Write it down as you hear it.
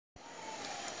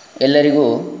ಎಲ್ಲರಿಗೂ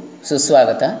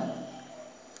ಸುಸ್ವಾಗತ.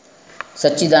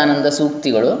 ಸಚ್ಚಿದಾನಂದ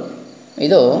ಸೂಕ್ತಿಗಳು.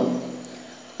 ಇದು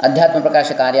ಅಧ್ಯಾತ್ಮ ಪ್ರಕಾಶ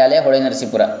ಕಾರ್ಯಾಲಯ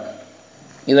ಹೊಳೆನರಸೀಪುರ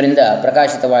ಇವರಿಂದ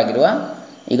ಪ್ರಕಾಶಿತವಾಗಿರುವ,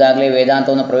 ಈಗಾಗಲೇ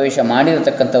ವೇದಾಂತವನ್ನು ಪ್ರವೇಶ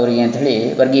ಮಾಡಿರತಕ್ಕಂಥವರಿಗೆ ಅಂಥೇಳಿ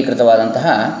ವರ್ಗೀಕೃತವಾದಂತಹ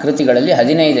ಕೃತಿಗಳಲ್ಲಿ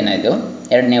 15ನೇದು,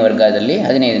 2ನೇ ವರ್ಗದಲ್ಲಿ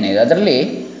 15ನೇದು. ಅದರಲ್ಲಿ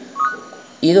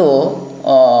ಇದು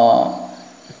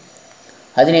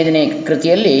 15ನೇ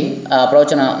ಕೃತಿಯಲ್ಲಿ, ಆ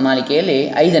ಪ್ರವಚನ ಮಾಲಿಕೆಯಲ್ಲಿ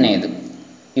 5ನೇದು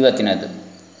ಇವತ್ತಿನದ್ದು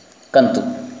ಕಂತು.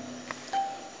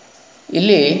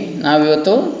 ಇಲ್ಲಿ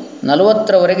ನಾವಿವತ್ತು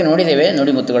 40ರವರೆಗೆ ನೋಡಿದ್ದೇವೆ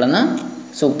ನುಡಿಮುತ್ತುಗಳನ್ನು,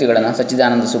 ಸೂಕ್ತಿಗಳನ್ನು,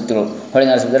 ಸಚ್ಚಿದಾನಂದ ಸೂಕ್ತಿಗಳು.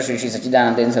 ಹೊಳೆನರಸೀಪುರ ಶ್ರೀ ಶ್ರೀ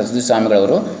ಸಚ್ಚಿದಾನಂದ ಸರಸ್ವತಿ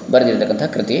ಸ್ವಾಮಿಗಳವರು ಬರೆದಿರತಕ್ಕಂಥ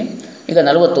ಕೃತಿ. ಈಗ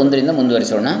 41ರಿಂದ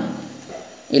ಮುಂದುವರಿಸೋಣ.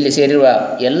 ಇಲ್ಲಿ ಸೇರಿರುವ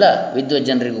ಎಲ್ಲ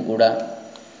ವಿದ್ವಜ್ಜನರಿಗೂ ಕೂಡ,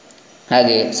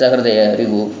 ಹಾಗೆ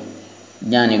ಸಹೃದಯರಿಗೂ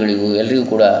ಜ್ಞಾನಿಗಳಿಗೂ ಎಲ್ಲರಿಗೂ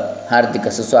ಕೂಡ ಹಾರ್ದಿಕ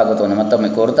ಸುಸ್ವಾಗತವನ್ನು ಮತ್ತೊಮ್ಮೆ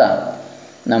ಕೋರ್ತಾ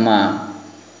ನಮ್ಮ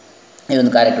ಈ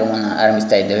ಒಂದು ಕಾರ್ಯಕ್ರಮವನ್ನು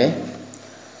ಆರಂಭಿಸ್ತಾ ಇದ್ದೇವೆ.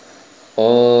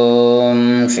 ಓಂ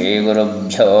ಶ್ರೀ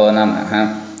ಗುರುಭ್ಯೋ ನಮಃ.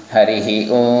 ಹರಿ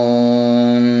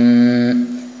ಓಂ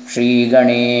ಶ್ರೀ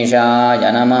ಗಣೇಶಾಯ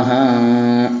ನಮಃ.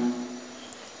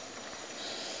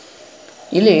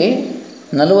 ಇಲ್ಲಿ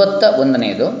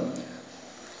 41ನೇದು,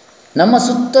 ನಮ್ಮ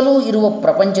ಸುತ್ತಲೂ ಇರುವ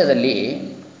ಪ್ರಪಂಚದಲ್ಲಿ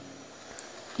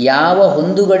ಯಾವ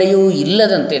ಹೊಂದುಗಡೆಯೂ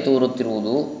ಇಲ್ಲದಂತೆ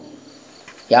ತೋರುತ್ತಿರುವುದು,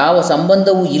 ಯಾವ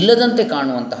ಸಂಬಂಧವೂ ಇಲ್ಲದಂತೆ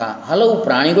ಕಾಣುವಂತಹ ಹಲವು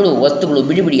ಪ್ರಾಣಿಗಳು, ವಸ್ತುಗಳು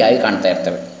ಬಿಡಿಯಾಗಿ ಕಾಣ್ತಾ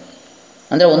ಇರ್ತವೆ.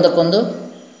 ಅಂದರೆ ಒಂದಕ್ಕೊಂದು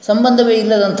ಸಂಬಂಧವೇ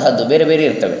ಇಲ್ಲದಂತಹದ್ದು ಬೇರೆ ಬೇರೆ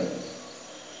ಇರ್ತವೆ.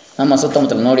 ನಮ್ಮ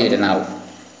ಸುತ್ತಮುತ್ತಲು ನೋಡಿದರೆ ನಾವು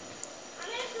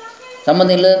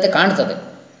ಸಂಬಂಧ ಇಲ್ಲದಂತೆ ಕಾಣ್ತದೆ.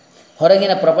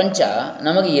 ಹೊರಗಿನ ಪ್ರಪಂಚ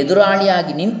ನಮಗೆ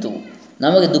ಎದುರಾಳಿಯಾಗಿ ನಿಂತು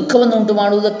ನಮಗೆ ದುಃಖವನ್ನು ಉಂಟು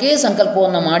ಮಾಡುವುದಕ್ಕೆ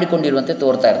ಸಂಕಲ್ಪವನ್ನು ಮಾಡಿಕೊಂಡಿರುವಂತೆ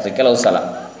ತೋರ್ತಾ ಇರ್ತದೆ.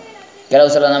 ಕೆಲವು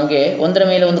ಸಲ ನಮಗೆ ಒಂದರ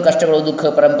ಮೇಲೆ ಒಂದು ಕಷ್ಟಗಳು, ದುಃಖ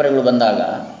ಪರಂಪರೆಗಳು ಬಂದಾಗ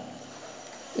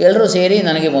ಎಲ್ಲರೂ ಸೇರಿ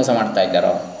ನನಗೆ ಮೋಸ ಮಾಡ್ತಾ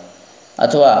ಇದ್ದಾರೋ,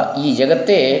 ಅಥವಾ ಈ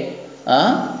ಜಗತ್ತೇ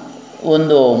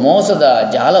ಒಂದು ಮೋಸದ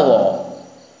ಜಾಲವೋ,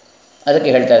 ಅದಕ್ಕೆ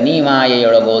ಹೇಳ್ತಾರೆ ನೀ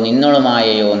ಮಾಯೆಯೊಳಗೋ ನಿನ್ನೊಳು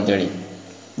ಮಾಯೆಯೋ ಅಂತೇಳಿ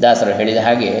ದಾಸರು ಹೇಳಿದ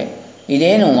ಹಾಗೆ,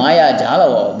 ಇದೇನು ಮಾಯಾ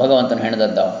ಜಾಲವೋ, ಭಗವಂತನ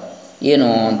ಹೆಣದದ್ದೋ ಏನು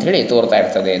ಅಂಥೇಳಿ ತೋರ್ತಾ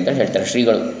ಇರ್ತದೆ ಅಂತ ಹೇಳ್ತಾರೆ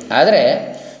ಶ್ರೀಗಳು. ಆದರೆ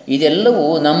ಇದೆಲ್ಲವೂ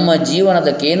ನಮ್ಮ ಜೀವನದ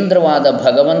ಕೇಂದ್ರವಾದ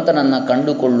ಭಗವಂತನನ್ನು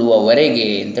ಕಂಡುಕೊಳ್ಳುವವರೆಗೆ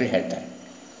ಅಂತೇಳಿ ಹೇಳ್ತಾರೆ.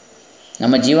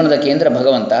 ನಮ್ಮ ಜೀವನದ ಕೇಂದ್ರ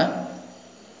ಭಗವಂತ,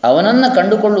 ಅವನನ್ನು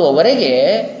ಕಂಡುಕೊಳ್ಳುವವರೆಗೆ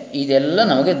ಇದೆಲ್ಲ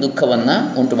ನಮಗೆ ದುಃಖವನ್ನು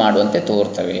ಉಂಟು ಮಾಡುವಂತೆ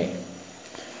ತೋರ್ತವೆ.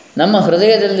 ನಮ್ಮ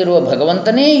ಹೃದಯದಲ್ಲಿರುವ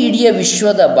ಭಗವಂತನೇ ಇಡೀ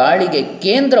ವಿಶ್ವದ ಬಾಳಿಗೆ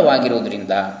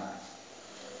ಕೇಂದ್ರವಾಗಿರುವುದರಿಂದ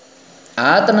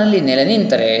ಆತನಲ್ಲಿ ನೆಲೆ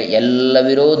ನಿಂತರೆ ಎಲ್ಲ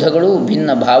ವಿರೋಧಗಳು,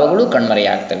 ಭಿನ್ನ ಭಾವಗಳು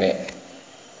ಕಣ್ಮರೆಯಾಗ್ತವೆ.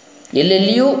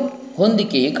 ಎಲ್ಲೆಲ್ಲಿಯೂ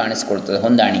ಹೊಂದಿಕೆಯು ಕಾಣಿಸಿಕೊಳ್ತದೆ,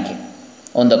 ಹೊಂದಾಣಿಕೆ,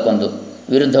 ಒಂದಕ್ಕೊಂದು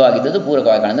ವಿರುದ್ಧವಾಗಿದ್ದದ್ದು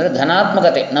ಪೂರಕವಾಗಿ ಕಾಣಿದ್ರೆ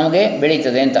ಧನಾತ್ಮಕತೆ ನಮಗೆ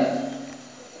ಬೆಳೀತದೆ ಅಂತ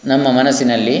ನಮ್ಮ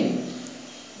ಮನಸ್ಸಿನಲ್ಲಿ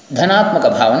ಧನಾತ್ಮಕ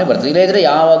ಭಾವನೆ ಬರ್ತದೆ. ಇಲ್ಲದಿದ್ದರೆ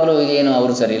ಯಾವಾಗಲೂ ಏನು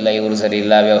ಅವರು ಸರಿ ಇಲ್ಲ, ಇವರು ಸರಿ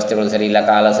ಇಲ್ಲ, ವ್ಯವಸ್ಥೆಗಳು ಸರಿ ಇಲ್ಲ,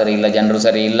 ಕಾಲ ಸರಿ ಇಲ್ಲ, ಜನರು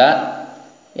ಸರಿ ಇಲ್ಲ,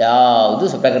 ಯಾವುದೂ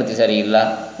ಪ್ರಕೃತಿ ಸರಿ ಇಲ್ಲ,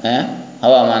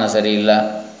 ಹವಾಮಾನ ಸರಿ ಇಲ್ಲ,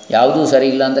 ಯಾವುದೂ ಸರಿ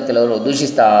ಇಲ್ಲ ಅಂತ ಕೆಲವರು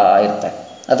ದೂಷಿಸ್ತಾ ಇರ್ತಾರೆ.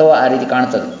 ಅಥವಾ ಆ ರೀತಿ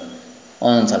ಕಾಣ್ತದೆ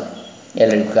ಒಂದೊಂದು ಸಲ,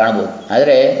 ಎಲ್ಲರಿಗೂ ಕಾಣ್ಬೋದು.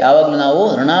 ಆದರೆ ಯಾವಾಗಲೂ ನಾವು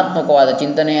ಋಣಾತ್ಮಕವಾದ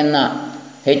ಚಿಂತನೆಯನ್ನು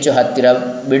ಹೆಚ್ಚು ಹತ್ತಿರ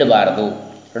ಬಿಡಬಾರದು.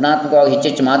 ಋಣಾತ್ಮಕವಾಗಿ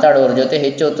ಹೆಚ್ಚೆಚ್ಚು ಮಾತಾಡುವವರ ಜೊತೆ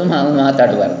ಹೆಚ್ಚು ಹೊತ್ತು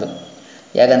ಮಾತಾಡಬಾರ್ದು.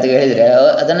 ಯಾಕಂತ ಹೇಳಿದರೆ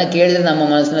ಅದನ್ನು ಕೇಳಿದರೆ ನಮ್ಮ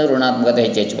ಮನಸ್ಸಿನಲ್ಲಿ ಋಣಾತ್ಮಕತೆ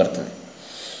ಹೆಚ್ಚು ಬರ್ತದೆ.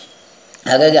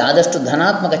 ಹಾಗಾಗಿ ಆದಷ್ಟು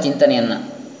ಧನಾತ್ಮಕ ಚಿಂತನೆಯನ್ನು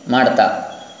ಮಾಡ್ತಾ,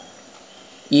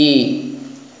 ಈ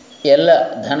ಎಲ್ಲ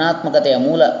ಧನಾತ್ಮಕತೆಯ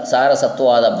ಮೂಲ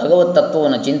ಸಾರಸತ್ವವಾದ ಭಗವತ್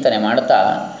ತತ್ವವನ್ನು ಚಿಂತನೆ ಮಾಡ್ತಾ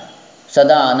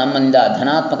ಸದಾ ನಮ್ಮಿಂದ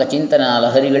ಧನಾತ್ಮಕ ಚಿಂತನಾ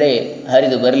ಲಹರಿಗಳೇ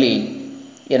ಹರಿದು ಬರಲಿ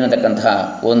ಎನ್ನತಕ್ಕಂತಹ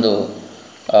ಒಂದು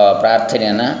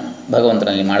ಪ್ರಾರ್ಥನೆಯನ್ನು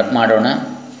ಭಗವಂತನಲ್ಲಿ ಮಾಡೋಣ.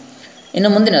 ಇನ್ನು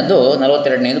ಮುಂದಿನದ್ದು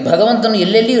 42ನೇದು, ಭಗವಂತನು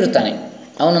ಎಲ್ಲೆಲ್ಲಿಯೂ ಇರ್ತಾನೆ.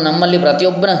 ಅವನು ನಮ್ಮಲ್ಲಿ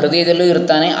ಪ್ರತಿಯೊಬ್ಬನ ಹೃದಯದಲ್ಲೂ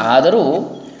ಇರ್ತಾನೆ. ಆದರೂ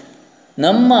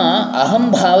ನಮ್ಮ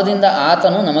ಅಹಂಭಾವದಿಂದ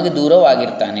ಆತನು ನಮಗೆ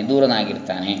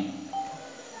ದೂರನಾಗಿರ್ತಾನೆ.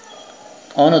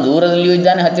 ಅವನು ದೂರದಲ್ಲಿಯೂ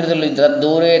ಇದ್ದಾನೆ, ಹತ್ತಿರದಲ್ಲಿಯೂ ಇದ್ದಾನೆ.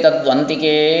 ದೂರೇ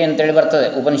ತದ್ವಂತಿಕೆ ಅಂತೇಳಿ ಬರ್ತದೆ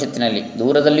ಉಪನಿಷತ್ತಿನಲ್ಲಿ.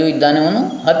 ದೂರದಲ್ಲಿಯೂ ಇದ್ದಾನೆ ಅವನು,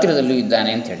 ಹತ್ತಿರದಲ್ಲಿಯೂ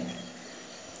ಇದ್ದಾನೆ ಅಂಥೇಳಿ.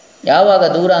 ಯಾವಾಗ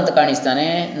ದೂರ ಅಂತ ಕಾಣಿಸ್ತಾನೆ?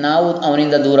 ನಾವು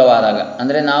ಅವನಿಂದ ದೂರವಾದಾಗ,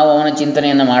 ಅಂದರೆ ನಾವು ಅವನ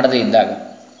ಚಿಂತನೆಯನ್ನು ಮಾಡದೇ ಇದ್ದಾಗ.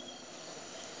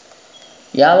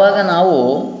 ಯಾವಾಗ ನಾವು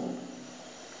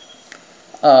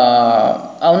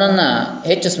ಅವನನ್ನು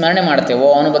ಹೆಚ್ಚು ಸ್ಮರಣೆ ಮಾಡ್ತೇವೋ,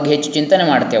 ಅವನ ಬಗ್ಗೆ ಹೆಚ್ಚು ಚಿಂತನೆ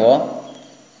ಮಾಡ್ತೇವೋ,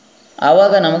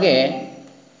 ಆವಾಗ ನಮಗೆ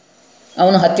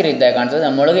ಅವನು ಹತ್ತಿರ ಇದ್ದಾಗ ಕಾಣ್ತದೆ,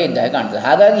 ನಮ್ಮೊಳಗೆ ಇದ್ದಾಗ ಕಾಣ್ತದೆ.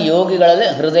 ಹಾಗಾಗಿ ಯೋಗಿಗಳಲ್ಲಿ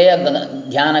ಹೃದಯ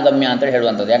ಧ್ಯಾನಗಮ್ಯ ಅಂತೇಳಿ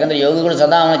ಹೇಳುವಂಥದ್ದು. ಯಾಕಂದರೆ ಯೋಗಿಗಳು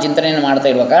ಸದಾ ಅವನ ಚಿಂತನೆಯನ್ನು ಮಾಡ್ತಾ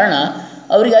ಇರುವ ಕಾರಣ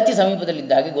ಅವರಿಗೆ ಅತಿ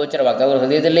ಸಮೀಪದಲ್ಲಿದ್ದ ಹಾಗೆ ಗೋಚರವಾಗ್ತದೆ, ಅವರು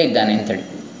ಹೃದಯದಲ್ಲೇ ಇದ್ದಾನೆ ಅಂಥೇಳಿ.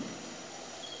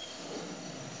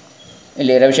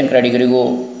 ಇಲ್ಲಿ ರವಿಶಂಕರ ಅಡಿಗರಿಗೂ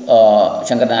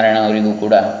ಶಂಕರನಾರಾಯಣ ಅವರಿಗೂ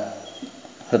ಕೂಡ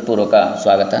ಹೃತ್ಪೂರ್ವಕ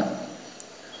ಸ್ವಾಗತ.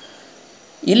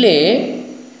 ಇಲ್ಲಿ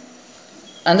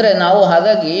ಅಂದರೆ ನಾವು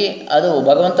ಹಾಗಾಗಿ ಅದು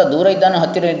ಭಗವಂತ ದೂರ ಇದ್ದಾನೋ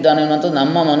ಹತ್ತಿರ ಇದ್ದಾನೋ ಎನ್ನುವಂಥದ್ದು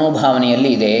ನಮ್ಮ ಮನೋಭಾವನೆಯಲ್ಲಿ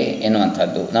ಇದೆ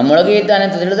ಎನ್ನುವಂಥದ್ದು. ನಮ್ಮೊಳಗೆ ಇದ್ದಾನೆ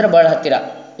ಅಂತ ತಿಳಿದ್ರೆ ಭಾಳ ಹತ್ತಿರ,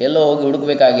 ಎಲ್ಲೋ ಹೋಗಿ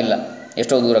ಹುಡುಕಬೇಕಾಗಿಲ್ಲ,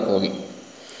 ಎಷ್ಟೋ ದೂರಕ್ಕೆ ಹೋಗಿ.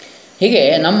 ಹೀಗೆ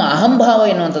ನಮ್ಮ ಅಹಂಭಾವ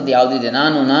ಎನ್ನುವಂಥದ್ದು ಯಾವುದಿದೆ,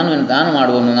 ನಾನು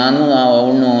ಮಾಡುವವನು, ನಾನು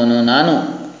ಉಣ್ಣುವವನು, ನಾನು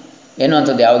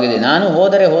ಎನ್ನುವಂಥದ್ದು ಯಾವುದಿದೆ, ನಾನು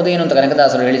ಹೋದರೆ ಹೋದೇನು ಅಂತ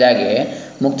ಕನಕದಾಸರು ಹೇಳಿದ ಹಾಗೆ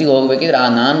ಮುಕ್ತಿಗೆ ಹೋಗಬೇಕಿದ್ರೆ ಆ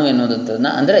ನಾನು ಎನ್ನುವುದನ್ನು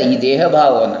ಅಂದರೆ ಈ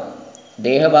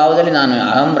ದೇಹಭಾವದಲ್ಲಿ ನಾನು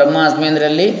ಅಹಂ ಬ್ರಹ್ಮಾಸ್ಮಿ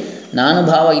ಅಂದರಲ್ಲಿ ನಾನು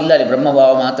ಭಾವ ಇಲ್ಲ, ಅಲ್ಲಿ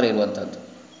ಬ್ರಹ್ಮಭಾವ ಮಾತ್ರ ಇರುವಂಥದ್ದು.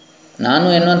 ನಾನು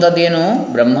ಎನ್ನುವಂಥದ್ದು ಏನು,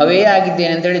 ಬ್ರಹ್ಮವೇ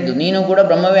ಆಗಿದ್ದೇನೆ ಅಂತ ಹೇಳಿದ್ದು, ನೀನು ಕೂಡ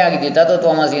ಬ್ರಹ್ಮವೇ ಆಗಿದ್ದೀವಿ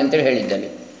ತತ್ವಮಸಿ ಅಂತೇಳಿ ಹೇಳಿದ್ದಲ್ಲಿ.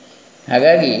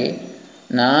 ಹಾಗಾಗಿ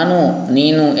ನಾನು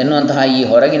ನೀನು ಎನ್ನುವಂತಹ ಈ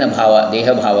ಹೊರಗಿನ ಭಾವ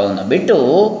ದೇಹಭಾವವನ್ನು ಬಿಟ್ಟು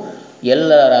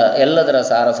ಎಲ್ಲದರ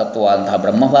ಸಾರಸತ್ವವಾದಂತಹ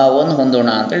ಬ್ರಹ್ಮಭಾವವನ್ನು ಹೊಂದೋಣ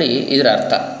ಅಂತೇಳಿ ಇದರ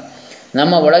ಅರ್ಥ.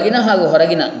 ನಮ್ಮ ಒಳಗಿನ ಹಾಗೂ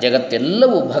ಹೊರಗಿನ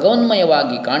ಜಗತ್ತೆಲ್ಲವೂ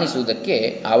ಭಗವನ್ಮಯವಾಗಿ ಕಾಣಿಸುವುದಕ್ಕೆ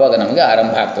ಆವಾಗ ನಮಗೆ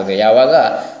ಆರಂಭ ಆಗ್ತದೆ. ಯಾವಾಗ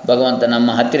ಭಗವಂತ ನಮ್ಮ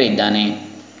ಹತ್ತಿರ ಇದ್ದಾನೆ,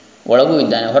 ಒಳಗೂ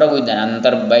ಇದ್ದಾನೆ, ಹೊರಗೂ ಇದ್ದಾನೆ.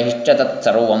 ಅಂತರ್ಬಹಿಶ್ಚ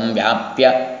ತತ್ಸರ್ವಂ ವ್ಯಾಪ್ಯ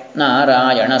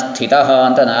ನಾರಾಯಣ ಸ್ಥಿತ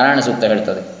ಅಂತ ನಾರಾಯಣ ಸೂಕ್ತ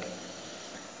ಹೇಳ್ತದೆ.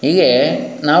 ಹೀಗೆ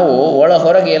ನಾವು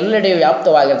ಹೊರಗೆ ಎಲ್ಲೆಡೆ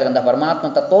ವ್ಯಾಪ್ತವಾಗಿರ್ತಕ್ಕಂಥ ಪರಮಾತ್ಮ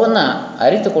ತತ್ವವನ್ನು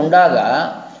ಅರಿತುಕೊಂಡಾಗ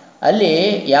ಅಲ್ಲಿ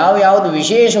ಯಾವುದು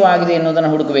ವಿಶೇಷವಾಗಿದೆ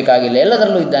ಎನ್ನುವುದನ್ನು ಹುಡುಕಬೇಕಾಗಿಲ್ಲ,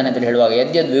 ಎಲ್ಲದರಲ್ಲೂ ಇದ್ದಾನೆ ಅಂತೇಳಿ ಹೇಳುವಾಗ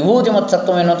ಯದ್ಯದ್ ವಿಭೂತಿ ಮತ್ತು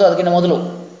ಸತ್ವಂ ಎನ್ನುವುದು ಅದಕ್ಕಿಂತ ಮೊದಲು.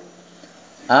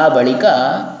 ಆ ಬಳಿಕ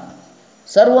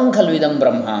ಸರ್ವಂ ಖಲ್ವಿದಂ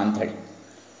ಬ್ರಹ್ಮ ಅಂಥೇಳಿ,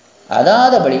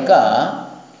 ಅದಾದ ಬಳಿಕ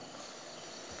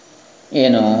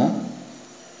ಏನು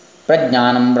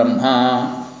ಪ್ರಜ್ಞಾನಂ ಬ್ರಹ್ಮ,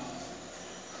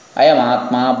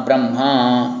 ಅಯಮಾತ್ಮ ಬ್ರಹ್ಮ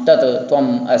ತತ್ ತ್ವಂ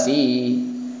ಅಸಿ,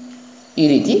 ಈ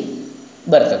ರೀತಿ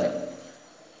ಬರ್ತದೆ.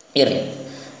 ಇರಲಿ,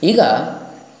 ಈಗ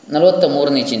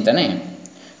 43ನೇ ಚಿಂತನೆ,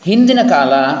 ಹಿಂದಿನ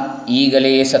ಕಾಲ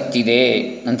ಈಗಲೇ ಸತ್ತಿದೆ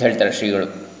ಅಂತ ಹೇಳ್ತಾರೆ ಶ್ರೀಗಳು.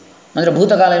 ಅಂದರೆ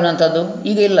ಭೂತಕಾಲ ಎನ್ನುವಂಥದ್ದು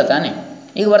ಈಗ ಇಲ್ಲ ತಾನೇ,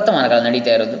 ಈಗ ವರ್ತಮಾನ ಕಾಲ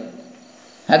ನಡೀತಾ ಇರೋದು.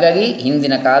 ಹಾಗಾಗಿ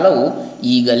ಹಿಂದಿನ ಕಾಲವು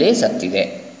ಈಗಲೇ ಸತ್ತಿದೆ,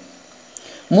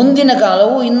 ಮುಂದಿನ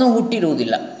ಕಾಲವು ಇನ್ನೂ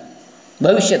ಹುಟ್ಟಿರುವುದಿಲ್ಲ,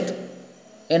 ಭವಿಷ್ಯತ್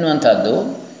ಎನ್ನುವಂಥದ್ದು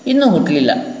ಇನ್ನೂ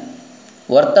ಹುಟ್ಟಲಿಲ್ಲ.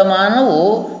 ವರ್ತಮಾನವು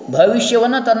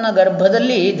ಭವಿಷ್ಯವನ್ನು ತನ್ನ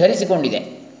ಗರ್ಭದಲ್ಲಿ ಧರಿಸಿಕೊಂಡಿದೆ,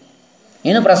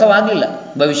 ಇನ್ನೂ ಪ್ರಸವ ಆಗಲಿಲ್ಲ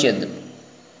ಭವಿಷ್ಯದ್ದು.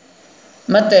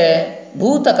 ಮತ್ತು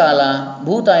ಭೂತಕಾಲ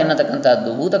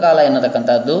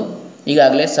ಎನ್ನತಕ್ಕಂಥದ್ದು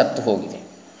ಈಗಾಗಲೇ ಸತ್ತು ಹೋಗಿದೆ,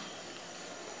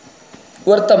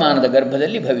 ವರ್ತಮಾನದ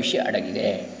ಗರ್ಭದಲ್ಲಿ ಭವಿಷ್ಯ ಅಡಗಿದೆ.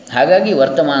 ಹಾಗಾಗಿ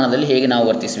ವರ್ತಮಾನದಲ್ಲಿ ಹೇಗೆ ನಾವು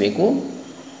ವರ್ತಿಸಬೇಕು,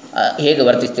 ಹೇಗೆ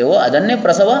ವರ್ತಿಸ್ತೇವೋ ಅದನ್ನೇ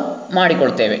ಪ್ರಸವ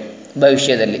ಮಾಡಿಕೊಳ್ತೇವೆ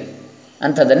ಭವಿಷ್ಯದಲ್ಲಿ.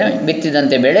 ಅಂಥದ್ದನ್ನೇ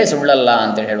ಬಿತ್ತಿದಂತೆ ಬೆಳೆ ಸುಳ್ಳಲ್ಲ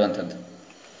ಅಂತೇಳಿ ಹೇಳುವಂಥದ್ದು.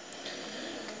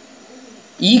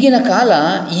 ಈಗಿನ ಕಾಲ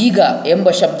ಈಗ ಎಂಬ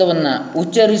ಶಬ್ದವನ್ನು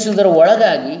ಉಚ್ಚರಿಸುವುದರ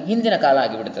ಒಳಗಾಗಿ ಹಿಂದಿನ ಕಾಲ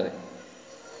ಆಗಿಬಿಡ್ತದೆ.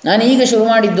 ನಾನು ಈಗ ಶುರು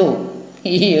ಮಾಡಿದ್ದು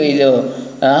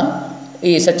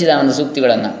ಈ ಸಚ್ಚಿದಾನಂದ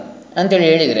ಸೂಕ್ತಿಗಳನ್ನು ಅಂತೇಳಿ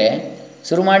ಹೇಳಿದರೆ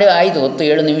ಶುರು ಮಾಡಿ ಆಯಿತು,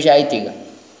 7 ನಿಮಿಷ ಆಯಿತು, ಈಗ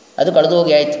ಅದು ಕಳೆದು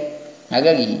ಹೋಗಿ ಆಯಿತು.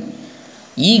 ಹಾಗಾಗಿ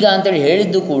ಈಗ ಅಂತೇಳಿ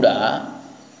ಹೇಳಿದ್ದು ಕೂಡ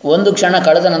ಒಂದು ಕ್ಷಣ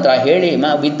ಕಳೆದ ನಂತರ ಹೇಳಿ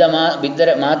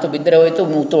ಮಾತು ಬಿದ್ದರೆ ಹೋಯಿತು,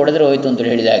 ಮುತ್ತು ಹೊಡೆದರೆ ಹೋಯಿತು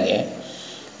ಅಂತೇಳಿ ಹೇಳಿದ ಹಾಗೆ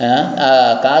ಆ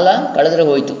ಕಾಲ ಕಳೆದರೆ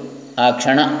ಹೋಯಿತು, ಆ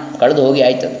ಕ್ಷಣ ಕಳೆದು ಹೋಗಿ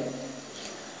ಆಯಿತು.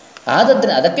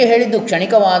 ಅದಕ್ಕೆ ಹೇಳಿದ್ದು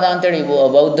ಕ್ಷಣಿಕವಾದ ಅಂತೇಳಿ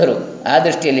ಬೌದ್ಧರು ಆ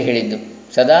ದೃಷ್ಟಿಯಲ್ಲಿ ಹೇಳಿದ್ದು,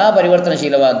 ಸದಾ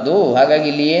ಪರಿವರ್ತನಶೀಲವಾದ್ದು. ಹಾಗಾಗಿ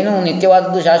ಇಲ್ಲಿ ಏನು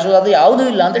ನಿತ್ಯವಾದದ್ದು ಶಾಶ್ವತವಾದ್ದು ಯಾವುದೂ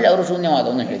ಇಲ್ಲ ಅಂತೇಳಿ ಅವರು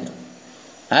ಶೂನ್ಯವಾದವನ್ನು ಹೇಳಿದರು.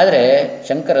 ಆದರೆ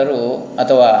ಶಂಕರರು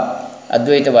ಅಥವಾ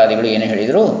ಅದ್ವೈತವಾದಿಗಳು ಏನು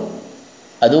ಹೇಳಿದರು,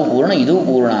 ಅದು ಪೂರ್ಣ ಇದೂ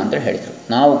ಪೂರ್ಣ ಅಂತೇಳಿ ಹೇಳಿದರು.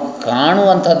 ನಾವು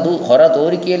ಕಾಣುವಂಥದ್ದು ಹೊರ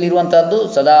ತೋರಿಕೆಯಲ್ಲಿರುವಂಥದ್ದು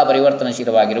ಸದಾ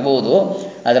ಪರಿವರ್ತನಶೀಲವಾಗಿರ್ಬೋದು,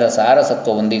 ಅದರ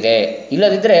ಸಾರಸತ್ವ ಹೊಂದಿದೆ.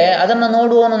 ಇಲ್ಲದಿದ್ದರೆ ಅದನ್ನು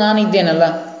ನೋಡುವವನು ನಾನು ಇದ್ದೇನಲ್ಲ.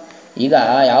 ಈಗ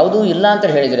ಯಾವುದೂ ಇಲ್ಲ ಅಂತ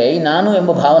ಹೇಳಿದರೆ ಈ ನಾನು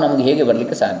ಎಂಬ ಭಾವ ನಮಗೆ ಹೇಗೆ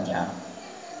ಬರಲಿಕ್ಕೆ ಸಾಧ್ಯ?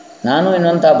 ನಾನು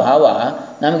ಎನ್ನುವಂಥ ಭಾವ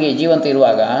ನಮಗೆ ಜೀವಂತ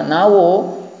ಇರುವಾಗ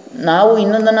ನಾವು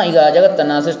ಇನ್ನೊಂದನ್ನು, ಈಗ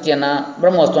ಜಗತ್ತನ್ನು, ಸೃಷ್ಟಿಯನ್ನು,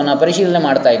 ಬ್ರಹ್ಮವಸ್ತುವನ್ನು ಪರಿಶೀಲನೆ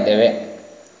ಮಾಡ್ತಾ ಇದ್ದೇವೆ,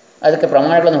 ಅದಕ್ಕೆ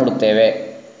ಪ್ರಮಾಣಗಳನ್ನು ಹುಡುಕ್ತೇವೆ.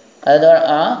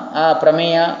 ಆ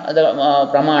ಪ್ರಮೇಯ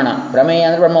ಪ್ರಮೇಯ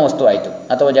ಅಂದರೆ ಬ್ರಹ್ಮವಸ್ತು ಆಯಿತು,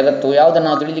 ಅಥವಾ ಜಗತ್ತು ಯಾವುದನ್ನು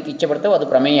ನಾವು ತಿಳಿಲಿಕ್ಕೆ ಇಚ್ಛೆ ಪಡ್ತೇವೋ ಅದು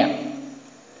ಪ್ರಮೇಯ.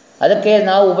 ಅದಕ್ಕೆ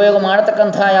ನಾವು ಉಪಯೋಗ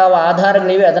ಮಾಡತಕ್ಕಂಥ ಯಾವ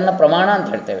ಆಧಾರಗಳಿವೆ ಅದನ್ನು ಪ್ರಮಾಣ ಅಂತ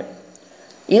ಹೇಳ್ತೇವೆ.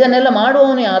 ಇದನ್ನೆಲ್ಲ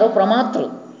ಮಾಡುವವನು ಯಾರು? ಪ್ರಮಾತೃ.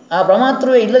 ಆ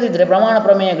ಪ್ರಮಾತೃವೇ ಇಲ್ಲದಿದ್ದರೆ ಪ್ರಮಾಣ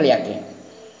ಪ್ರಮೇಯಗಳು ಯಾಕೆ?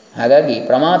 ಹಾಗಾಗಿ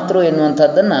ಪ್ರಮಾತೃ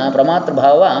ಎನ್ನುವಂಥದ್ದನ್ನು, ಪ್ರಮಾತೃ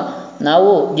ಭಾವ, ನಾವು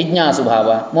ಜಿಜ್ಞಾಸು ಭಾವ,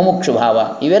 ಮುಮುಕ್ಷು ಭಾವ,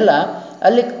 ಇವೆಲ್ಲ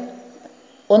ಅಲ್ಲಿ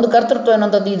ಒಂದು ಕರ್ತೃತ್ವ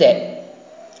ಎನ್ನುವಂಥದ್ದು ಇದೆ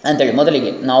ಅಂಥೇಳಿ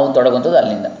ಮೊದಲಿಗೆ ನಾವು ತೊಡಗುವಂಥದ್ದು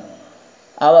ಅಲ್ಲಿಂದ.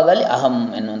 ಆವಾಗ ಅಲ್ಲಿ ಅಹಂ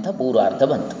ಎನ್ನುವಂಥ ಪೂರ್ವಾರ್ಧ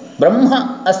ಬಂತು. ಬ್ರಹ್ಮ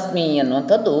ಅಸ್ಮಿ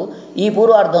ಎನ್ನುವಂಥದ್ದು ಈ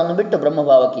ಪೂರ್ವಾರ್ಧವನ್ನು ಬಿಟ್ಟು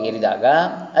ಬ್ರಹ್ಮಭಾವಕ್ಕೆ ಏರಿದಾಗ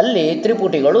ಅಲ್ಲಿ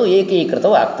ತ್ರಿಪುಟಿಗಳು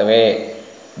ಏಕೀಕೃತವಾಗ್ತವೆ.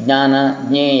 ಜ್ಞಾನ,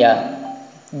 ಜ್ಞೇಯ,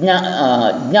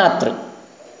 ಜ್ಞಾತೃ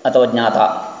ಅಥವಾ ಜ್ಞಾತ,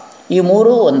 ಈ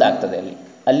ಮೂರೂ ಒಂದಾಗ್ತದೆ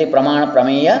ಅಲ್ಲಿ ಪ್ರಮಾಣ,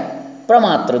 ಪ್ರಮೇಯ,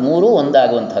 ಪ್ರಮಾತೃ ಮೂರೂ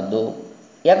ಒಂದಾಗುವಂಥದ್ದು.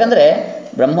 ಯಾಕಂದರೆ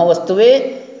ಬ್ರಹ್ಮವಸ್ತುವೇ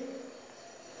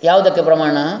ಯಾವುದಕ್ಕೆ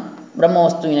ಪ್ರಮಾಣ?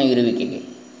 ಬ್ರಹ್ಮವಸ್ತುವಿನ ಇರುವಿಕೆಗೆ.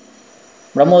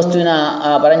 ಬ್ರಹ್ಮವಸ್ತುವಿನ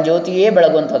ಆ ಪರಂಜ್ಯೋತಿಯೇ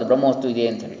ಬೆಳಗುವಂಥದ್ದು ಬ್ರಹ್ಮವಸ್ತು ಇದೆ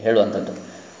ಅಂತೇಳಿ ಹೇಳುವಂಥದ್ದು.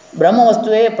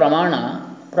 ಬ್ರಹ್ಮವಸ್ತುವೇ ಪ್ರಮಾಣ,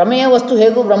 ಪ್ರಮೇಯ ವಸ್ತು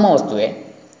ಹೇಗೂ ಬ್ರಹ್ಮವಸ್ತುವೇ,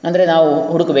 ಅಂದರೆ ನಾವು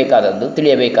ಹುಡುಕಬೇಕಾದದ್ದು,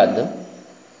 ತಿಳಿಯಬೇಕಾದ್ದು.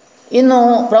 ಇನ್ನು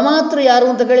ಪ್ರಮಾತೃ ಯಾರು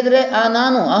ಅಂತ ಕೇಳಿದರೆ ಆ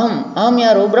ನಾನು, ಅಹಂ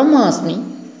ಯಾರು? ಬ್ರಹ್ಮ ಅಸ್ಮಿ.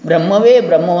 ಬ್ರಹ್ಮವೇ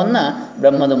ಬ್ರಹ್ಮವನ್ನು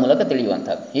ಬ್ರಹ್ಮದ ಮೂಲಕ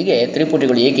ತಿಳಿಯುವಂಥದ್ದು. ಹೀಗೆ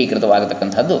ತ್ರಿಪುಟಿಗಳು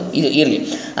ಏಕೀಕೃತವಾಗತಕ್ಕಂಥದ್ದು ಇದು ಇರಲಿ.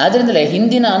 ಆದ್ದರಿಂದಲೇ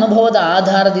ಹಿಂದಿನ ಅನುಭವದ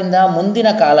ಆಧಾರದಿಂದ ಮುಂದಿನ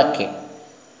ಕಾಲಕ್ಕೆ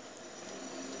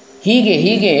ಹೀಗೆ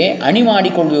ಹೀಗೆ ಅಣಿ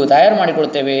ಮಾಡಿಕೊಳ್ಳುವೆವು, ತಯಾರು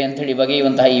ಮಾಡಿಕೊಳ್ತೇವೆ ಅಂಥೇಳಿ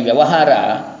ಬಗೆಯುವಂತಹ ಈ ವ್ಯವಹಾರ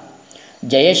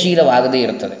ಜಯಶೀಲವಾಗದೇ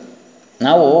ಇರ್ತದೆ.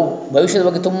 ನಾವು ಭವಿಷ್ಯದ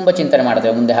ಬಗ್ಗೆ ತುಂಬ ಚಿಂತನೆ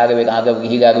ಮಾಡ್ತೇವೆ, ಮುಂದೆ ಆಗಬೇಕು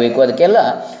ಹೀಗಾಗಬೇಕು, ಅದಕ್ಕೆಲ್ಲ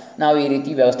ನಾವು ಈ ರೀತಿ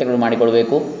ವ್ಯವಸ್ಥೆಗಳು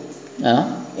ಮಾಡಿಕೊಳ್ಬೇಕು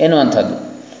ಎನ್ನುವಂಥದ್ದು.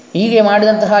 ಹೀಗೆ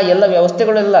ಮಾಡಿದಂತಹ ಎಲ್ಲ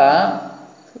ವ್ಯವಸ್ಥೆಗಳೆಲ್ಲ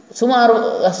ಸುಮಾರು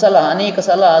ಸಲ, ಅನೇಕ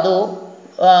ಸಲ ಅದು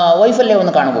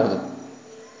ವೈಫಲ್ಯವನ್ನು ಕಾಣಬಹುದು.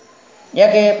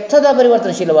 ಯಾಕೆ? ಸದಾ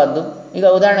ಪರಿವರ್ತನಶೀಲವಾದ್ದು. ಈಗ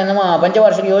ಉದಾಹರಣೆ, ನಮ್ಮ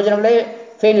ಪಂಚವಾರ್ಷಿಕ ಯೋಜನೆಗಳೇ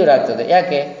ಫೇಲ್ಯೂರ್ ಆಗ್ತದೆ.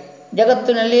 ಯಾಕೆ?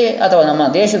 ಜಗತ್ತಿನಲ್ಲಿ ಅಥವಾ ನಮ್ಮ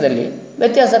ದೇಶದಲ್ಲಿ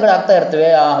ವ್ಯತ್ಯಾಸಗಳಾಗ್ತಾ ಇರ್ತವೆ.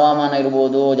 ಆ ಹವಾಮಾನ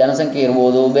ಇರ್ಬೋದು, ಜನಸಂಖ್ಯೆ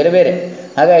ಇರ್ಬೋದು, ಬೇರೆ ಬೇರೆ.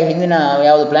 ಹಾಗಾಗಿ ಹಿಂದಿನ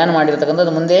ಯಾವುದು ಪ್ಲ್ಯಾನ್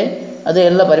ಮಾಡಿರ್ತಕ್ಕಂಥದ್ದು ಮುಂದೆ ಅದು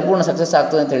ಎಲ್ಲ ಪರಿಪೂರ್ಣ ಸಕ್ಸಸ್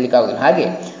ಆಗ್ತದೆ ಅಂತ ಹೇಳಲಿಕ್ಕಾಗೋದಿಲ್ಲ. ಹಾಗೆ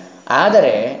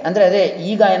ಆದರೆ ಅಂದರೆ ಅದೇ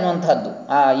ಈಗ ಎನ್ನುವಂಥದ್ದು,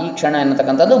 ಈ ಕ್ಷಣ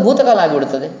ಎನ್ನತಕ್ಕಂಥದ್ದು ಭೂತಕಾಲ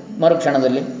ಆಗಿಬಿಡುತ್ತದೆ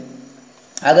ಮರುಕ್ಷಣದಲ್ಲಿ.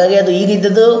 ಹಾಗಾಗಿ ಅದು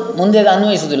ಈಗಿದ್ದದ್ದು ಮುಂದೆ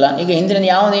ಅನ್ವಯಿಸುವುದಿಲ್ಲ. ಈಗ ಹಿಂದಿನ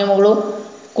ಯಾವ ನಿಯಮಗಳು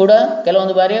ಕೂಡ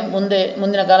ಕೆಲವೊಂದು ಬಾರಿ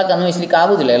ಮುಂದಿನ ಕಾಲಕ್ಕೆ ಅನ್ವಯಿಸಲಿಕ್ಕೆ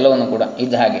ಆಗುವುದಿಲ್ಲ, ಎಲ್ಲವನ್ನು ಕೂಡ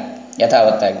ಇದ್ದ ಹಾಗೆ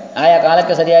ಯಥಾವತ್ತಾಗಿ ಆಯಾ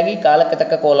ಕಾಲಕ್ಕೆ ಸರಿಯಾಗಿ ಕಾಲಕ್ಕೆ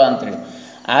ತಕ್ಕ ಕೋಲ ಅಂತೇಳಿ.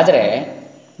 ಆದರೆ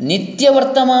ನಿತ್ಯ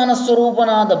ವರ್ತಮಾನ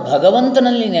ಸ್ವರೂಪನಾದ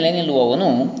ಭಗವಂತನಲ್ಲಿ ನೆಲೆ ನಿಲ್ಲುವವನು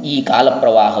ಈ ಕಾಲ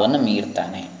ಪ್ರವಾಹವನ್ನು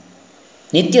ಮೀರ್ತಾನೆ.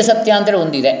 ನಿತ್ಯ ಸತ್ಯ ಅಂತೇಳಿ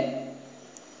ಒಂದಿದೆ,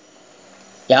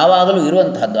 ಯಾವಾಗಲೂ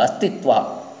ಇರುವಂತಹದ್ದು ಅಸ್ತಿತ್ವ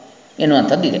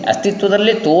ಎನ್ನುವಂಥದ್ದು ಇದೆ.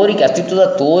 ಅಸ್ತಿತ್ವದಲ್ಲೇ ಅಸ್ತಿತ್ವದ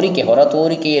ತೋರಿಕೆ, ಹೊರ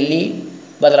ತೋರಿಕೆಯಲ್ಲಿ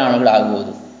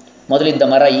ಬದಲಾವಣೆಗಳಾಗ್ಬೋದು. ಮೊದಲಿದ್ದ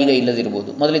ಮರ ಈಗ ಇಲ್ಲದಿರ್ಬೋದು,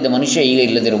 ಮೊದಲಿದ್ದ ಮನುಷ್ಯ ಈಗ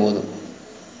ಇಲ್ಲದಿರ್ಬೋದು,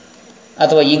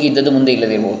 ಅಥವಾ ಈಗ ಇದ್ದದ್ದು ಮುಂದೆ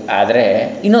ಇಲ್ಲದಿರ್ಬೋದು. ಆದರೆ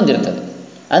ಇನ್ನೊಂದಿರ್ತದೆ,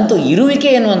 ಅಂತೂ ಇರುವಿಕೆ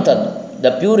ಎನ್ನುವಂಥದ್ದು, ದ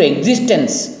ಪ್ಯೂರ್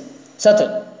ಎಕ್ಸಿಸ್ಟೆನ್ಸ್ ಸತ್,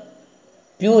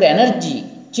 ಪ್ಯೂರ್ ಎನರ್ಜಿ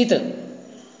ಚಿತ್,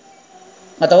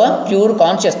 ಅಥವಾ ಪ್ಯೂರ್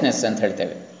ಕಾನ್ಷಿಯಸ್ನೆಸ್ ಅಂತ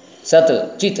ಹೇಳ್ತೇವೆ. ಸತ್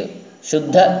ಚಿತ್,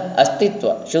 ಶುದ್ಧ ಅಸ್ತಿತ್ವ,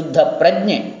 ಶುದ್ಧ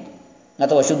ಪ್ರಜ್ಞೆ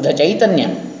ಅಥವಾ ಶುದ್ಧ ಚೈತನ್ಯ,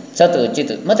 ಸತ್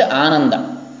ಚಿತ್ ಮತ್ತು ಆನಂದ.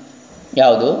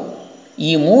 ಯಾವುದು?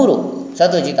 ಈ ಮೂರು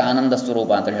ಸತ್ ಚಿತ್ ಆನಂದ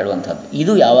ಸ್ವರೂಪ ಅಂತ ಹೇಳುವಂಥದ್ದು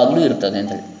ಇದು ಯಾವಾಗಲೂ ಇರ್ತದೆ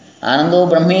ಅಂತೇಳಿ. ಆನಂದೋ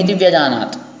ಬ್ರಹ್ಮೇತಿ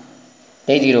ವ್ಯಜಾನಾತ್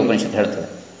ತೈತಿರೀಯ ಉಪನಿಷತ್ತು ಹೇಳ್ತದೆ.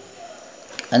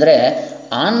 ಅಂದರೆ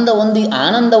ಆನಂದ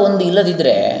ಒಂದು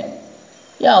ಇಲ್ಲದಿದ್ದರೆ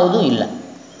ಯಾವುದೂ ಇಲ್ಲ.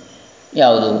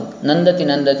 ಯಾವುದು? ನಂದತಿ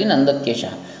ನಂದತ್ಯೇಶ,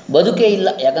 ಬದುಕೇ ಇಲ್ಲ.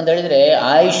 ಯಾಕಂತ ಹೇಳಿದರೆ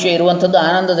ಆಯುಷ್ಯ ಇರುವಂಥದ್ದು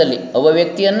ಆನಂದದಲ್ಲಿ. ಒಬ್ಬ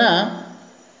ವ್ಯಕ್ತಿಯನ್ನು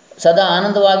ಸದಾ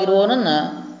ಆನಂದವಾಗಿರುವವನನ್ನು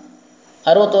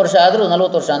 60 ವರ್ಷ ಆದರೂ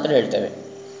 40 ವರ್ಷ ಅಂತೇಳಿ ಹೇಳ್ತೇವೆ,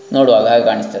 ನೋಡುವಾಗ ಹಾಗೆ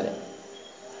ಕಾಣಿಸ್ತದೆ.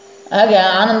 ಹಾಗೆ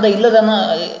ಆನಂದ ಇಲ್ಲದನ್ನು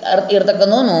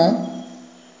ಇರತಕ್ಕಂಥವನು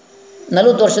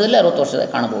 40 ವರ್ಷದಲ್ಲಿ 60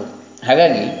 ವರ್ಷದಲ್ಲಿ ಕಾಣಬಹುದು.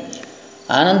 ಹಾಗಾಗಿ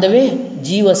ಆನಂದವೇ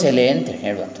ಜೀವಸೆಲೆ ಅಂತ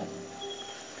ಹೇಳುವಂಥದ್ದು.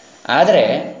 ಆದರೆ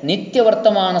ನಿತ್ಯ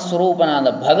ವರ್ತಮಾನ ಸ್ವರೂಪನಾದ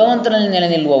ಭಗವಂತನಲ್ಲಿ ನೆಲೆ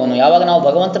ನಿಲ್ಲುವವನು, ಯಾವಾಗ ನಾವು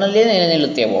ಭಗವಂತನಲ್ಲೇ ನೆಲೆ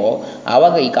ನಿಲ್ಲುತ್ತೇವೋ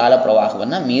ಆವಾಗ ಈ ಕಾಲ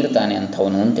ಪ್ರವಾಹವನ್ನು ಮೀರ್ತಾನೆ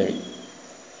ಅಂಥವನು ಅಂತೇಳಿ.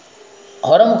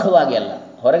 ಹೊರಮುಖವಾಗಿ ಅಲ್ಲ,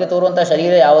 ಹೊರಗೆ ತೋರುವಂಥ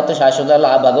ಶರೀರ ಯಾವತ್ತೂ ಶಾಶ್ವತ ಅಲ್ಲ.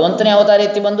 ಆ ಭಗವಂತನೇ ಅವತಾರ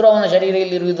ಎತ್ತಿ ಬಂದರೂ ಅವನ ಶರೀರ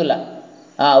ಇಲ್ಲಿ ಇರುವುದಿಲ್ಲ.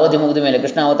 ಆ ಅವಧಿ ಮುಗಿದ ಮೇಲೆ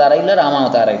ಕೃಷ್ಣ ಅವತಾರ ಇಲ್ಲ,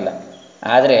 ರಾಮಾವತಾರ ಇಲ್ಲ.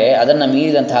 ಆದರೆ ಅದನ್ನು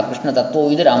ಮೀರಿದಂತಹ ಕೃಷ್ಣ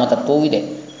ತತ್ವವೂ ಇದೆ, ರಾಮ ತತ್ವವೂ ಇದೆ.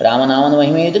 ರಾಮನಾಮದ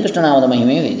ಮಹಿಮೆಯೂ ಇದೆ, ಕೃಷ್ಣನಾಮದ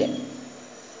ಮಹಿಮೆಯೂ ಇದೆ.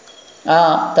 ಆ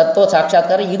ತತ್ವ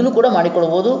ಸಾಕ್ಷಾತ್ಕಾರ ಈಗಲೂ ಕೂಡ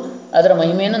ಮಾಡಿಕೊಳ್ಬೋದು. ಅದರ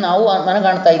ಮಹಿಮೆಯನ್ನು ನಾವು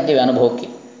ಮನಗಾಣ್ತಾ ಇದ್ದೇವೆ, ಅನುಭವಕ್ಕೆ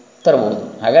ತರಬಹುದು.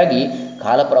 ಹಾಗಾಗಿ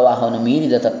ಕಾಲಪ್ರವಾಹವನ್ನು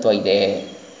ಮೀರಿದ ತತ್ವ ಇದೆ,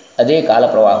 ಅದೇ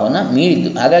ಕಾಲಪ್ರವಾಹವನ್ನು ಮೀರಿದ್ದು.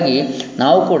 ಹಾಗಾಗಿ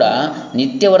ನಾವು ಕೂಡ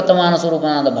ನಿತ್ಯ ವರ್ತಮಾನ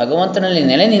ಸ್ವರೂಪನಾದ ಭಗವಂತನಲ್ಲಿ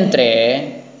ನೆಲೆ ನಿಂತರೆ,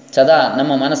 ಸದಾ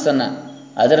ನಮ್ಮ ಮನಸ್ಸನ್ನು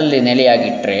ಅದರಲ್ಲಿ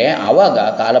ನೆಲೆಯಾಗಿಟ್ಟರೆ ಆವಾಗ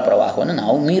ಕಾಲಪ್ರವಾಹವನ್ನು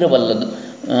ನಾವು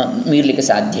ಮೀರಲಿಕ್ಕೆ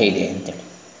ಸಾಧ್ಯ ಇದೆ ಅಂತೇಳಿ.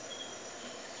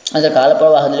 ಅಂದರೆ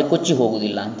ಕಾಲಪ್ರವಾಹದಲ್ಲಿ ಕೊಚ್ಚಿ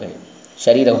ಹೋಗುವುದಿಲ್ಲ ಅಂಥೇಳಿ,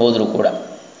 ಶರೀರ ಹೋದರೂ ಕೂಡ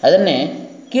ಅದನ್ನೇ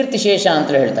ಕೀರ್ತಿಶೇಷ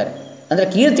ಅಂತೇಳಿ ಹೇಳ್ತಾರೆ. ಅಂದರೆ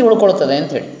ಕೀರ್ತಿ ಉಳ್ಕೊಳ್ತದೆ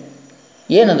ಅಂಥೇಳಿ.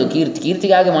 ಏನದು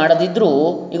ಕೀರ್ತಿಗಾಗಿ ಮಾಡದಿದ್ದರೂ,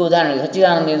 ಈಗ ಉದಾಹರಣೆಗೆ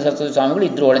ಸಚ್ಚಿದಾನಂದ ಸರಸ್ವತಿ ಸ್ವಾಮಿಗಳು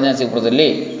ಇದ್ದರು ಹೊಳೆನರಸೀಪುರದಲ್ಲಿ.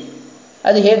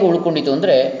 ಅದು ಹೇಗೆ ಉಳ್ಕೊಂಡಿತು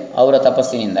ಅಂದರೆ ಅವರ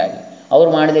ತಪಸ್ಸಿನಿಂದಾಗಿ, ಅವರು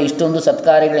ಮಾಡಿದ ಇಷ್ಟೊಂದು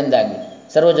ಸತ್ಕಾರ್ಯಗಳಿಂದಾಗಿ,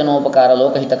 ಸರ್ವಜನೋಪಕಾರ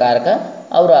ಲೋಕಹಿತಕಾರಕ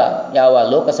ಅವರ ಯಾವ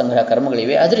ಲೋಕಸಂಗ್ರಹ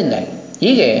ಕರ್ಮಗಳಿವೆ ಅದರಿಂದಾಗಿ.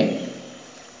 ಹೀಗೆ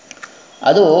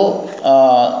ಅದು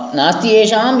ನಾಸ್ತಿ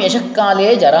ಯೇಷಾಂ ಯಶಃಕಾಲೇ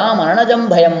ಜರಾ ಮರಣಜಂ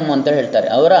ಭಯಂ ಅಂತ ಹೇಳ್ತಾರೆ.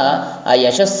 ಅವರ ಆ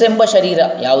ಯಶಸ್ಸೆಂಬ ಶರೀರ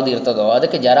ಯಾವುದು ಇರ್ತದೋ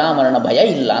ಅದಕ್ಕೆ ಜರಾ ಮರಣ ಭಯ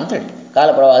ಇಲ್ಲ ಅಂಥೇಳಿ.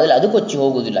 ಕಾಲಪ್ರವಾಹದಲ್ಲಿ ಅದು ಕೊಚ್ಚಿ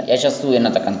ಹೋಗುವುದಿಲ್ಲ ಯಶಸ್ಸು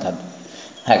ಎನ್ನತಕ್ಕಂಥದ್ದು.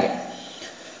 ಹಾಗೆ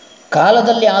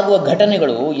ಕಾಲದಲ್ಲಿ ಆಗುವ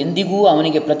ಘಟನೆಗಳು ಎಂದಿಗೂ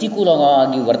ಅವನಿಗೆ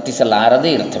ಪ್ರತಿಕೂಲವಾಗಿ ವರ್ತಿಸಲಾರದೇ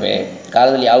ಇರ್ತವೆ.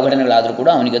 ಕಾಲದಲ್ಲಿ ಯಾವ ಘಟನೆಗಳಾದರೂ ಕೂಡ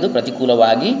ಅವನಿಗೆ ಅದು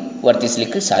ಪ್ರತಿಕೂಲವಾಗಿ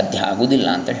ವರ್ತಿಸಲಿಕ್ಕೆ ಸಾಧ್ಯ ಆಗುವುದಿಲ್ಲ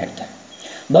ಅಂತ ಹೇಳ್ತಾರೆ.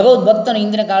 ಭಗವದ್ಭಕ್ತನು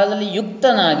ಇಂದಿನ ಕಾಲದಲ್ಲಿ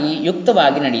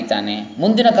ಯುಕ್ತವಾಗಿ ನಡೀತಾನೆ.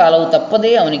 ಮುಂದಿನ ಕಾಲವು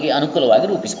ತಪ್ಪದೇ ಅವನಿಗೆ ಅನುಕೂಲವಾಗಿ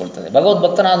ರೂಪಿಸಿಕೊಳ್ತದೆ.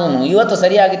 ಭಗವದ್ಭಕ್ತನಾದವನು ಇವತ್ತು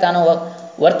ಸರಿಯಾಗಿ ತಾನು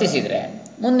ವರ್ತಿಸಿದರೆ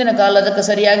ಮುಂದಿನ ಕಾಲದಕ್ಕೆ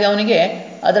ಸರಿಯಾಗಿ ಅವನಿಗೆ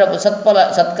ಅದರ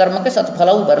ಸತ್ಕರ್ಮಕ್ಕೆ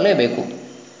ಸತ್ಫಲವು ಬರಲೇಬೇಕು,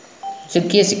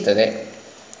 ಸಿಕ್ಕಿಯೇ ಸಿಗ್ತದೆ.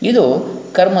 ಇದು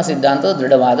ಕರ್ಮ ಸಿದ್ಧಾಂತದ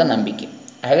ದೃಢವಾದ ನಂಬಿಕೆ.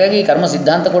 ಹಾಗಾಗಿ ಕರ್ಮ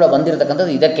ಸಿದ್ಧಾಂತ ಕೂಡ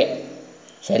ಬಂದಿರತಕ್ಕಂಥದ್ದು ಇದಕ್ಕೆ.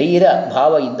 ಶರೀರ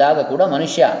ಭಾವ ಇದ್ದಾಗ ಕೂಡ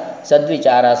ಮನುಷ್ಯ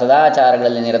ಸದ್ವಿಚಾರ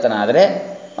ಸದಾಚಾರಗಳಲ್ಲಿ ನಿರತನಾದರೆ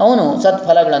ಅವನು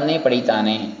ಸತ್ಫಲಗಳನ್ನೇ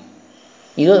ಪಡೀತಾನೆ.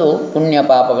 ಇದು ಪುಣ್ಯ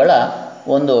ಪಾಪಗಳ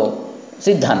ಒಂದು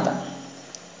ಸಿದ್ಧಾಂತ.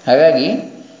 ಹಾಗಾಗಿ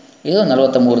ಇದು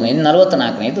 43ನೇ.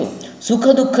 44ನೇದು ಸುಖ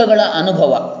ದುಃಖಗಳ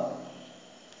ಅನುಭವ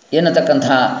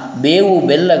ಎನ್ನತಕ್ಕಂತಹ ಬೇವು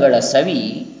ಬೆಲ್ಲಗಳ ಸವಿ.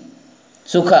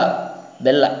 ಸುಖ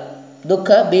ಬೆಲ್ಲ,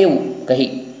 ದುಃಖ ಬೇವು ಕಹಿ.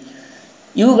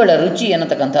 ಇವುಗಳ ರುಚಿ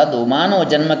ಅನ್ನತಕ್ಕಂಥದ್ದು ಮಾನವ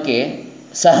ಜನ್ಮಕ್ಕೆ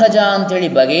ಸಹಜ ಅಂಥೇಳಿ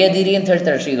ಬಗೆಯದಿರಿ ಅಂತ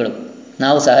ಹೇಳ್ತಾರೆ ಶ್ರೀಗಳು.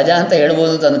 ನಾವು ಸಹಜ ಅಂತ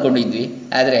ಹೇಳ್ಬೋದು ಅಂತ ಅಂದ್ಕೊಂಡಿದ್ವಿ,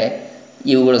 ಆದರೆ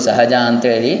ಇವುಗಳು ಸಹಜ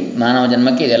ಅಂಥೇಳಿ ಮಾನವ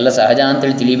ಜನ್ಮಕ್ಕೆ ಇದೆಲ್ಲ ಸಹಜ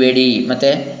ಅಂಥೇಳಿ ತಿಳಿಬೇಡಿ.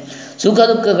 ಮತ್ತು ಸುಖ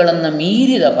ದುಃಖಗಳನ್ನು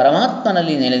ಮೀರಿದ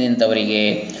ಪರಮಾತ್ಮನಲ್ಲಿ ನೆಲೆ ನಿಂತವರಿಗೆ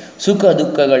ಸುಖ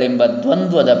ದುಃಖಗಳೆಂಬ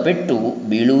ದ್ವಂದ್ವದ ಪೆಟ್ಟು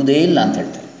ಬೀಳುವುದೇ ಇಲ್ಲ ಅಂತ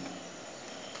ಹೇಳ್ತಾರೆ.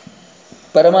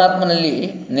 ಪರಮಾತ್ಮನಲ್ಲಿ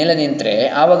ನೆಲೆ ನಿಂತರೆ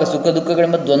ಆವಾಗ ಸುಖ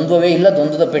ದುಃಖಗಳೆಂಬ ದ್ವಂದ್ವವೇ ಇಲ್ಲ,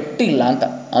 ದ್ವಂದ್ವದ ಪೆಟ್ಟು ಇಲ್ಲ ಅಂತ.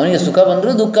 ಅವನಿಗೆ ಸುಖ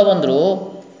ಬಂದರೂ ದುಃಖ ಬಂದರೂ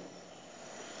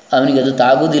ಅವನಿಗೆ ಅದು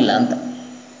ತಾಗುವುದಿಲ್ಲ ಅಂತ.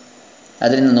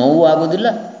 ಅದರಿಂದ ನೋವು ಆಗುವುದಿಲ್ಲ,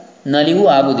 ನಲಿವೂ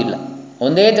ಆಗುವುದಿಲ್ಲ,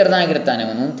 ಒಂದೇ ತೆರೆದಾಗಿರ್ತಾನೆ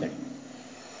ಅವನು ಅಂಥೇಳಿ.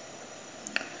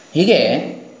 ಹೀಗೆ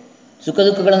ಸುಖ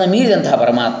ದುಃಖಗಳನ್ನು ಮೀರಿದಂತಹ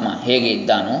ಪರಮಾತ್ಮ ಹೇಗೆ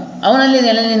ಇದ್ದಾನೋ ಅವನಲ್ಲಿ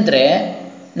ನೆಲೆ ನಿಂತರೆ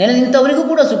ನೆಲೆ ನಿಂತವರಿಗೂ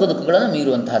ಕೂಡ ಸುಖ ದುಃಖಗಳನ್ನು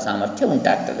ಮೀರುವಂತಹ ಸಾಮರ್ಥ್ಯ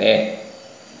ಉಂಟಾಗ್ತದೆ.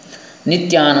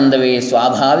 ನಿತ್ಯಾನಂದವೇ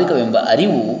ಸ್ವಾಭಾವಿಕವೆಂಬ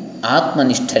ಅರಿವು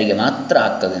ಆತ್ಮನಿಷ್ಠರಿಗೆ ಮಾತ್ರ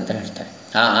ಆಗ್ತದೆ ಅಂತ ಹೇಳ್ತಾರೆ.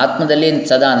 ಆ ಆತ್ಮದಲ್ಲಿ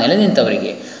ಸದಾ ನೆಲೆ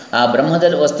ನಿಂತವರಿಗೆ, ಆ ಬ್ರಹ್ಮದ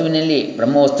ವಸ್ತುವಿನಲ್ಲಿ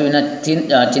ಬ್ರಹ್ಮವಸ್ತುವಿನ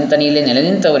ಚಿಂತನೆಯಲ್ಲಿ ನೆಲೆ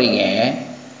ನಿಂತವರಿಗೆ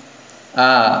ಆ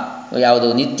ಯಾವುದು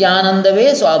ನಿತ್ಯಾನಂದವೇ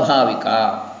ಸ್ವಾಭಾವಿಕ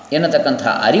ಎನ್ನತಕ್ಕಂಥ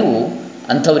ಅರಿವು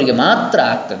ಅಂಥವರಿಗೆ ಮಾತ್ರ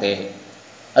ಆಗ್ತದೆ.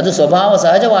 ಅದು ಸ್ವಭಾವ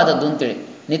ಸಹಜವಾದದ್ದು ಅಂತೇಳಿ.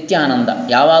 ನಿತ್ಯಾನಂದ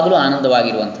ಯಾವಾಗಲೂ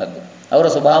ಆನಂದವಾಗಿರುವಂಥದ್ದು ಅವರ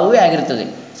ಸ್ವಭಾವವೇ ಆಗಿರ್ತದೆ.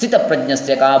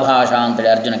 ಸ್ಥಿತಪ್ರಜ್ಞಸ್ಯ ಕಾ ಭಾಷಾ ಅಂತೇಳಿ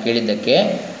ಅರ್ಜುನ ಕೇಳಿದ್ದಕ್ಕೆ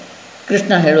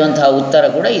ಕೃಷ್ಣ ಹೇಳುವಂತಹ ಉತ್ತರ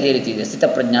ಕೂಡ ಇದೇ ರೀತಿ ಇದೆ.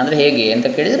 ಸ್ಥಿತಪ್ರಜ್ಞ ಅಂದರೆ ಹೇಗೆ ಅಂತ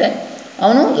ಕೇಳಿದರೆ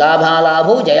ಅವನು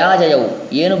ಲಾಭಾಲಾಭವು ಜಯಾಜಯವು,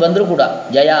 ಏನು ಬಂದರೂ ಕೂಡ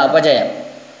ಜಯ ಅಪಜಯ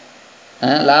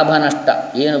ಲಾಭ ನಷ್ಟ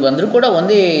ಏನು ಬಂದರೂ ಕೂಡ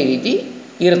ಒಂದೇ ರೀತಿ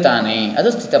ಇರ್ತಾನೆ.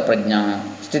 ಅದು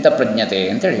ಸ್ಥಿತಪ್ರಜ್ಞತೆ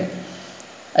ಅಂತೇಳಿ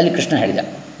ಅಲ್ಲಿ ಕೃಷ್ಣ ಹೇಳಿದ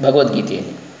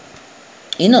ಭಗವದ್ಗೀತೆಯಲ್ಲಿ.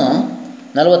 ಇನ್ನು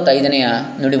 45ನೆಯ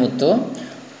ನುಡಿಮುತ್ತು,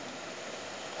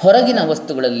 ಹೊರಗಿನ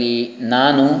ವಸ್ತುಗಳಲ್ಲಿ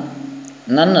ನಾನು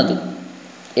ನನ್ನದು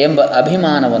ಎಂಬ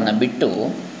ಅಭಿಮಾನವನ್ನು ಬಿಟ್ಟು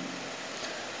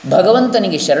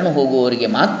ಭಗವಂತನಿಗೆ ಶರಣು ಹೋಗುವವರಿಗೆ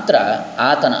ಮಾತ್ರ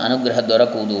ಆತನ ಅನುಗ್ರಹ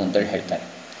ದೊರಕುವುದು ಅಂತೇಳಿ ಹೇಳ್ತಾರೆ.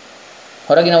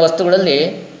 ಹೊರಗಿನ ವಸ್ತುಗಳಲ್ಲಿ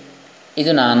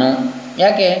ಇದು ನಾನು,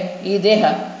 ಯಾಕೆ ಈ ದೇಹ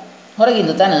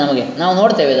ಹೊರಗಿದ್ದು ತಾನೇ ನಮಗೆ, ನಾವು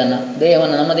ನೋಡ್ತೇವೆ ಇದನ್ನು,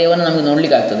 ದೇಹವನ್ನು ನಮ್ಮ ದೇಹವನ್ನು ನಮಗೆ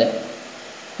ನೋಡಲಿಕ್ಕಾಗ್ತದೆ,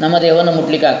 ನಮ್ಮ ದೇಹವನ್ನು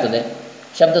ಮುಟ್ಲಿಕ್ಕಾಗ್ತದೆ.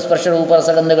 ಶಬ್ದ ಸ್ಪರ್ಶ ರೂಪ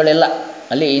ರಸಗಂಧಗಳೆಲ್ಲ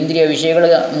ಅಲ್ಲಿ ಇಂದ್ರಿಯ ವಿಷಯಗಳ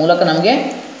ಮೂಲಕ ನಮಗೆ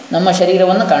ನಮ್ಮ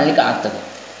ಶರೀರವನ್ನು ಕಾಣಲಿಕ್ಕೆ ಆಗ್ತದೆ.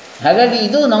 ಹಾಗಾಗಿ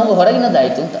ಇದು ನಮಗೆ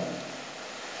ಹೊರಗಿನದ್ದಾಯಿತು ಅಂತ.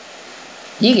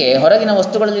 ಹೀಗೆ ಹೊರಗಿನ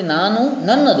ವಸ್ತುಗಳಲ್ಲಿ ನಾನು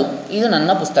ನನ್ನದು, ಇದು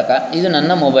ನನ್ನ ಪುಸ್ತಕ, ಇದು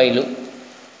ನನ್ನ ಮೊಬೈಲು,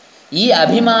 ಈ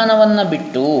ಅಭಿಮಾನವನ್ನು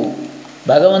ಬಿಟ್ಟು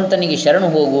ಭಗವಂತನಿಗೆ ಶರಣು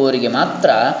ಹೋಗುವವರಿಗೆ ಮಾತ್ರ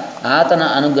ಆತನ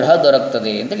ಅನುಗ್ರಹ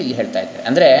ದೊರಕ್ತದೆ ಅಂತೇಳಿ ಇಲ್ಲಿ ಹೇಳ್ತಾ ಇದ್ದಾರೆ.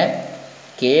 ಅಂದರೆ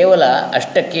ಕೇವಲ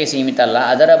ಅಷ್ಟಕ್ಕೆ ಸೀಮಿತ ಅಲ್ಲ,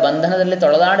 ಅದರ ಬಂಧನದಲ್ಲಿ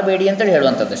ತೊಳೆದಾಡಬೇಡಿ ಅಂತೇಳಿ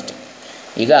ಹೇಳುವಂಥದ್ದಷ್ಟೇ.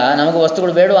 ಈಗ ನಮಗೆ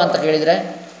ವಸ್ತುಗಳು ಬೇಡ ಅಂತ ಕೇಳಿದರೆ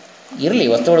ಇರಲಿ,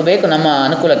 ವಸ್ತುಗಳು ಬೇಕು ನಮ್ಮ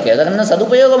ಅನುಕೂಲಕ್ಕೆ, ಅದನ್ನು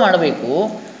ಸದುಪಯೋಗ ಮಾಡಬೇಕು.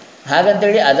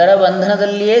 ಹಾಗಂತೇಳಿ ಅದರ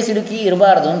ಬಂಧನದಲ್ಲಿಯೇ ಸಿಲುಕಿ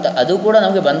ಇರಬಾರ್ದು ಅಂತ, ಅದು ಕೂಡ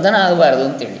ನಮಗೆ ಬಂಧನ ಆಗಬಾರ್ದು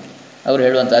ಅಂತೇಳಿ ಅವರು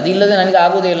ಹೇಳುವಂಥ. ಅದಿಲ್ಲದೆ ನನಗೆ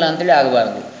ಆಗೋದೇ ಇಲ್ಲ ಅಂತೇಳಿ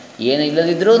ಆಗಬಾರ್ದು. ಏನು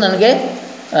ಇಲ್ಲದಿದ್ದರೂ ನನಗೆ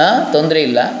ತೊಂದರೆ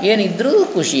ಇಲ್ಲ, ಏನಿದ್ದರೂ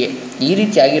ಖುಷಿಯೇ, ಈ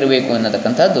ರೀತಿಯಾಗಿರಬೇಕು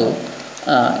ಅನ್ನತಕ್ಕಂಥದ್ದು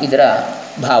ಇದರ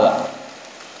ಭಾವ.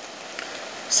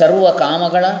 ಸರ್ವ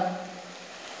ಕಾಮಗಳ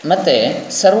ಮತ್ತು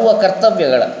ಸರ್ವ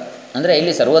ಕರ್ತವ್ಯಗಳ, ಅಂದರೆ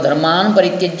ಇಲ್ಲಿ ಸರ್ವಧರ್ಮಾನ್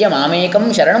ಪರಿತ್ಯಜ್ಯ ಮಾಮೇಕಂ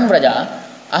ಶರಣಂ ವ್ರಜ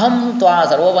ಅಹಂ ತ್ವಾ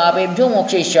ಸರ್ವಪಾಪೇಭ್ಯೋ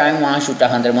ಮೋಕ್ಷಯಿಷ್ಯಾಮಿ ಮಾ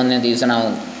ಶುಚಃ ಅಂದರೆ ಮೊನ್ನೆ ದಿವಸ ನಾವು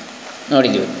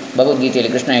ನೋಡಿದ್ದೀವಿ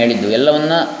ಭಗವದ್ಗೀತೆಯಲ್ಲಿ ಕೃಷ್ಣ ಹೇಳಿದ್ದು,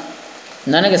 ಎಲ್ಲವನ್ನ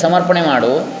ನನಗೆ ಸಮರ್ಪಣೆ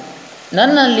ಮಾಡು,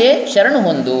 ನನ್ನಲ್ಲಿಯೇ ಶರಣು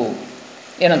ಹೊಂದು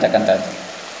ಏನಂತಕ್ಕಂಥದ್ದು.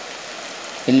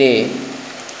 ಇಲ್ಲಿ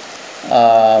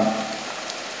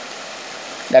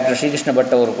ಡಾಕ್ಟರ್ ಶ್ರೀಕೃಷ್ಣ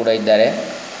ಭಟ್ ಅವರು ಕೂಡ ಇದ್ದಾರೆ.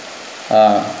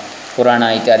 ಪುರಾಣ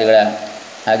ಇತ್ಯಾದಿಗಳ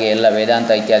ಹಾಗೆ ಎಲ್ಲ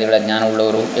ವೇದಾಂತ ಇತ್ಯಾದಿಗಳ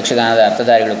ಜ್ಞಾನವುಳ್ಳವರು, ಯಕ್ಷಗಾನದ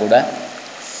ಅರ್ಥಧಾರಿಗಳು ಕೂಡ,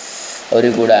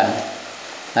 ಅವರಿಗೂ ಕೂಡ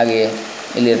ಹಾಗೆ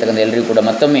ಇಲ್ಲಿರ್ತಕ್ಕಂಥ ಎಲ್ಲರಿಗೂ ಕೂಡ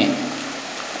ಮತ್ತೊಮ್ಮೆ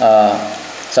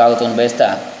ಸ್ವಾಗತವನ್ನು ಬಯಸ್ತಾ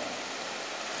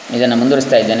ಇದನ್ನು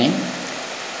ಮುಂದುವರಿಸ್ತಾ ಇದ್ದೇನೆ.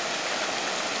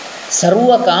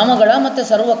 ಸರ್ವ ಕಾಮಗಳ ಮತ್ತು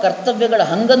ಸರ್ವ ಕರ್ತವ್ಯಗಳ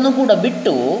ಹಂಗನ್ನು ಕೂಡ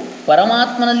ಬಿಟ್ಟು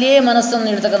ಪರಮಾತ್ಮನಲ್ಲಿಯೇ ಮನಸ್ಸನ್ನು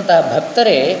ಇಡ್ತಕ್ಕಂತಹ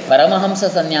ಭಕ್ತರೇ ಪರಮಹಂಸ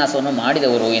ಸನ್ಯಾಸವನ್ನು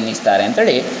ಮಾಡಿದವರು ಎನ್ನಿಸ್ತಾರೆ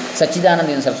ಅಂತೇಳಿ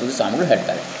ಸಚ್ಚಿದಾನಂದ ಸರಸ್ವತಿ ಸ್ವಾಮಿಗಳು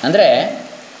ಹೇಳ್ತಾರೆ. ಅಂದರೆ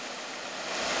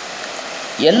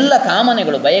ಎಲ್ಲ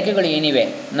ಕಾಮನೆಗಳು, ಬಯಕೆಗಳು ಏನಿವೆ,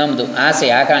 ನಮ್ಮದು ಆಸೆ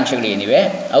ಆಕಾಂಕ್ಷೆಗಳು ಏನಿವೆ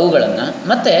ಅವುಗಳನ್ನು,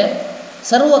 ಮತ್ತು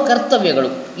ಸರ್ವ ಕರ್ತವ್ಯಗಳು,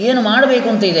 ಏನು ಮಾಡಬೇಕು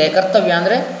ಅಂತ ಇದೆ, ಕರ್ತವ್ಯ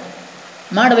ಅಂದರೆ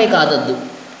ಮಾಡಬೇಕಾದದ್ದು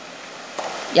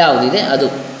ಯಾವುದಿದೆ ಅದು,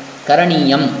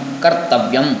 ಕರಣೀಯಂ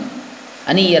ಕರ್ತವ್ಯಂ,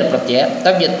 ಅನೀಯರ್ ಪ್ರತ್ಯಯ,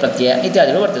 ತವ್ಯತ್ ಪ್ರತ್ಯಯ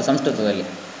ಇತ್ಯಾದಿಗಳು ಬರ್ತದೆ ಸಂಸ್ಕೃತದಲ್ಲಿ.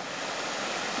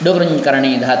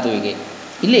 ಡೋಗ್ರಂಕರಣಿ ಧಾತುವಿಗೆ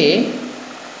ಇಲ್ಲಿ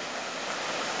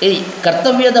ಈ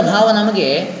ಕರ್ತವ್ಯದ ಭಾವ ನಮಗೆ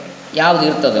ಯಾವುದು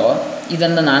ಇರ್ತದೋ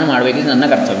ಇದನ್ನು ನಾನು ಮಾಡಬೇಕು, ಇದು ನನ್ನ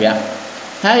ಕರ್ತವ್ಯ.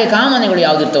 ಹಾಗೆ ಕಾಮನೆಗಳು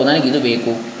ಯಾವುದಿರ್ತವೋ, ನನಗಿದು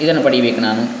ಬೇಕು, ಇದನ್ನು ಪಡೀಬೇಕು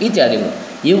ನಾನು ಇತ್ಯಾದಿಗಳು,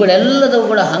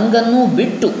 ಇವುಗಳೆಲ್ಲದವುಗಳ ಹಂಗನ್ನೂ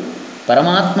ಬಿಟ್ಟು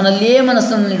ಪರಮಾತ್ಮನಲ್ಲಿಯೇ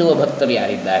ಮನಸ್ಸನ್ನು ನೀಡುವ ಭಕ್ತರು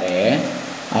ಯಾರಿದ್ದಾರೆ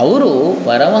ಅವರು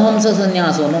ಪರಮಹಂಸ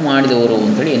ಸನ್ಯಾಸವನ್ನು ಮಾಡಿದವರು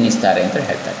ಅಂತೇಳಿ ಎನ್ನಿಸ್ತಾರೆ ಅಂತ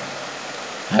ಹೇಳ್ತಾರೆ.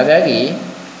 ಹಾಗಾಗಿ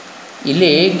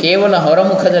ಇಲ್ಲಿ ಕೇವಲ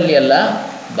ಹೊರಮುಖದಲ್ಲಿ ಅಲ್ಲ,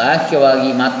 ಬಾಹ್ಯವಾಗಿ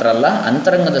ಮಾತ್ರ ಅಲ್ಲ,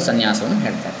 ಅಂತರಂಗದ ಸನ್ಯಾಸವನ್ನು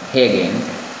ಹೇಳ್ತಾರೆ. ಹೇಗೆ ಅಂತ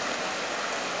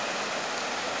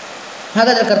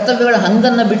ಹಾಗಾದರೆ ಕರ್ತವ್ಯಗಳ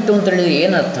ಹಂಗನ್ನು ಬಿಟ್ಟು ಅಂತೇಳಿದರೆ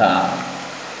ಏನರ್ಥ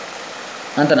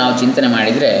ಅಂತ ನಾವು ಚಿಂತನೆ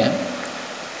ಮಾಡಿದರೆ,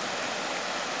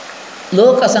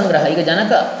 ಲೋಕ ಸಂಗ್ರಹ. ಈಗ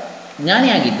ಜನಕ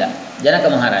ಜ್ಞಾನಿಯಾಗಿದ್ದ, ಜನಕ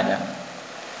ಮಹಾರಾಜ.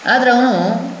 ಆದರೆ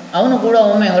ಅವನು ಕೂಡ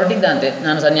ಒಮ್ಮೆ ಹೊರಟಿದ್ದಂತೆ,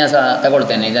 ನಾನು ಸನ್ಯಾಸ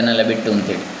ತಗೊಳ್ತೇನೆ ಇದನ್ನೆಲ್ಲ ಬಿಟ್ಟು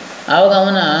ಅಂತೇಳಿ. ಆವಾಗ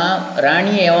ಅವನ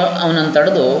ರಾಣಿಯೇ ಅವನನ್ನು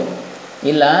ತಡೆದು,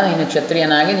 ಇಲ್ಲ, ನೀನು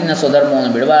ಕ್ಷತ್ರಿಯನಾಗಿ ನಿನ್ನ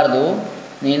ಸ್ವಧರ್ಮವನ್ನು ಬಿಡಬಾರ್ದು,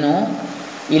 ನೀನು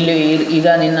ಇಲ್ಲಿ ಈಗ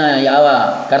ನಿನ್ನ ಯಾವ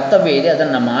ಕರ್ತವ್ಯ ಇದೆ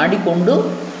ಅದನ್ನು ಮಾಡಿಕೊಂಡು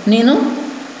ನೀನು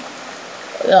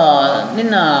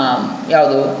ನಿನ್ನ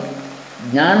ಯಾವುದು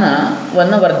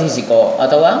ಜ್ಞಾನವನ್ನು ವರ್ಧಿಸಿಕೋ,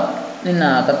 ಅಥವಾ ನಿನ್ನ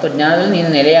ತತ್ವಜ್ಞಾನದಲ್ಲಿ ನೀನು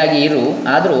ನೆಲೆಯಾಗಿ ಇರು,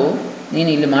 ಆದರೂ ನೀನು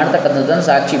ಇಲ್ಲಿ ಮಾಡ್ತಕ್ಕಂಥದ್ದನ್ನು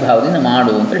ಸಾಕ್ಷಿ ಭಾವದಿಂದ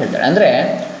ಮಾಡು ಅಂತೇಳಿ ಹೇಳ್ತಾಳೆ. ಅಂದರೆ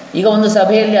ಈಗ ಒಂದು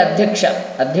ಸಭೆಯಲ್ಲಿ ಅಧ್ಯಕ್ಷ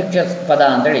ಪದ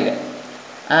ಅಂತೇಳಿದೆ.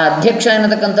 ಆ ಅಧ್ಯಕ್ಷ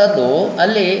ಎನ್ನತಕ್ಕಂಥದ್ದು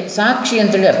ಅಲ್ಲಿ ಸಾಕ್ಷಿ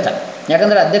ಅಂತೇಳಿ ಅರ್ಥ.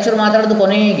 ಯಾಕಂದರೆ ಅಧ್ಯಕ್ಷರು ಮಾತಾಡೋದು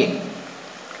ಕೊನೆಗೆ,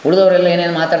 ಉಳಿದವರೆಲ್ಲ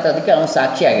ಏನೇನು ಮಾತಾಡ್ತಾ ಅದಕ್ಕೆ ಅವನು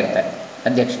ಸಾಕ್ಷಿ ಆಗಿರ್ತಾರೆ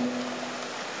ಅಧ್ಯಕ್ಷ.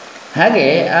 ಹಾಗೆ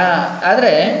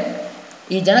ಆದರೆ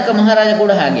ಈ ಜನಕ ಮಹಾರಾಜ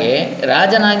ಕೂಡ ಹಾಗೆ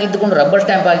ರಾಜನಾಗಿದ್ದುಕೊಂಡು ರಬ್ಬರ್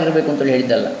ಸ್ಟ್ಯಾಂಪ್ ಆಗಿರಬೇಕು ಅಂತೇಳಿ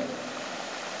ಹೇಳಿದ್ದಲ್ಲ.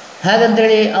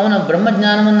 ಹಾಗಂತೇಳಿ ಅವನ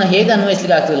ಬ್ರಹ್ಮಜ್ಞಾನವನ್ನು ಹೇಗೆ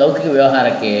ಅನ್ವಯಿಸಲಿಕ್ಕೆ ಆಗ್ತದೆ ಲೌಕಿಕ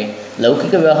ವ್ಯವಹಾರಕ್ಕೆ?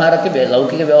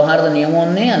 ಲೌಕಿಕ ವ್ಯವಹಾರದ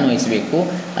ನಿಯಮವನ್ನೇ ಅನ್ವಯಿಸಬೇಕು.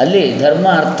 ಅಲ್ಲಿ ಧರ್ಮ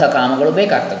ಅರ್ಥ ಕಾಮಗಳು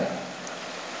ಬೇಕಾಗ್ತದೆ.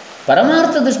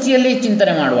 ಪರಮಾರ್ಥ ದೃಷ್ಟಿಯಲ್ಲಿ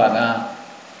ಚಿಂತನೆ ಮಾಡುವಾಗ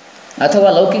ಅಥವಾ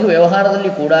ಲೌಕಿಕ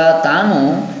ವ್ಯವಹಾರದಲ್ಲಿ ಕೂಡ ತಾನು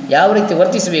ಯಾವ ರೀತಿ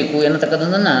ವರ್ತಿಸಬೇಕು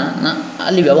ಎನ್ನತಕ್ಕಂಥದ್ದನ್ನು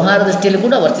ಅಲ್ಲಿ ವ್ಯವಹಾರ ದೃಷ್ಟಿಯಲ್ಲಿ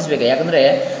ಕೂಡ ವರ್ತಿಸಬೇಕು. ಯಾಕಂದರೆ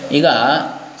ಈಗ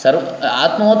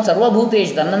ಆತ್ಮವತ್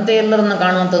ಸರ್ವಭೂತೇಶು, ತನ್ನಂತೆ ಎಲ್ಲರನ್ನು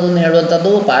ಕಾಣುವಂಥದ್ದನ್ನು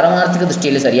ಹೇಳುವಂಥದ್ದು ಪಾರಮಾರ್ಥಿಕ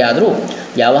ದೃಷ್ಟಿಯಲ್ಲಿ ಸರಿಯಾದರೂ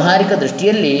ವ್ಯಾವಹಾರಿಕ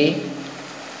ದೃಷ್ಟಿಯಲ್ಲಿ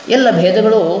ಎಲ್ಲ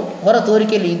ಭೇದಗಳು ಹೊರ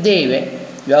ತೋರಿಕೆಯಲ್ಲಿ ಇದ್ದೇ ಇವೆ.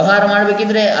 ವ್ಯವಹಾರ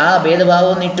ಮಾಡಬೇಕಿದ್ರೆ ಆ ಭೇದ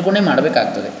ಭಾವವನ್ನು ಇಟ್ಟುಕೊಂಡೇ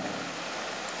ಮಾಡಬೇಕಾಗ್ತದೆ.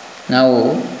 ನಾವು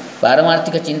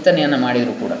ಪಾರಮಾರ್ಥಿಕ ಚಿಂತನೆಯನ್ನು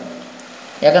ಮಾಡಿದರೂ ಕೂಡ,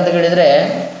 ಯಾಕಂತ ಕೇಳಿದರೆ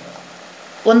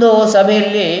ಒಂದು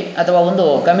ಸಭೆಯಲ್ಲಿ ಅಥವಾ ಒಂದು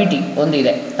ಕಮಿಟಿ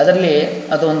ಒಂದಿದೆ, ಅದರಲ್ಲಿ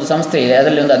ಅಥವಾ ಒಂದು ಸಂಸ್ಥೆ ಇದೆ,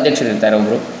 ಅದರಲ್ಲಿ ಒಂದು ಅಧ್ಯಕ್ಷರಿರ್ತಾರೆ,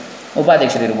 ಒಬ್ಬರು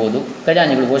ಉಪಾಧ್ಯಕ್ಷರಿರ್ಬೋದು,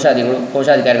 ಖಜಾಂಚಿಗಳು,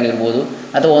 ಕೋಶಾಧಿಕಾರಿಗಳಿರ್ಬೋದು,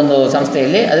 ಅಥವಾ ಒಂದು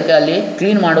ಸಂಸ್ಥೆಯಲ್ಲಿ ಅದಕ್ಕೆ ಅಲ್ಲಿ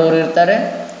ಕ್ಲೀನ್ ಮಾಡುವವರು ಇರ್ತಾರೆ,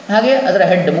 ಹಾಗೆ ಅದರ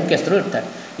ಹೆಡ್ ಮುಖ್ಯಸ್ಥರು ಇರ್ತಾರೆ.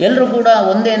 ಎಲ್ಲರೂ ಕೂಡ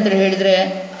ಒಂದೇ ಅಂತೇಳಿ ಹೇಳಿದರೆ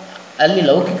ಅಲ್ಲಿ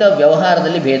ಲೌಕಿಕ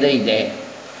ವ್ಯವಹಾರದಲ್ಲಿ ಭೇದ ಇದೆ.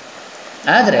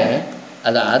 ಆದರೆ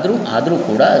ಆದರೂ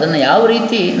ಕೂಡ ಅದನ್ನು ಯಾವ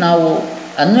ರೀತಿ ನಾವು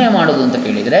ಅನ್ವಯ ಮಾಡೋದು ಅಂತ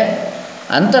ಕೇಳಿದರೆ,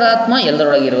 ಅಂತರಾತ್ಮ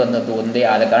ಎಲ್ಲರೊಳಗೆ ಇರುವಂಥದ್ದು ಒಂದೇ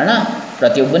ಆದ ಕಾರಣ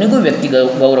ಪ್ರತಿಯೊಬ್ಬನಿಗೂ ವ್ಯಕ್ತಿ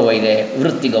ಗೌರವ ಇದೆ,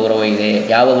 ವೃತ್ತಿ ಗೌರವ ಇದೆ.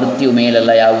 ಯಾವ ವೃತ್ತಿಯು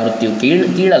ಮೇಲಲ್ಲ, ಯಾವ ವೃತ್ತಿಯು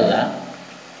ಕೀಳಲ್ಲ,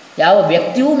 ಯಾವ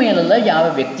ವ್ಯಕ್ತಿಯೂ ಮೇಲಲ್ಲ, ಯಾವ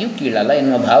ವ್ಯಕ್ತಿಯೂ ಕೀಳಲ್ಲ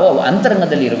ಎನ್ನುವ ಭಾವ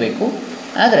ಅಂತರಂಗದಲ್ಲಿ ಇರಬೇಕು.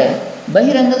 ಆದರೆ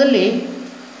ಬಹಿರಂಗದಲ್ಲಿ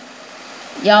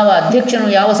ಯಾವ ಅಧ್ಯಕ್ಷನು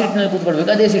ಯಾವ ಸೀಟ್ನಲ್ಲಿ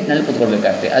ಕೂತ್ಕೊಳ್ಬೇಕು ಅದೇ ಸೀಟ್ನಲ್ಲಿ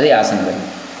ಕೂತ್ಕೊಳ್ಬೇಕಾಗ್ತದೆ, ಅದೇ ಆಸನದಲ್ಲಿ.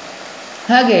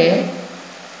 ಹಾಗೆ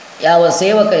ಯಾವ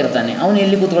ಸೇವಕ ಇರ್ತಾನೆ ಅವನು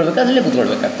ಎಲ್ಲಿ ಕೂತ್ಕೊಳ್ಬೇಕು ಅದರಲ್ಲೇ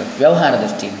ಕೂತ್ಕೊಳ್ಬೇಕಾಗ್ತದೆ ವ್ಯವಹಾರ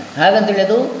ದೃಷ್ಟಿಯಿಂದ. ಹಾಗಂತೇಳಿ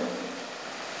ಅದು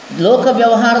ಲೋಕ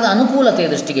ವ್ಯವಹಾರದ ಅನುಕೂಲತೆಯ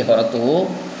ದೃಷ್ಟಿಗೆ ಹೊರತು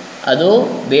ಅದು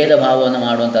ಭೇದ ಭಾವವನ್ನು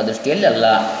ಮಾಡುವಂಥ ದೃಷ್ಟಿಯಲ್ಲಿ ಅಲ್ಲ.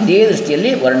 ಇದೇ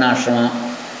ದೃಷ್ಟಿಯಲ್ಲಿ ವರ್ಣಾಶ್ರಮ,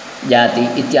 ಜಾತಿ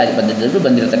ಇತ್ಯಾದಿ ಪದ್ಧತಿಗಳು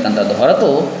ಬಂದಿರತಕ್ಕಂಥದ್ದು ಹೊರತು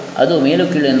ಅದು ಮೇಲು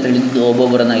ಕೀಳು ಅಂತ ಹೇಳಿದ್ದು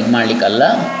ಒಬ್ಬೊಬ್ಬರನ್ನು ಇದು ಮಾಡಲಿಕ್ಕಲ್ಲ.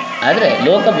 ಆದರೆ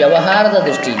ಲೋಕ ವ್ಯವಹಾರದ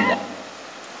ದೃಷ್ಟಿಯಿಂದ,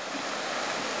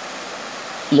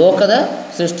 ಲೋಕದ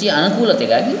ಸೃಷ್ಟಿಯ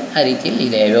ಅನುಕೂಲತೆಗಾಗಿ ಆ ರೀತಿಯಲ್ಲಿ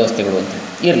ಇದೆ ವ್ಯವಸ್ಥೆಗಳು ಅಂತ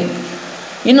ಇರಲಿ.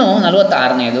 ಇನ್ನು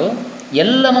 46ನೇದು,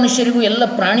 ಎಲ್ಲ ಮನುಷ್ಯರಿಗೂ ಎಲ್ಲ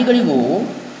ಪ್ರಾಣಿಗಳಿಗೂ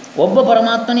ಒಬ್ಬ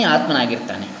ಪರಮಾತ್ಮನೇ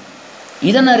ಆತ್ಮನಾಗಿರ್ತಾನೆ.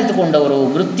 ಇದನ್ನು ಅರಿತುಕೊಂಡವರು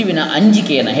ಮೃತ್ಯುವಿನ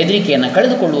ಅಂಜಿಕೆಯನ್ನು, ಹೆದರಿಕೆಯನ್ನು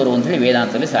ಕಳೆದುಕೊಳ್ಳುವರು ಅಂಥೇಳಿ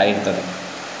ವೇದಾಂತದಲ್ಲಿ ಸಾರಿರ್ತದೆ.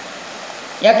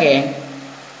 ಯಾಕೆ?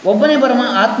 ಒಬ್ಬನೇ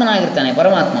ಆತ್ಮನಾಗಿರ್ತಾನೆ,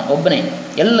 ಪರಮಾತ್ಮ ಒಬ್ಬನೇ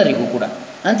ಎಲ್ಲರಿಗೂ ಕೂಡ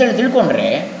ಅಂಥೇಳಿ ತಿಳ್ಕೊಂಡ್ರೆ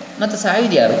ಮತ್ತು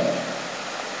ಸಾಯುವುದು ಯಾರು?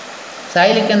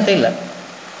 ಸಾಯಲಿಕ್ಕೆ ಅಂತ ಇಲ್ಲ.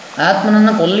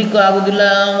 ಆತ್ಮನನ್ನು ಕೊಲ್ಲಿಕ್ಕೂ ಆಗೋದಿಲ್ಲ,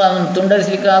 ಅವನು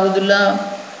ತುಂಡರಿಸಲಿಕ್ಕೆ ಆಗೋದಿಲ್ಲ,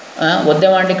 ಒದ್ದೆ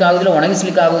ಮಾಡಲಿಕ್ಕೆ ಆಗೋದಿಲ್ಲ,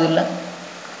 ಒಣಗಿಸ್ಲಿಕ್ಕೆ ಆಗೋದಿಲ್ಲ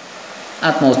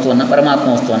ಆತ್ಮವಸ್ತುವನ್ನು, ಪರಮಾತ್ಮ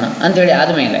ವಸ್ತುವನ್ನು ಅಂಥೇಳಿ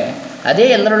ಆದಮೇಲೆ ಅದೇ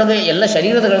ಎಲ್ಲರೊಳಗೆ, ಎಲ್ಲ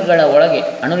ಶರೀರಗಳ ಒಳಗೆ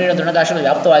ಅಣುರೇಣು ತೃಣಕಾಶಗಳು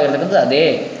ವ್ಯಾಪ್ತವಾಗಿರ್ತಕ್ಕಂಥದ್ದು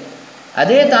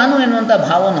ಅದೇ ತಾನು ಎನ್ನುವಂಥ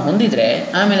ಭಾವವನ್ನು ಹೊಂದಿದರೆ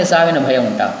ಆಮೇಲೆ ಸಾವಿನ ಭಯ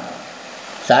ಉಂಟಾ?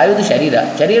 ಸಾಯುವುದು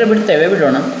ಶರೀರ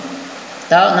ಬಿಡೋಣ,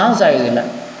 ನಾವು ಸಾಯುವುದಿಲ್ಲ.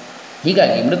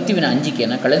 ಹೀಗಾಗಿ ಮೃತ್ಯುವಿನ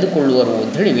ಅಂಜಿಕೆಯನ್ನು ಕಳೆದುಕೊಳ್ಳುವರು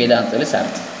ಅಂಥೇಳಿ ವೇದಾಂತದಲ್ಲಿ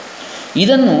ಸಾರ್ಥಿ.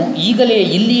 ಇದನ್ನು ಈಗಲೇ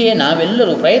ಇಲ್ಲಿಯೇ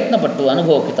ನಾವೆಲ್ಲರೂ ಪ್ರಯತ್ನಪಟ್ಟು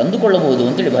ಅನುಭವಕ್ಕೆ ತಂದುಕೊಳ್ಳಬಹುದು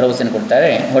ಅಂತೇಳಿ ಭರವಸೆಯನ್ನು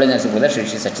ಕೊಡ್ತಾರೆ ಹೊಳೆನರಸೀಪುರದ ಶ್ರೀ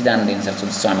ಶ್ರೀ ಸಚ್ಚಿದಾನಂದ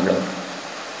ಸರಸ್ವತಿ ಸ್ವಾಮಿಗಳು.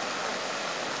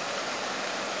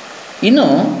 ಇನ್ನು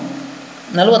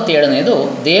 47ನೇದು,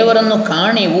 ದೇವರನ್ನು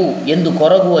ಕಾಣೆವು ಎಂದು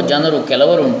ಕೊರಗುವ ಜನರು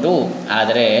ಕೆಲವರುಂಟು.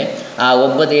 ಆದರೆ ಆ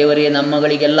ಒಬ್ಬ ದೇವರೇ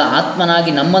ನಮ್ಮಗಳಿಗೆಲ್ಲ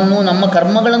ಆತ್ಮನಾಗಿ ನಮ್ಮನ್ನೂ ನಮ್ಮ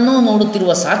ಕರ್ಮಗಳನ್ನೂ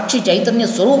ನೋಡುತ್ತಿರುವ ಸಾಕ್ಷಿ ಚೈತನ್ಯ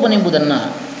ಸ್ವರೂಪನೆಂಬುದನ್ನು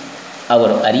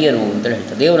ಅವರು ಅರಿಯರು ಅಂತೇಳಿ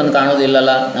ಹೇಳ್ತಾರೆ. ದೇವರನ್ನು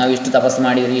ಕಾಣೋದಿಲ್ಲಲ್ಲ, ನಾವು ಇಷ್ಟು ತಪಸ್ಸು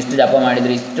ಮಾಡಿದ್ರಿ, ಇಷ್ಟು ಜಪ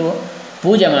ಮಾಡಿದ್ರಿ, ಇಷ್ಟು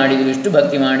ಪೂಜೆ ಮಾಡಿದ್ರು, ಇಷ್ಟು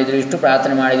ಭಕ್ತಿ ಮಾಡಿದರು, ಇಷ್ಟು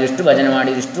ಪ್ರಾರ್ಥನೆ ಮಾಡಿದರು, ಇಷ್ಟು ಭಜನೆ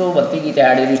ಮಾಡಿದರು, ಇಷ್ಟು ಭಕ್ತಿಗೀತೆ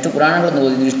ಹಾಡಿದರು, ಇಷ್ಟು ಪುರಾಣಗಳನ್ನು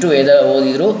ಓದಿದ್ರು, ಇಷ್ಟು ವೇದ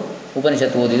ಓದಿದರು,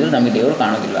 ಉಪನಿಷತ್ತು ಓದಿದ್ರು, ನಮಗೆ ದೇವರು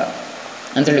ಕಾಣೋದಿಲ್ಲ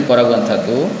ಅಂಥೇಳಿ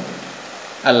ಕೊರಗುವಂಥದ್ದು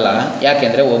ಅಲ್ಲ.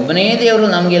 ಯಾಕೆಂದರೆ ಒಬ್ಬನೇ ದೇವರು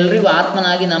ನಮಗೆಲ್ಲರಿಗೂ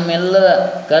ಆತ್ಮನಾಗಿ ನಮ್ಮೆಲ್ಲರ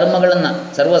ಕರ್ಮಗಳನ್ನು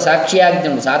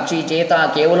ಸರ್ವಸಾಕ್ಷಿಯಾಗಿದ್ದನು. ಸಾಕ್ಷಿ ಚೇತ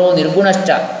ಕೇವಲೋ ನಿರ್ಗುಣಶ್ಚ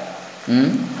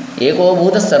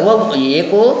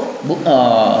ಏಕೋ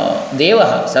ದೇವ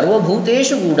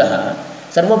ಸರ್ವಭೂತೇಷು ಗೂಢ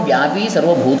ಸರ್ವವ್ಯಾಪಿ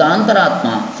ಸರ್ವಭೂತಾಂತರಾತ್ಮ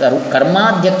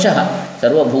ಕರ್ಮಾಧ್ಯಕ್ಷ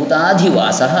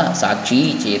ಸರ್ವಭೂತಾಧಿವಾಸ ಸಾಕ್ಷಿ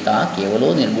ಚೇತ ಕೇವಲೋ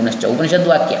ನಿರ್ಗುಣಶ್ಚ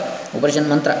ಉಪನಿಷದ್ವಾಕ್ಯ, ಉಪನಿಷದ್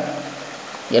ಮಂತ್ರ.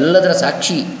 ಎಲ್ಲದರ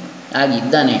ಸಾಕ್ಷಿ ಆಗಿ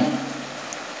ಇದ್ದಾನೆ.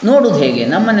 ನೋಡುವುದು ಹೇಗೆ?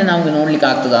 ನಮ್ಮನ್ನೇ ನಮಗೆ ನೋಡಲಿಕ್ಕೆ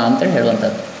ಆಗ್ತದಾ ಅಂತೇಳಿ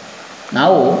ಹೇಳುವಂಥದ್ದು.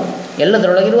 ನಾವು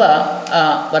ಎಲ್ಲದರೊಳಗಿರುವ ಆ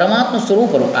ಪರಮಾತ್ಮ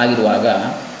ಸ್ವರೂಪರು ಆಗಿರುವಾಗ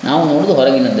ನಾವು ನೋಡೋದು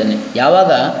ಹೊರಗಿನದ್ದನ್ನೇ.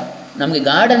 ಯಾವಾಗ ನಮಗೆ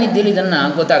ಗಾಢ ನಿದ್ದೆಯಲ್ಲಿ ಇದನ್ನು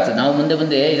ಗೊತ್ತಾಗ್ತದೆ. ನಾವು ಮುಂದೆ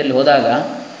ಮುಂದೆ ಇದರಲ್ಲಿ ಹೋದಾಗ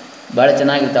ಭಾಳ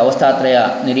ಚೆನ್ನಾಗಿರುತ್ತೆ. ಅವಸ್ಥಾತ್ರಯ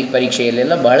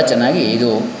ಪರೀಕ್ಷೆಯಲ್ಲೆಲ್ಲ ಭಾಳ ಚೆನ್ನಾಗಿ ಇದು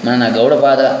ನನ್ನ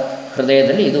ಗೌಡಪಾದ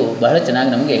ಹೃದಯದಲ್ಲಿ ಇದು ಬಹಳ ಚೆನ್ನಾಗಿ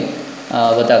ನಮಗೆ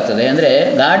ಗೊತ್ತಾಗ್ತದೆ. ಅಂದರೆ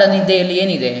ಗಾಢ ನಿದ್ದೆಯಲ್ಲಿ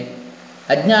ಏನಿದೆ?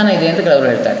 ಅಜ್ಞಾನ ಇದೆ ಅಂತ ಕೆಲವರು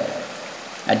ಹೇಳ್ತಾರೆ.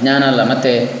 ಅಜ್ಞಾನ ಅಲ್ಲ,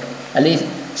 ಮತ್ತು ಅಲ್ಲಿ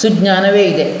ಸುಜ್ಞಾನವೇ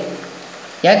ಇದೆ.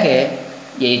 ಯಾಕೆ?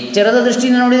 ಎಚ್ಚರದ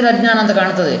ದೃಷ್ಟಿಯಿಂದ ನೋಡಿದರೆ ಅಜ್ಞಾನ ಅಂತ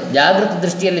ಕಾಣ್ತದೆ, ಜಾಗೃತ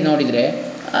ದೃಷ್ಟಿಯಲ್ಲಿ ನೋಡಿದರೆ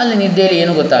ಅಲ್ಲಿ ನಿದ್ದೆಯಲ್ಲಿ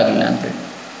ಏನೂ ಗೊತ್ತಾಗಲಿಲ್ಲ ಅಂತೇಳಿ.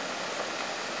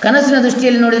 ಕನಸಿನ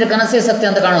ದೃಷ್ಟಿಯಲ್ಲಿ ನೋಡಿದರೆ ಕನಸೇ ಸತ್ಯ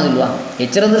ಅಂತ ಕಾಣೋದಿಲ್ವಾ?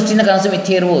 ಎಚ್ಚರ ದೃಷ್ಟಿಯಿಂದ ಕನಸು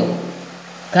ಮಿಥ್ಯೆ ಇರುವುದು.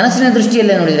 ಕನಸಿನ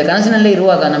ದೃಷ್ಟಿಯಲ್ಲೇ ನೋಡಿದರೆ, ಕನಸಿನಲ್ಲೇ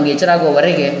ಇರುವಾಗ ನಮಗೆ ಎಚ್ಚರ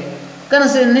ಆಗುವವರೆಗೆ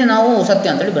ಕನಸನ್ನೇ ನಾವು ಸತ್ಯ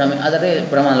ಅಂತೇಳಿ ಆದರೆ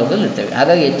ಭ್ರಮಾಲೋಕದಲ್ಲಿ ಇರ್ತೇವೆ.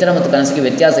 ಹಾಗಾಗಿ ಎಚ್ಚರ ಮತ್ತು ಕನಸಿಗೆ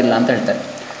ವ್ಯತ್ಯಾಸ ಇಲ್ಲ ಅಂತ ಹೇಳ್ತಾರೆ.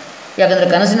 ಯಾಕಂದರೆ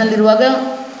ಕನಸಿನಲ್ಲಿರುವಾಗ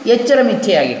ಎಚ್ಚರ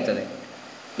ಮಿಥ್ಯೆಯಾಗಿರ್ತದೆ,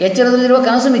 ಎಚ್ಚರದಲ್ಲಿರುವ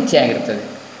ಕನಸು ಮಿಥ್ಯೆಯಾಗಿರ್ತದೆ.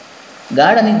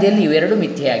 ಗಾಢ ನಿದ್ದೆಯಲ್ಲಿ ಇವೆರಡೂ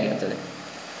ಮಿಥ್ಯೆಯಾಗಿರ್ತದೆ.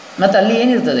 ಮತ್ತು ಅಲ್ಲಿ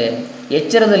ಏನಿರ್ತದೆ?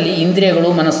 ಎಚ್ಚರದಲ್ಲಿ ಇಂದ್ರಿಯಗಳು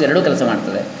ಮನಸ್ಸು ಎರಡೂ ಕೆಲಸ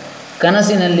ಮಾಡ್ತದೆ.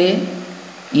 ಕನಸಿನಲ್ಲಿ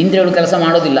ಇಂದ್ರಿಯಗಳು ಕೆಲಸ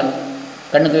ಮಾಡೋದಿಲ್ಲ,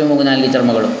 ಕಣ್ಣು ಕಿವಿ ಮೂಗು ನಾಲಿಗೆ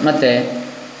ಚರ್ಮಗಳು, ಮತ್ತು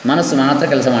ಮನಸ್ಸು ಮಾತ್ರ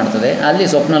ಕೆಲಸ ಮಾಡ್ತದೆ. ಅಲ್ಲಿ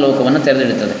ಸ್ವಪ್ನ ಲೋಕವನ್ನು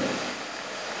ತೆರೆದಿಡುತ್ತದೆ.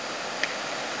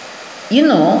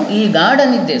 ಇನ್ನು ಈ ಗಾಢ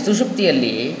ನಿದ್ದೆ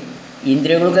ಸುಷುಪ್ತಿಯಲ್ಲಿ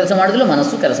ಇಂದ್ರಿಯಗಳು ಕೆಲಸ ಮಾಡೋದಿಲ್ಲ,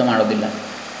 ಮನಸ್ಸು ಕೆಲಸ ಮಾಡೋದಿಲ್ಲ.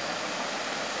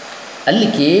 ಅಲ್ಲಿ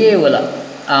ಕೇವಲ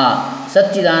ಆ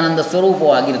ಸಚ್ಚಿದಾನಂದ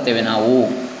ಸ್ವರೂಪವಾಗಿರ್ತೇವೆ ನಾವು.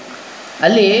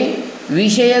 ಅಲ್ಲಿ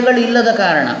ವಿಷಯಗಳಿಲ್ಲದ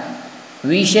ಕಾರಣ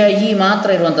ವಿಷಯಿ ಮಾತ್ರ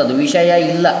ಇರುವಂಥದ್ದು, ವಿಷಯ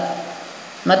ಇಲ್ಲ.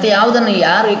 ಮತ್ತು ಯಾವುದನ್ನು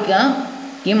ಯಾರು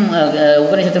ಕಿಮ್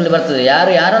ಉಪನಿಷತ್ತಲ್ಲಿ ಬರ್ತದೆ,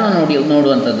 ಯಾರು ಯಾರನ್ನು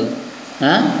ನೋಡುವಂಥದ್ದು,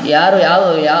 ಯಾರು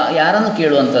ಯಾರನ್ನು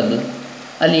ಕೇಳುವಂಥದ್ದು.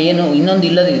 ಅಲ್ಲಿ ಏನು ಇನ್ನೊಂದು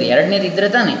ಇಲ್ಲದಿದ್ದರೆ, ಎರಡನೇದು ಇದ್ದರೆ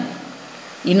ತಾನೇ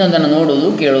ಇನ್ನೊಂದನ್ನು ನೋಡುವುದು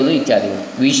ಕೇಳುವುದು ಇತ್ಯಾದಿಗಳು.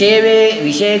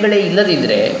 ವಿಷಯಗಳೇ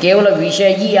ಇಲ್ಲದಿದ್ದರೆ, ಕೇವಲ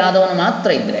ವಿಷಯಿ ಆದವನು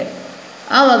ಮಾತ್ರ ಇದ್ದರೆ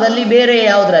ಆವಾಗ ಅಲ್ಲಿ ಬೇರೆ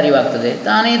ಯಾವುದರ ಅರಿವಾಗ್ತದೆ?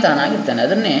 ತಾನೇ ತಾನಾಗಿರ್ತಾನೆ.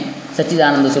 ಅದನ್ನೇ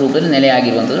ಸಚ್ಚಿದಾನಂದ ಸ್ವರೂಪದಲ್ಲಿ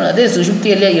ನೆಲೆಯಾಗಿರುವಂಥದ್ದು. ಅದೇ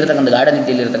ಸುಷುಪ್ತಿಯಲ್ಲೇ ಇರತಕ್ಕಂಥ ಗಾಢ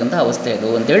ನಿದ್ದೆಯಲ್ಲಿ ಇರತಕ್ಕಂಥ ಅವಸ್ಥೆ ಅದು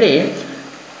ಅಂಥೇಳಿ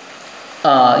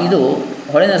ಇದು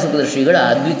ಹೊಳೆನರಸೀಪುರದ ಶ್ರೀಗಳ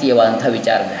ಅದ್ವಿತೀಯವಾದಂಥ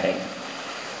ವಿಚಾರಧಾರೆ.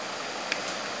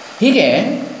 ಹೀಗೆ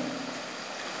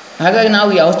ಹಾಗಾಗಿ ನಾವು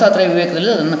ಈ ಅವಸ್ಥಾತ್ರಯ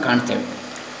ವಿವೇಕದಲ್ಲಿ ಅದನ್ನು ಕಾಣ್ತೇವೆ.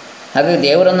 ಹಾಗಾಗಿ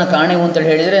ದೇವರನ್ನು ಕಾಣೆವು ಅಂತೇಳಿ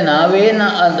ಹೇಳಿದರೆ ನಾವೇ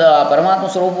ಅದು ಪರಮಾತ್ಮ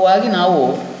ಸ್ವರೂಪವಾಗಿ ನಾವು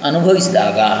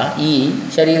ಅನುಭವಿಸಿದಾಗ ಈ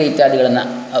ಶರೀರ ಇತ್ಯಾದಿಗಳನ್ನು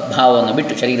ಭಾವವನ್ನು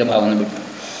ಬಿಟ್ಟು, ಶರೀರ ಭಾವವನ್ನು ಬಿಟ್ಟು,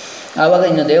 ಆವಾಗ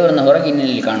ಇನ್ನು ದೇವರನ್ನು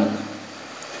ಹೊರಗಿನಲ್ಲಿ ಕಾಣುವುದು.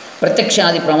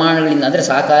 ಪ್ರತ್ಯಕ್ಷಾದಿ ಪ್ರಮಾಣಗಳಿಂದ ಅಂದರೆ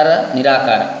ಸಾಕಾರ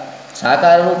ನಿರಾಕಾರ,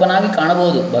 ಸಾಕಾರ ರೂಪನಾಗಿ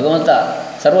ಕಾಣಬಹುದು ಭಗವಂತ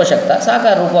ಸರ್ವಶಕ್ತ.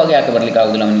 ಸಾಕಾರ ರೂಪವಾಗಿ ಯಾಕೆ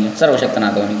ಬರಲಿಕ್ಕಾಗೋದಿಲ್ಲ ಅವನಿಗೆ?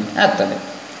 ಸರ್ವಶಕ್ತನಾದವನಿಗೆ ಆಗ್ತದೆ.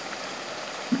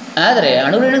 ಆದರೆ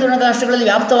ಅಣುರೇಣು ಗುಣಕಾಷ್ಟಗಳಲ್ಲಿ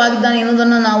ವ್ಯಾಪ್ತವಾಗಿದ್ದಾನೆ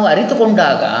ಎನ್ನುವುದನ್ನು ನಾವು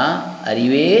ಅರಿತುಕೊಂಡಾಗ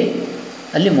ಅರಿವೇ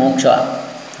ಅಲ್ಲಿ ಮೋಕ್ಷ,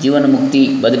 ಜೀವನ ಮುಕ್ತಿ.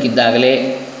 ಬದುಕಿದ್ದಾಗಲೇ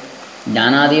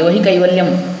ಜ್ಞಾನಾದೇವ ಹಿ ಕೈವಲ್ಯಂ,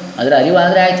 ಅದರ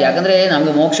ಅರಿವಾದರೆ ಆಯಿತು. ಯಾಕಂದರೆ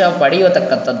ನಮಗೆ ಮೋಕ್ಷ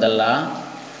ಪಡೆಯತಕ್ಕಂಥದ್ದಲ್ಲ,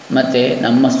 ಮತ್ತು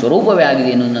ನಮ್ಮ ಸ್ವರೂಪವೇ ಆಗಿದೆ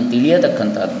ಎನ್ನುವುದನ್ನು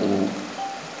ತಿಳಿಯತಕ್ಕಂಥದ್ದು.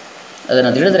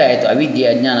 ಅದನ್ನು ತಿಳಿದ್ರೆ ಆಯಿತು. ಅವಿದ್ಯೆ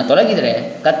ಅಜ್ಞಾನ ತೊಲಗಿದರೆ,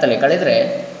 ಕತ್ತಲೆ ಕಳೆದರೆ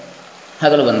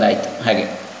ಹಗಲು ಬಂದಾಯಿತು. ಹಾಗೆ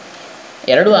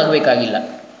ಎರಡೂ ಆಗಬೇಕಾಗಿಲ್ಲ.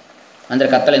 ಅಂದರೆ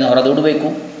ಕತ್ತಲೆಯನ್ನು ಹೊರದೂಡಬೇಕು,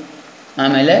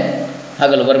 ಆಮೇಲೆ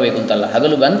ಹಗಲು ಬರಬೇಕು ಅಂತಲ್ಲ.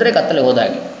 ಹಗಲು ಬಂದರೆ ಕತ್ತಲೆ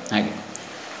ಹೋದಾಗೆ. ಹಾಗೆ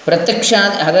ಪ್ರತ್ಯಕ್ಷ.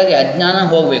 ಹಾಗಾಗಿ ಅಜ್ಞಾನ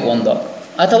ಹೋಗಬೇಕು ಒಂದು,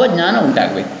 ಅಥವಾ ಜ್ಞಾನ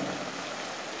ಉಂಟಾಗಬೇಕು.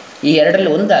 ಈ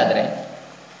ಎರಡರಲ್ಲಿ ಒಂದಾದರೆ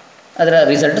ಅದರ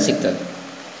ರಿಸಲ್ಟ್ ಸಿಗ್ತದೆ,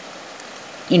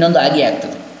 ಇನ್ನೊಂದು ಆಗಿಯೇ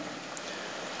ಆಗ್ತದೆ.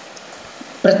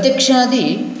 ಪ್ರತ್ಯಕ್ಷಾದಿ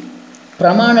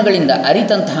ಪ್ರಮಾಣಗಳಿಂದ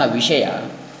ಅರಿತಂತಹ ವಿಷಯ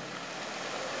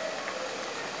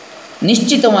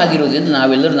ನಿಶ್ಚಿತವಾಗಿರುವುದೆಂದು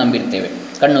ನಾವೆಲ್ಲರೂ ನಂಬಿರ್ತೇವೆ.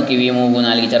 ಕಣ್ಣು ಕಿವಿ ಮೂಗು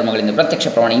ನಾಲಿಗೆ ಚರ್ಮಗಳಿಂದ ಪ್ರತ್ಯಕ್ಷ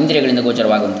ಪ್ರಮಾಣ ಇಂದ್ರಿಯಗಳಿಂದ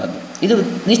ಗೋಚರವಾಗುವಂಥದ್ದು ಇದು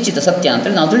ನಿಶ್ಚಿತ ಸತ್ಯ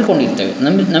ಅಂತೇಳಿ ನಾವು ತಿಳ್ಕೊಂಡಿರ್ತೇವೆ,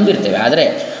 ನಂಬಿರ್ತೇವೆ. ಆದರೆ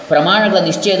ಪ್ರಮಾಣಗಳ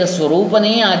ನಿಶ್ಚಯದ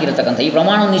ಸ್ವರೂಪನೇ ಆಗಿರತಕ್ಕಂಥ ಈ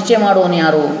ಪ್ರಮಾಣವನ್ನು ನಿಶ್ಚಯ ಮಾಡುವನು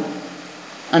ಯಾರು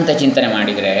ಅಂತ ಚಿಂತನೆ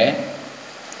ಮಾಡಿದರೆ,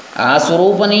 ಆ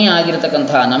ಸ್ವರೂಪನೇ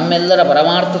ಆಗಿರತಕ್ಕಂಥ ನಮ್ಮೆಲ್ಲರ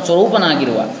ಪರಮಾರ್ಥ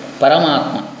ಸ್ವರೂಪನಾಗಿರುವ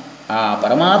ಪರಮಾತ್ಮ, ಆ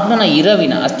ಪರಮಾತ್ಮನ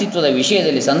ಇರವಿನ ಅಸ್ತಿತ್ವದ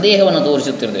ವಿಷಯದಲ್ಲಿ ಸಂದೇಹವನ್ನು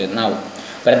ತೋರಿಸುತ್ತಿರ್ತೇವೆ ನಾವು.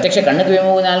 ಪ್ರತ್ಯಕ್ಷ ಕಣ್ಣು ಕಿವಿ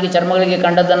ಮೂಗು ನಾಲಿಗೆ ಚರ್ಮಗಳಿಗೆ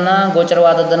ಕಂಡದ್ದನ್ನು,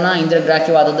 ಗೋಚರವಾದದ್ದನ್ನು,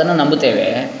 ಇಂದ್ರಿಯಗ್ರಾಹ್ಯವಾದದ್ದನ್ನು ನಂಬುತ್ತೇವೆ.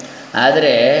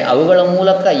 ಆದರೆ ಅವುಗಳ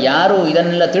ಮೂಲಕ ಯಾರು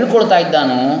ಇದನ್ನೆಲ್ಲ ತಿಳ್ಕೊಳ್ತಾ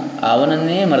ಇದ್ದಾನೋ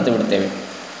ಅವನನ್ನೇ ಮರೆತು ಬಿಡ್ತೇವೆ,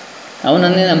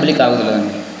 ಅವನನ್ನೇ ನಂಬಲಿಕ್ಕಾಗೋದಿಲ್ಲ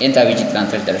ನಮಗೆ. ಎಂಥ ವಿಚಿತ್ರ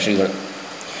ಅಂತ ಹೇಳ್ತಾರೆ ಶ್ರೀಗಳು.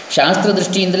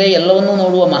 ಶಾಸ್ತ್ರದೃಷ್ಟಿಯಿಂದಲೇ ಎಲ್ಲವನ್ನೂ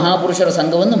ನೋಡುವ ಮಹಾಪುರುಷರ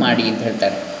ಸಂಘವನ್ನು ಮಾಡಿ ಅಂತ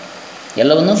ಹೇಳ್ತಾರೆ.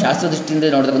 ಎಲ್ಲವನ್ನೂ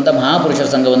ಶಾಸ್ತ್ರದೃಷ್ಟಿಯಿಂದಲೇ ನೋಡತಕ್ಕಂಥ ಮಹಾಪುರುಷರ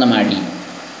ಸಂಘವನ್ನು ಮಾಡಿ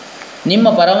ನಿಮ್ಮ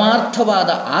ಪರಮಾರ್ಥವಾದ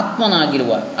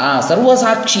ಆತ್ಮನಾಗಿರುವ ಆ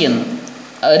ಸರ್ವಸಾಕ್ಷಿಯನ್ನು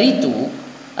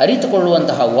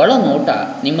ಅರಿತುಕೊಳ್ಳುವಂತಹ ಒಳನೋಟ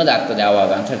ನಿಮ್ಮದಾಗ್ತದೆ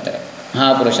ಆವಾಗ ಅಂತ ಹೇಳ್ತಾರೆ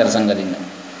ಮಹಾಪುರುಷರ ಸಂಘದಿಂದ.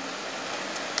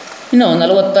 ಇನ್ನು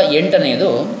 48ನೇದು,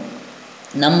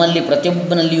 ನಮ್ಮಲ್ಲಿ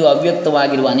ಪ್ರತಿಯೊಬ್ಬನಲ್ಲಿಯೂ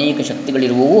ಅವ್ಯಕ್ತವಾಗಿರುವ ಅನೇಕ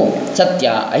ಶಕ್ತಿಗಳಿರುವವು. ಸತ್ಯ,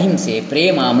 ಅಹಿಂಸೆ,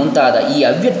 ಪ್ರೇಮ ಮುಂತಾದ ಈ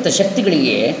ಅವ್ಯಕ್ತ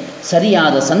ಶಕ್ತಿಗಳಿಗೆ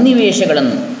ಸರಿಯಾದ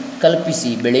ಸನ್ನಿವೇಶಗಳನ್ನು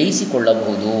ಕಲ್ಪಿಸಿ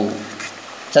ಬೆಳೆಯಿಸಿಕೊಳ್ಳಬಹುದು.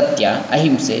 ಸತ್ಯ,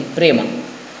 ಅಹಿಂಸೆ, ಪ್ರೇಮ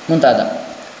ಮುಂತಾದ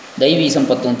ದೈವಿ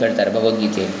ಸಂಪತ್ತು ಅಂತ ಹೇಳ್ತಾರೆ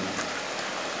ಭಗವದ್ಗೀತೆಯಲ್ಲಿ.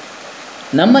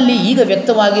 ನಮ್ಮಲ್ಲಿ ಈಗ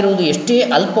ವ್ಯಕ್ತವಾಗಿರುವುದು ಎಷ್ಟೇ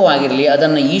ಅಲ್ಪವಾಗಿರಲಿ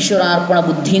ಅದನ್ನು ಈಶ್ವರಾರ್ಪಣ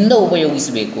ಬುದ್ಧಿಯಿಂದ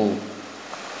ಉಪಯೋಗಿಸಬೇಕು.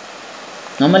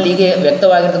 ನಮ್ಮಲ್ಲಿ ಈಗ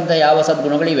ವ್ಯಕ್ತವಾಗಿರ್ತಂಥ ಯಾವ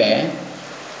ಸದ್ಗುಣಗಳಿವೆ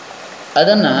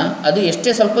ಅದು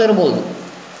ಎಷ್ಟೇ ಸ್ವಲ್ಪ ಇರ್ಬೋದು,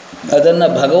 ಅದನ್ನು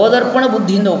ಭಗವದರ್ಪಣ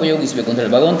ಬುದ್ಧಿಯಿಂದ ಉಪಯೋಗಿಸಬೇಕು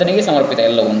ಅಂತೇಳಿ, ಭಗವಂತನಿಗೆ ಸಮರ್ಪಿತ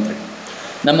ಎಲ್ಲವೂ ಅಂತೇಳಿ.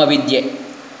 ನಮ್ಮ ವಿದ್ಯೆ,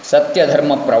 ಸತ್ಯ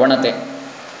ಧರ್ಮ ಪ್ರವಣತೆ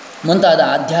ಮುಂತಾದ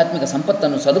ಆಧ್ಯಾತ್ಮಿಕ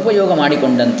ಸಂಪತ್ತನ್ನು ಸದುಪಯೋಗ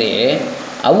ಮಾಡಿಕೊಂಡಂತೆ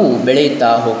ಅವು ಬೆಳೆಯುತ್ತಾ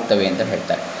ಹೋಗ್ತವೆ ಅಂತ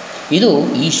ಹೇಳ್ತಾರೆ. ಇದು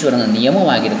ಈಶ್ವರನ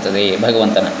ನಿಯಮವಾಗಿರುತ್ತದೆ.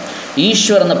 ಭಗವಂತನ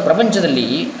ಈಶ್ವರನ ಪ್ರಪಂಚದಲ್ಲಿ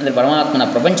ಅಂದರೆ ಪರಮಾತ್ಮನ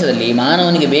ಪ್ರಪಂಚದಲ್ಲಿ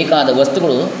ಮಾನವನಿಗೆ ಬೇಕಾದ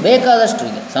ವಸ್ತುಗಳು ಬೇಕಾದಷ್ಟು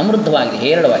ಇದೆ, ಸಮೃದ್ಧವಾಗಿದೆ,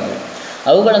 ಹೇರಳವಾಗಿವೆ.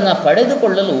 ಅವುಗಳನ್ನು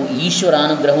ಪಡೆದುಕೊಳ್ಳಲು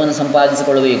ಈಶ್ವರಾನುಗ್ರಹವನ್ನು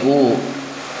ಸಂಪಾದಿಸಿಕೊಳ್ಳಬೇಕು.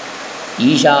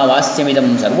 ಈಶಾವಾಸ್ಯಮಿದಂ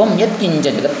ಸರ್ವಂ ಯತ್ಕಿಂಚ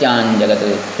ಜಗತ್ಯಾನ್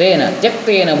ತೇನ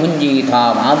ತ್ಯಕ್ತೇನ ಭುಂಜೀಥಾ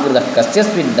ಮಾಗೃತ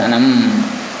ಕಸ್ಯಸ್ವಿಧನಂ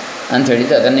ಅಂತ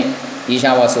ಹೇಳಿದ್ದು ಅದನ್ನೇ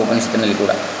ಈಶಾವಾಸ್ಯ ಉಪನಿಷತ್ತಿನಲ್ಲಿ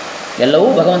ಕೂಡ. ಎಲ್ಲವೂ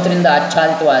ಭಗವಂತನಿಂದ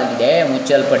ಆಚ್ಛಾದಿತವಾಗಿದೆ,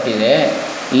 ಮುಚ್ಚಲ್ಪಟ್ಟಿದೆ.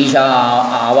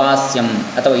 ಆವಾಸ್ಯಂ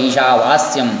ಅಥವಾ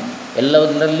ಈಶಾವಾಸ್ಯಂ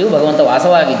ಎಲ್ಲದರಲ್ಲಿಯೂ ಭಗವಂತ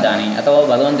ವಾಸವಾಗಿದ್ದಾನೆ, ಅಥವಾ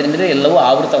ಭಗವಂತನಿಂದಲೇ ಎಲ್ಲವೂ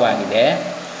ಆವೃತವಾಗಿದೆ.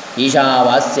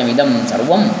 ಈಶಾವಾಸ್ಯಮಿದಂ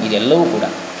ಸರ್ವಂ ಇದೆಲ್ಲವೂ ಕೂಡ.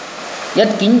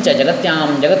 ಯತ್ಕಿಂಚ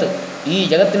ಜಗತ್ಯಾಂ ಜಗತ್ ಈ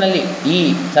ಜಗತ್ತಿನಲ್ಲಿ, ಈ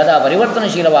ಸದಾ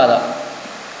ಪರಿವರ್ತನಶೀಲವಾದ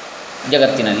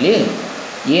ಜಗತ್ತಿನಲ್ಲಿ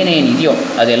ಏನೇನಿದೆಯೋ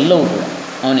ಅದೆಲ್ಲವೂ ಕೂಡ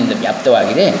ಅವನಿಂದ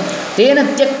ವ್ಯಾಪ್ತವಾಗಿದೆ. ತೇನ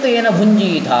ತ್ಯಕ್ತೇನ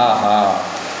ಭುಂಜೀತಾಹ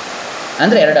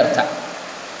ಅಂದರೆ ಎರಡರ್ಥ.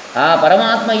 ಆ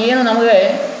ಪರಮಾತ್ಮ ಏನು ನಮಗೆ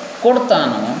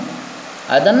ಕೊಡ್ತಾನೋ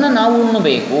ಅದನ್ನು ನಾವು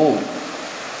ಉಣ್ಣಬೇಕು,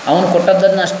 ಅವನು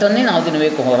ಕೊಟ್ಟದ್ದನ್ನಷ್ಟನ್ನೇ ನಾವು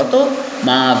ತಿನ್ನಬೇಕು ಹೊರತು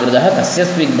ಮಾಗೃಧ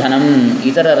ಕಸ್ಯಸ್ವಿಧನಂ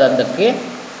ಇತರರದ್ದಕ್ಕೆ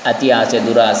ಅತಿ ಆಸೆ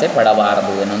ದುರಾಸೆ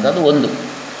ಪಡಬಾರದು ಎನ್ನುವಂಥದ್ದು ಒಂದು.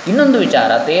 ಇನ್ನೊಂದು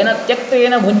ವಿಚಾರ, ತೇನ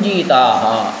ತ್ಯಕ್ತೇನ ಭುಂಜೀತಾಹ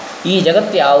ಈ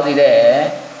ಜಗತ್ತು ಯಾವುದಿದೆ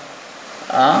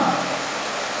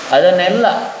ಅದನ್ನೆಲ್ಲ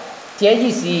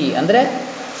ತ್ಯಜಿಸಿ ಅಂದರೆ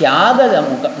ತ್ಯಾಗದ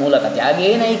ಮೂಲಕ,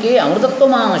 ತ್ಯಾಗೇನೈಕೆ ಅಮೃತತ್ವ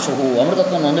ಮಾನಶುಹು,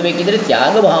 ಅಮೃತತ್ವವನ್ನು ಹೊಂದಬೇಕಿದ್ರೆ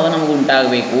ತ್ಯಾಗ ಭಾವ ನಮಗೆ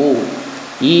ಉಂಟಾಗಬೇಕು.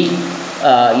 ಈ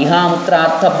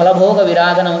ಇಹಾಮೂತ್ರಾರ್ಥ ಫಲಭೋಗ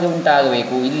ವಿರಾಗ ನಮಗೆ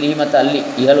ಉಂಟಾಗಬೇಕು. ಇಲ್ಲಿ ಮತ್ತು ಅಲ್ಲಿ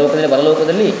ಇಹಲೋಕದಲ್ಲಿ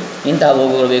ಪರಲೋಕದಲ್ಲಿ ಇಂತಹ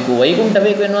ಭೋಗಗಳು ಬೇಕು, ವೈಕುಂಠ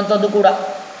ಬೇಕು ಎನ್ನುವಂಥದ್ದು ಕೂಡ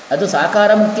ಅದು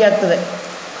ಸಾಕಾರ ಮುಕ್ತಿ ಆಗ್ತದೆ.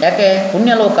 ಯಾಕೆ?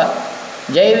 ಪುಣ್ಯಲೋಕ.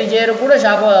 ಜಯ ವಿಜಯರು ಕೂಡ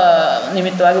ಶಾಪ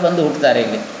ನಿಮಿತ್ತವಾಗಿ ಬಂದು ಹುಟ್ಟುತ್ತಾರೆ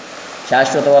ಇಲ್ಲಿ.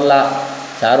 ಶಾಶ್ವತವಲ್ಲ.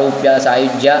 ಸಾರೂಪ್ಯ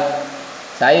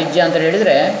ಸಾಯುಜ್ಯ ಅಂತ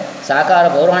ಹೇಳಿದರೆ ಸಾಕಾರ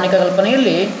ಪೌರಾಣಿಕ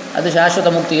ಕಲ್ಪನೆಯಲ್ಲಿ ಅದು ಶಾಶ್ವತ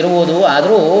ಮುಕ್ತಿ ಇರುವುದು.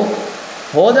 ಆದರೂ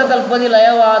ಹೋದ ಕಲ್ಪದಿ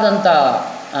ಲಯವಾದಂಥ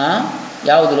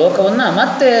ಯಾವುದು ಲೋಕವನ್ನು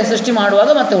ಮತ್ತೆ ಸೃಷ್ಟಿ ಮಾಡುವಾಗ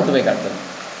ಮತ್ತೆ ಹುಟ್ಟಬೇಕಾಗ್ತದೆ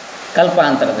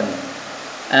ಕಲ್ಪಾಂತರದಲ್ಲಿ.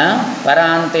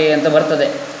 ಪರಾಂತೆ ಅಂತ ಬರ್ತದೆ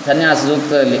ಸನ್ಯಾಸ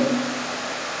ಸೂಕ್ತದಲ್ಲಿ.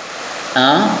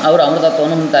 ಅವರು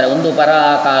ಅಮೃತತ್ವವನ್ನು ಹೊಂದುತ್ತಾರೆ. ಒಂದು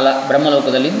ಪರಾಕಾಲ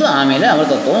ಬ್ರಹ್ಮಲೋಕದಲ್ಲಿದ್ದು ಆಮೇಲೆ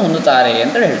ಅಮೃತತ್ವವನ್ನು ಹೊಂದುತ್ತಾರೆ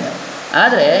ಅಂತೇಳಿ ಹೇಳ್ತಾರೆ.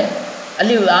 ಆದರೆ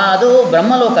ಅಲ್ಲಿ ಅದು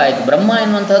ಬ್ರಹ್ಮಲೋಕ ಆಯಿತು. ಬ್ರಹ್ಮ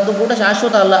ಎನ್ನುವಂಥದ್ದು ಕೂಡ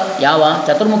ಶಾಶ್ವತ ಅಲ್ಲ. ಯಾವ?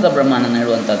 ಚತುರ್ಮುಖ ಬ್ರಹ್ಮನನ್ನು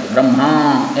ಹೇಳುವಂಥದ್ದು ಬ್ರಹ್ಮ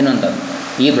ಎನ್ನುವಂಥದ್ದು.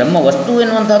 ಈ ಬ್ರಹ್ಮ ವಸ್ತು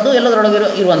ಎನ್ನುವಂಥದ್ದು ಎಲ್ಲದರೊಳಗೆ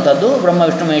ಇರುವಂಥದ್ದು ಬ್ರಹ್ಮ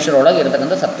ವಿಷ್ಣು ಮಹೇಶ್ವರ ಒಳಗೆ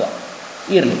ಇರತಕ್ಕಂಥ ಸತ್ವ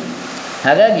ಇರಲಿ.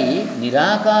 ಹಾಗಾಗಿ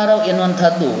ನಿರಾಕಾರ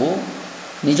ಎನ್ನುವಂಥದ್ದು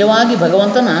ನಿಜವಾಗಿ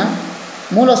ಭಗವಂತನ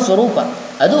ಮೂಲ ಸ್ವರೂಪ.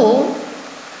 ಅದು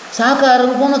ಸಾಕಾರ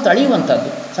ರೂಪವನ್ನು ತಳೆಯುವಂಥದ್ದು.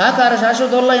 ಸಾಕಾರ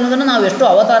ಶಾಶ್ವತವಲ್ಲ ಎನ್ನುವುದನ್ನು ನಾವು ಎಷ್ಟೋ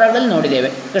ಅವತಾರಗಳಲ್ಲಿ ನೋಡಿದ್ದೇವೆ,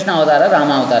 ಕೃಷ್ಣ ಅವತಾರ, ರಾಮ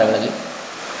ಅವತಾರಗಳಲ್ಲಿ.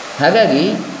 ಹಾಗಾಗಿ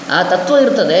ಆ ತತ್ವ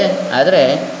ಇರ್ತದೆ, ಆದರೆ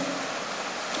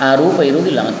ಆ ರೂಪ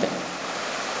ಇರುವುದಿಲ್ಲ ಮತ್ತೆ.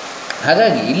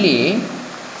 ಹಾಗಾಗಿ ಇಲ್ಲಿ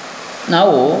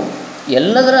ನಾವು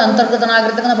ಎಲ್ಲದರ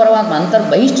ಅಂತರ್ಗತನಾಗಿರ್ತಕ್ಕಂಥ ಪರಮಾತ್ಮ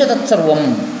ಬಹಿಶ್ಚ ತತ್ಸರ್ವಂ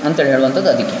ಅಂತೇಳಿ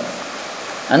ಹೇಳುವಂಥದ್ದು ಅದಕ್ಕೆ.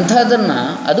 ಅಂಥದ್ದನ್ನು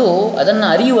ಅದನ್ನು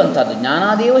ಅರಿಯುವಂಥದ್ದು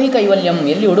ಜ್ಞಾನಾದೇವ ಹಿ ಕೈವಲ್ಯಂ.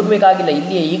 ಎಲ್ಲಿ ಹುಡುಕಬೇಕಾಗಿಲ್ಲ,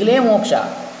 ಇಲ್ಲಿಯೇ ಈಗಲೇ ಮೋಕ್ಷ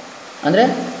ಅಂದರೆ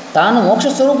ತಾನು ಮೋಕ್ಷ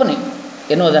ಸ್ವರೂಪನೇ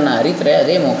ಎನ್ನುವುದನ್ನು ಅರಿತರೆ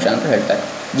ಅದೇ ಮೋಕ್ಷ ಅಂತ ಹೇಳ್ತಾರೆ,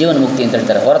 ಜೀವನ ಮುಕ್ತಿ ಅಂತ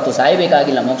ಹೇಳ್ತಾರೆ. ಹೊರತು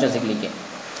ಸಾಯಬೇಕಾಗಿಲ್ಲ ಮೋಕ್ಷ ಸಿಗಲಿಕ್ಕೆ.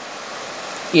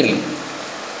 ಇರಲಿ.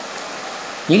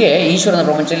 ಹೀಗೆ ಈಶ್ವರನ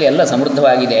ಪ್ರಪಂಚದಲ್ಲಿ ಎಲ್ಲ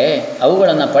ಸಮೃದ್ಧವಾಗಿದೆ.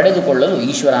 ಅವುಗಳನ್ನು ಪಡೆದುಕೊಳ್ಳಲು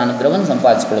ಈಶ್ವರ ಅನುಗ್ರಹವನ್ನು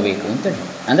ಸಂಪಾದಿಸಿಕೊಳ್ಬೇಕು ಅಂತೇಳಿ.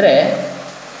 ಅಂದರೆ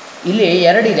ಇಲ್ಲಿ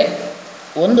ಎರಡಿದೆ.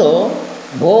 ಒಂದು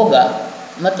ಭೋಗ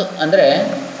ಮತ್ತು ಅಂದರೆ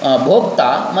ಭೋಕ್ತ,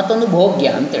 ಮತ್ತೊಂದು ಭೋಗ್ಯ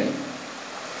ಅಂತೇಳಿ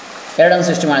ಎರಡನ್ನು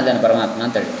ಸೃಷ್ಟಿ ಮಾಡಿದ್ದಾನೆ ಪರಮಾತ್ಮ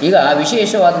ಅಂತೇಳಿ. ಈಗ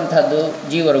ವಿಶೇಷವಾದಂಥದ್ದು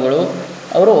ಜೀವರುಗಳು,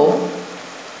 ಅವರು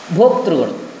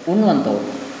ಭೋಕ್ತೃಗಳು, ಉಣ್ಣುವಂಥವ್ರು.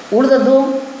 ಉಳಿದದ್ದು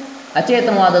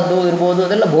ಅಚೇತನವಾದದ್ದು ಇರ್ಬೋದು,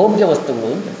 ಅದೆಲ್ಲ ಭೋಗ್ಯ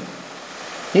ವಸ್ತುಗಳು ಅಂತ.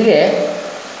 ಹೀಗೆ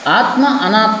ಆತ್ಮ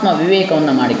ಅನಾತ್ಮ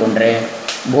ವಿವೇಕವನ್ನು ಮಾಡಿಕೊಂಡ್ರೆ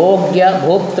ಭೋಗ್ಯ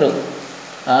ಭೋಕ್ತೃ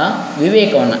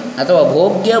ವಿವೇಕವನ್ನು ಅಥವಾ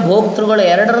ಭೋಗ್ಯ ಭೋಕ್ತೃಗಳ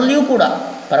ಎರಡರಲ್ಲಿಯೂ ಕೂಡ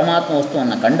ಪರಮಾತ್ಮ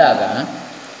ವಸ್ತುವನ್ನು ಕಂಡಾಗ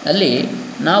ಅಲ್ಲಿ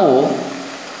ನಾವು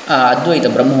ಆ ಅದ್ವೈತ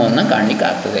ಬ್ರಹ್ಮವನ್ನು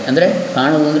ಕಾಣಲಿಕ್ಕಾಗ್ತದೆ. ಅಂದರೆ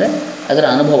ಕಾಣುವುದು ಅಂದರೆ ಅದರ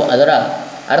ಅನುಭವ, ಅದರ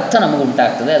ಅರ್ಥ ನಮಗೆ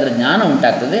ಉಂಟಾಗ್ತದೆ, ಅದರ ಜ್ಞಾನ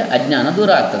ಉಂಟಾಗ್ತದೆ, ಅಜ್ಞಾನ ದೂರ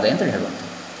ಆಗ್ತದೆ ಅಂತೇಳಿ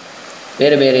ಹೇಳುವಂಥದ್ದು.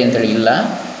 ಬೇರೆ ಬೇರೆ ಅಂತೇಳಿ ಇಲ್ಲ.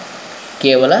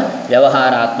 ಕೇವಲ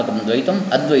ವ್ಯವಹಾರಾತ್ಮಕಂ ದ್ವೈತಂ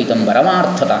ಅದ್ವೈತಂ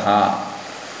ಪರಮಾರ್ಥತಃ.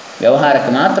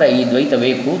 ವ್ಯವಹಾರಕ್ಕೆ ಮಾತ್ರ ಈ ದ್ವೈತ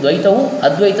ಬೇಕು. ದ್ವೈತವು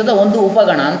ಅದ್ವೈತದ ಒಂದು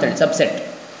ಉಪಗಣ ಅಂತೇಳಿ, ಸಬ್ಸೆಟ್.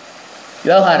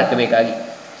 ವ್ಯವಹಾರಕ್ಕೆ ಬೇಕಾಗಿ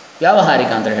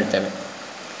ವ್ಯಾವಹಾರಿಕ ಅಂತೇಳಿ ಹೇಳ್ತೇವೆ.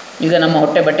 ಈಗ ನಮ್ಮ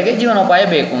ಹೊಟ್ಟೆ ಬಟ್ಟೆಗೆ ಜೀವನೋಪಾಯ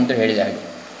ಬೇಕು ಅಂತ ಹೇಳಿದ ಹಾಗೆ.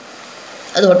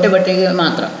 ಅದು ಹೊಟ್ಟೆ ಬಟ್ಟೆಗೆ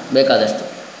ಮಾತ್ರ ಬೇಕಾದಷ್ಟು.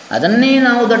 ಅದನ್ನೇ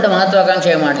ನಾವು ದೊಡ್ಡ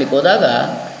ಮಹತ್ವಾಕಾಂಕ್ಷೆ ಮಾಡಲಿಕ್ಕೆ ಹೋದಾಗ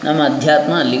ನಮ್ಮ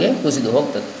ಅಧ್ಯಾತ್ಮ ಅಲ್ಲಿಗೆ ಕುಸಿದು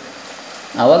ಹೋಗ್ತದೆ.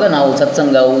 ಆವಾಗ ನಾವು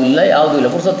ಸತ್ಸಂಗವೂ ಇಲ್ಲ, ಯಾವುದೂ ಇಲ್ಲ,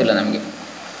 ಪುರ್ಸೊತ್ತಿಲ್ಲ ನಮಗೆ.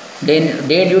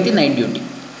 Day duty, night duty,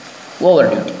 over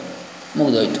duty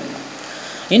ಮುಗಿದೋಯ್ತು.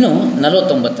 ಇನ್ನು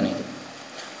 49ನೇದು,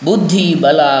 ಬುದ್ಧಿ,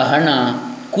 ಬಲ, ಹಣ,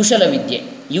 ಕುಶಲ ವಿದ್ಯೆ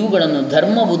ಇವುಗಳನ್ನು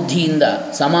ಧರ್ಮ ಬುದ್ಧಿಯಿಂದ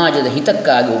ಸಮಾಜದ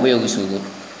ಹಿತಕ್ಕಾಗಿ ಉಪಯೋಗಿಸುವುದು,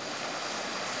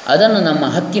 ಅದನ್ನು ನಮ್ಮ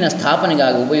ಹಕ್ಕಿನ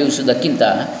ಸ್ಥಾಪನೆಗಾಗಿ ಉಪಯೋಗಿಸುವುದಕ್ಕಿಂತ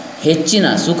ಹೆಚ್ಚಿನ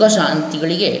ಸುಖ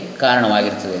ಶಾಂತಿಗಳಿಗೆ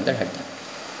ಕಾರಣವಾಗಿರ್ತದೆ ಅಂತ ಹೇಳ್ತಾರೆ.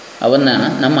 ಅವನ್ನು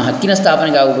ನಮ್ಮ ಹಕ್ಕಿನ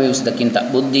ಸ್ಥಾಪನೆಗಾಗಿ ಉಪಯೋಗಿಸೋದಕ್ಕಿಂತ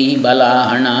ಬುದ್ಧಿ, ಬಲ,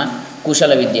 ಹಣ,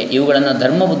 ಕುಶಲ ವಿದ್ಯೆ ಇವುಗಳನ್ನು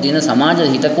ಧರ್ಮ ಬುದ್ಧಿಯಿಂದ ಸಮಾಜದ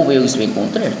ಹಿತಕ್ಕೂ ಉಪಯೋಗಿಸಬೇಕು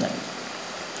ಅಂತ ಹೇಳ್ತಾರೆ.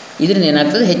 ಇದರಿಂದ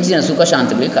ಏನಾಗ್ತದೆ, ಹೆಚ್ಚಿನ ಸುಖ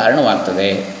ಶಾಂತಿಗಳಿಗೆ ಕಾರಣವಾಗ್ತದೆ.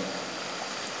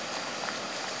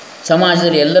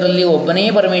 ಸಮಾಜದಲ್ಲಿ ಎಲ್ಲರಲ್ಲಿಯೂ ಒಬ್ಬನೇ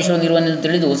ಪರಮೇಶ್ವರನಿರುವನೆಂದು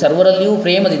ತಿಳಿದು ಸರ್ವರಲ್ಲಿಯೂ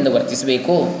ಪ್ರೇಮದಿಂದ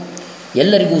ವರ್ತಿಸಬೇಕು.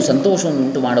 ಎಲ್ಲರಿಗೂ ಸಂತೋಷವನ್ನು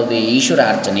ಉಂಟು ಮಾಡೋದೇ ಈಶ್ವರ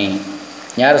ಅರ್ಚನೆ.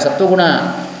 ಯಾರು ಸತ್ವಗುಣ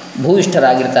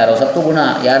ಭೂಯಿಷ್ಠರಾಗಿರ್ತಾರೋ, ಸತ್ವಗುಣ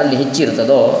ಯಾರಲ್ಲಿ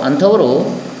ಹೆಚ್ಚಿರ್ತದೋ ಅಂಥವರು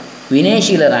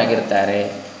ವಿನಯಶೀಲರಾಗಿರ್ತಾರೆ.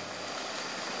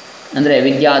 ಅಂದರೆ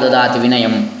ವಿದ್ಯಾ ದದಾತಿ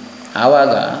ವಿನಯಂ.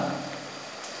 ಆವಾಗ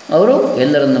ಅವರು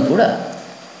ಎಲ್ಲರನ್ನೂ ಕೂಡ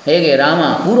ಹೇಗೆ ರಾಮ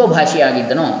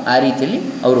ಪೂರ್ವಭಾಷಿಯಾಗಿದ್ದನೋ ಆ ರೀತಿಯಲ್ಲಿ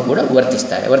ಅವರು ಕೂಡ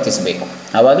ವರ್ತಿಸಬೇಕು.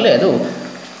 ಆವಾಗಲೇ ಅದು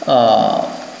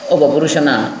ಒಬ್ಬ ಪುರುಷನ,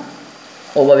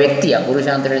 ಒಬ್ಬ ವ್ಯಕ್ತಿಯ, ಪುರುಷ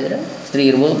ಅಂತ ಹೇಳಿದರೆ ಸ್ತ್ರೀ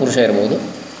ಇರ್ಬೋದು, ಪುರುಷ ಇರ್ಬೋದು,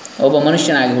 ಒಬ್ಬ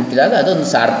ಮನುಷ್ಯನಾಗಿ ಹುಟ್ಟಿದಾಗ ಅದೊಂದು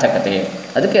ಸಾರ್ಥಕತೆ.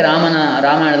 ಅದಕ್ಕೆ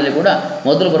ರಾಮಾಯಣದಲ್ಲಿ ಕೂಡ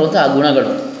ಮೊದಲು ಬರುವಂಥ ಆ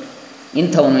ಗುಣಗಳು,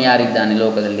 ಇಂಥವನು ಯಾರಿದ್ದಾನೆ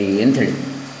ಲೋಕದಲ್ಲಿ ಅಂಥೇಳಿ,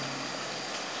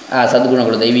 ಆ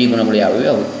ಸದ್ಗುಣಗಳು, ದೈವೀ ಗುಣಗಳು ಯಾವುವು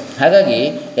ಅವು. ಹಾಗಾಗಿ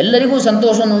ಎಲ್ಲರಿಗೂ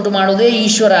ಸಂತೋಷವನ್ನು ಉಂಟು ಮಾಡುವುದೇ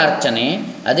ಈಶ್ವರ ಅರ್ಚನೆ,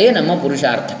 ಅದೇ ನಮ್ಮ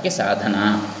ಪುರುಷಾರ್ಥಕ್ಕೆ ಸಾಧನ.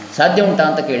 ಸಾಧ್ಯ ಉಂಟಾ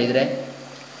ಅಂತ ಕೇಳಿದರೆ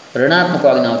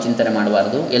ಋಣಾತ್ಮಕವಾಗಿ ನಾವು ಚಿಂತನೆ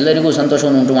ಮಾಡಬಾರ್ದು. ಎಲ್ಲರಿಗೂ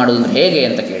ಸಂತೋಷವನ್ನು ಉಂಟು ಮಾಡುವುದು ಅಂದರೆ ಹೇಗೆ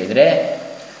ಅಂತ ಕೇಳಿದರೆ,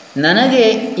 ನನಗೆ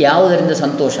ಯಾವುದರಿಂದ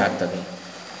ಸಂತೋಷ ಆಗ್ತದೆ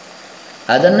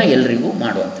ಅದನ್ನು ಎಲ್ಲರಿಗೂ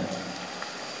ಮಾಡುವಂಥದ್ದು.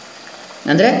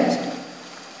 ಅಂದರೆ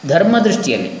ಧರ್ಮ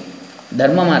ದೃಷ್ಟಿಯಲ್ಲಿ,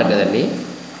 ಧರ್ಮ ಮಾರ್ಗದಲ್ಲಿ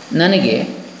ನನಗೆ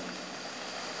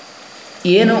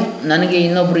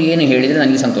ಇನ್ನೊಬ್ಬರು ಏನು ಹೇಳಿದರೆ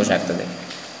ನನಗೆ ಸಂತೋಷ ಆಗ್ತದೆ,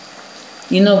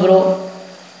 ಇನ್ನೊಬ್ಬರು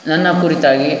ನನ್ನ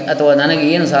ಕುರಿತಾಗಿ ಅಥವಾ ನನಗೆ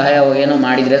ಏನು ಸಹಾಯ ಏನೋ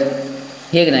ಮಾಡಿದರೆ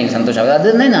ಹೇಗೆ ನನಗೆ ಸಂತೋಷ ಆಗೋದು,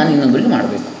 ಅದನ್ನೇ ನಾನು ಇನ್ನೊಬ್ಬರಿಗೆ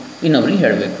ಮಾಡಬೇಕು, ಇನ್ನೊಬ್ಬರಿಗೆ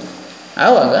ಹೇಳಬೇಕು.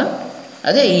 ಆವಾಗ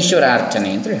ಅದೇ ಈಶ್ವರ ಅರ್ಚನೆ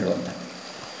ಅಂತ ಹೇಳುವಂಥ,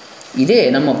 ಇದೇ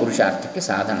ನಮ್ಮ ಪುರುಷಾರ್ಥಕ್ಕೆ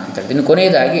ಸಾಧನ ಅಂತ ಹೇಳ್ತೀನಿ. ಇನ್ನು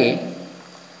ಕೊನೆಯದಾಗಿ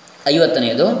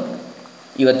 50ನೇದು,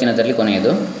 ಇವತ್ತಿನದರಲ್ಲಿ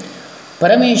ಕೊನೆಯದು,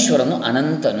 ಪರಮೇಶ್ವರನು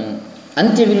ಅನಂತನು,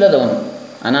 ಅಂತ್ಯವಿಲ್ಲದವನು,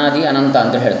 ಅನಾದಿ ಅನಂತ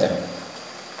ಅಂತ ಹೇಳ್ತಾರೆ,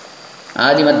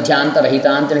 ಆದಿ ಮಧ್ಯಾಂತ ರಹಿತ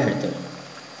ಅಂತೇಳಿ ಹೇಳ್ತೇವೆ.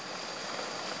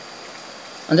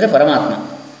 ಅಂದರೆ ಪರಮಾತ್ಮ,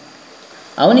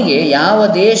 ಅವನಿಗೆ ಯಾವ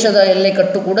ದೇಶದ ಎಲ್ಲೆ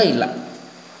ಕಟ್ಟು ಕೂಡ ಇಲ್ಲ.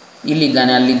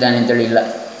 ಇಲ್ಲಿದ್ದಾನೆ ಅಲ್ಲಿದ್ದಾನೆ ಅಂತೇಳಿ ಇಲ್ಲ.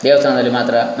 ದೇವಸ್ಥಾನದಲ್ಲಿ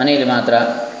ಮಾತ್ರ, ಮನೆಯಲ್ಲಿ ಮಾತ್ರ,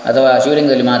 ಅಥವಾ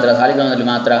ಶಿವಲಿಂಗದಲ್ಲಿ ಮಾತ್ರ, ಸಾಲಿಗ್ರಾಮದಲ್ಲಿ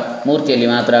ಮಾತ್ರ, ಮೂರ್ತಿಯಲ್ಲಿ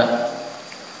ಮಾತ್ರ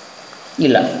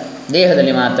ಇಲ್ಲ,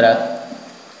 ದೇಹದಲ್ಲಿ ಮಾತ್ರ,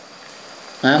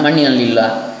 ಮಣ್ಣಿನಲ್ಲಿಲ್ಲ,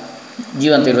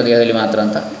 ಜೀವಂತ ಇರುವ ದೇಹದಲ್ಲಿ ಮಾತ್ರ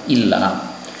ಅಂತ ಇಲ್ಲ.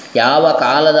 ಯಾವ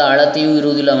ಕಾಲದ ಅಳತೆಯೂ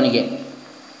ಇರುವುದಿಲ್ಲ ಅವನಿಗೆ.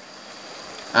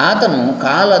 ಆತನು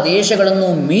ಕಾಲ ದೇಶಗಳನ್ನು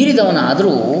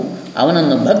ಮೀರಿದವನಾದರೂ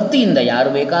ಅವನನ್ನು ಭಕ್ತಿಯಿಂದ ಯಾರು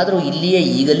ಬೇಕಾದರೂ ಇಲ್ಲಿಯೇ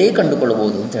ಈಗಲೇ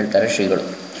ಕಂಡುಕೊಳ್ಳಬಹುದು ಅಂತ ಹೇಳ್ತಾರೆ ಶ್ರೀಗಳು.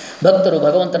 ಭಕ್ತರು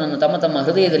ಭಗವಂತನನ್ನು ತಮ್ಮ ತಮ್ಮ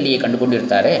ಹೃದಯದಲ್ಲಿಯೇ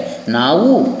ಕಂಡುಕೊಂಡಿರ್ತಾರೆ. ನಾವು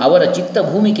ಅವರ ಚಿತ್ತ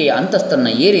ಭೂಮಿಕೆಯ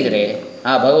ಅಂತಸ್ತನ್ನು ಏರಿದರೆ,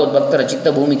 ಆ ಭಗವದ್ಭಕ್ತರ ಚಿತ್ತ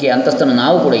ಭೂಮಿಕೆಯ ಅಂತಸ್ತನ್ನು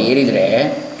ನಾವು ಕೂಡ ಏರಿದರೆ,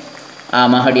 ಆ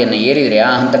ಮಹಡಿಯನ್ನು ಏರಿದರೆ,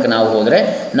 ಆ ಹಂತಕ್ಕೆ ನಾವು ಹೋದರೆ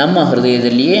ನಮ್ಮ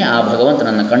ಹೃದಯದಲ್ಲಿಯೇ ಆ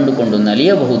ಭಗವಂತನನ್ನು ಕಂಡುಕೊಂಡು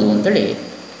ನಲಿಯಬಹುದು ಅಂತೇಳಿ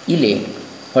ಇಲ್ಲಿ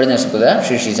ಹೊಳೆನರಸೀಪುರದ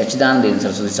ಶ್ರೀ ಶ್ರೀ ಸಚ್ಚಿದಾನಂದ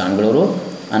ಸರಸ್ವತಿ ಸ್ವಾಮಿಗಳವರು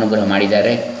ಅನುಗ್ರಹ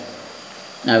ಮಾಡಿದ್ದಾರೆ.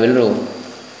 ನಾವೆಲ್ಲರೂ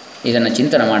ಇದನ್ನು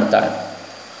ಚಿಂತನೆ ಮಾಡ್ತಾ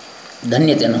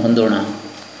ಧನ್ಯತೆಯನ್ನು ಹೊಂದೋಣ,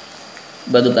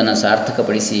 ಬದುಕನ್ನು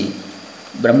ಸಾರ್ಥಕಪಡಿಸಿ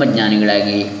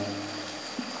ಬ್ರಹ್ಮಜ್ಞಾನಿಗಳಾಗಿ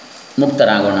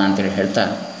ಮುಕ್ತರಾಗೋಣ ಅಂತೇಳಿ ಹೇಳ್ತಾ,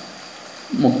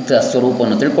 ಮುಕ್ತ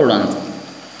ಸ್ವರೂಪವನ್ನು ತಿಳ್ಕೊಳ್ಳೋಣ ಅಂತ,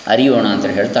 ಅರಿಯೋಣ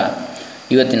ಅಂತೇಳಿ ಹೇಳ್ತಾ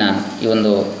ಇವತ್ತಿನ ಈ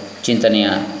ಒಂದು ಚಿಂತನೆಯ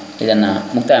ಇದನ್ನು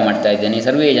ಮುಕ್ತಾಯ ಮಾಡ್ತಾ ಇದ್ದೇನೆ.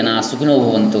 ಸರ್ವೇ ಜನ ಸುಖಿನೋ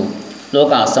ಭವಂತು,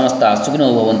 ಲೋಕ ಸಮಸ್ತ ಸುಖಿನೋ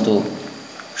ಭವಂತು.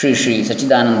 ಶ್ರೀ ಶ್ರೀ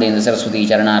ಸಚ್ಚಿದಾನಂದೇಂದ್ರ ಸರಸ್ವತಿ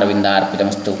ಚರಣಾರವಿಂದ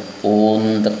ಅರ್ಪಿತಮಸ್ತು. ಓಂ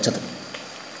ತತ್ಸತ್.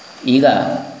 ಈಗ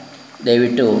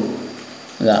ದಯವಿಟ್ಟು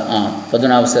ಈಗ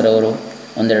ಪದ್ಮನಾಭ ಸರ್ ಅವರು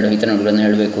ಒಂದೆರಡು ಹಿತನುಡಿಗಳನ್ನು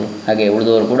ಹೇಳಬೇಕು, ಹಾಗೆ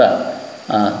ಉಳಿದವರು ಕೂಡ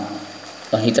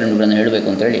ಹಿತನುಡಿಗಳನ್ನು ಹೇಳಬೇಕು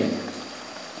ಅಂತೇಳಿ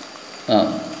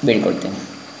ಬೇಡಿಕೊಳ್ತೇನೆ.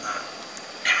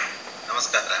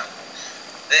 ನಮಸ್ಕಾರ.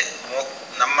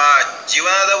 ನಮ್ಮ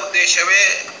ಜೀವನದ ಉದ್ದೇಶವೇ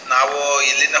ನಾವು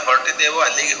ಇಲ್ಲಿಂದ ಹೊರಟಿದ್ದೇವೋ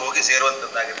ಅಲ್ಲಿಗೆ ಹೋಗಿ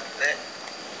ಸೇರುವಂಥದ್ದಾಗಿರ್ತದೆ.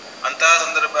 ಅಂತಹ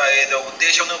ಸಂದರ್ಭ ಇದು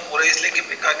ಉದ್ದೇಶವನ್ನು ಪೂರೈಸಲಿಕ್ಕೆ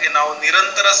ಬೇಕಾಗಿ ನಾವು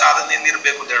ನಿರಂತರ ಸಾಧನೆಯಿಂದ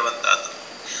ಇರಬೇಕು ಅಂತ ಹೇಳುವಂತಹದ್ದು.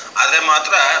 ಆದರೆ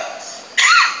ಮಾತ್ರ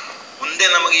ಮುಂದೆ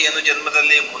ನಮಗೆ ಏನು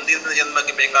ಜನ್ಮದಲ್ಲಿ ಮುಂದಿನ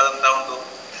ಜನ್ಮಕ್ಕೆ ಬೇಕಾದಂತಹ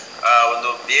ಒಂದು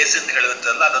ಬೇಸ್ ಅಂತ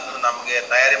ಹೇಳುತ್ತಲ್ಲ, ಅದನ್ನು ನಮಗೆ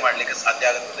ತಯಾರಿ ಮಾಡಲಿಕ್ಕೆ ಸಾಧ್ಯ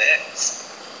ಆಗುತ್ತದೆ.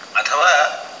 ಅಥವಾ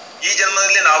ಈ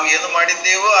ಜನ್ಮದಲ್ಲಿ ನಾವು ಏನು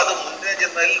ಮಾಡಿದ್ದೇವೋ ಅದು ಮುಂದಿನ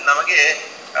ಜನ್ಮದಲ್ಲಿ ನಮಗೆ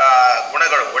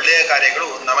ಗುಣಗಳು, ಒಳ್ಳೆಯ ಕಾರ್ಯಗಳು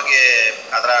ನಮಗೆ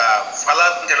ಅದರ ಫಲ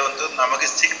ಅಂತ ಹೇಳುವಂಥದ್ದು ನಮಗೆ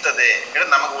ಸಿಗ್ತದೆ,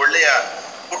 ನಮಗೆ ಒಳ್ಳೆಯ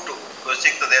ಹುಟ್ಟು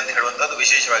ಸಿಗ್ತದೆ ಅಂತ ಹೇಳುವಂಥದ್ದು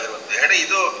ವಿಶೇಷವಾಗಿರುವಂಥದ್ದು.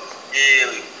 ಇದು ಈ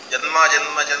ಜನ್ಮ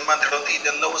ಜನ್ಮ ಜನ್ಮ ಅಂತ ಹೇಳೋದು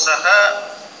ಇದೆಲ್ಲವೂ ಸಹ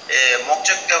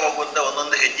ಮೋಕ್ಷಕ್ಕೆ ಹೋಗುವಂತ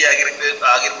ಒಂದೊಂದು ಹೆಜ್ಜೆ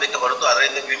ಆಗಿರ್ಬೇಕೆ ಹೊರತು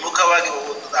ಅದರಿಂದ ವಿಮುಖವಾಗಿ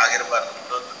ಹೋಗುವಂಥದ್ದು ಆಗಿರಬಾರ್ದು.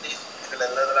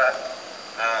 ಇದೆಲ್ಲದರ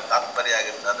ತಾತ್ಪರ್ಯ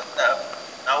ಆಗಿರ್ತದೆ. ಅದರಿಂದ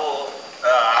ನಾವು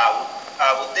ಆ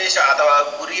ಉದ್ದೇಶ ಅಥವಾ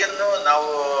ಗುರಿಯನ್ನು ನಾವು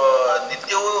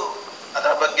ನಿತ್ಯವೂ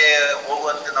ಅದರ ಬಗ್ಗೆ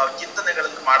ಹೋಗುವಂತೆ ನಾವು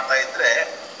ಚಿಂತನೆಗಳನ್ನು ಮಾಡ್ತಾ ಇದ್ರೆ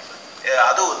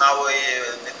ಅದು ನಾವು ಈ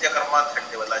ನಿತ್ಯ ಕರ್ಮ ಅಂತ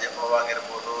ಹೇಳ್ತೀವಲ್ಲ,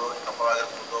 ಜಪವಾಗಿರ್ಬೋದು,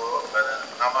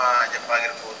 ನಾಮ ಜಪ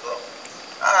ಆಗಿರ್ಬೋದು,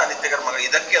 ನಿತ್ಯ ಕರ್ಮಗಳು,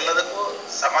 ಇದಕ್ಕೆ ಎಲ್ಲದಕ್ಕೂ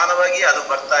ಸಮಾನವಾಗಿ ಅದು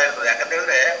ಬರ್ತಾ ಇರ್ತದೆ. ಯಾಕಂತ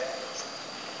ಹೇಳಿದ್ರೆ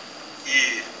ಈ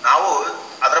ನಾವು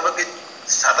ಅದರ ಬಗ್ಗೆ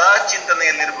ಸದಾ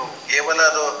ಚಿಂತನೆಯಲ್ಲಿರ್ಬೇಕು. ಕೇವಲ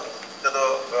ಅದು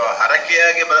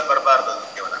ಹರಕೆಯಾಗಿ ಬರಬಾರ್ದು.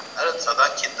 ಕೇವಲ ಸದಾ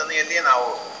ಚಿಂತನೆಯಲ್ಲಿಯೇ ನಾವು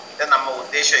ನಮ್ಮ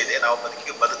ಉದ್ದೇಶ ಇದೆ, ನಾವು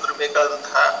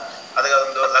ಬದುಕಿರಬೇಕಾದಂತಹ ಅದರ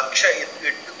ಒಂದು ಲಕ್ಷ್ಯ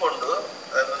ಇಟ್ಟುಕೊಂಡು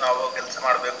ಅದನ್ನು ನಾವು ಕೆಲಸ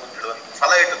ಮಾಡಬೇಕು ಅಂತ ಹೇಳುವಂತ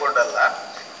ಫಲ ಇಟ್ಟುಕೊಂಡಲ್ಲ.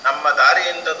 ನಮ್ಮ ದಾರಿ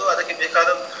ಎಂಥದ್ದು, ಅದಕ್ಕೆ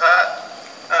ಬೇಕಾದಂತಹ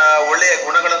ಒಳ್ಳೆಯ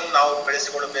ಗುಣಗಳನ್ನು ನಾವು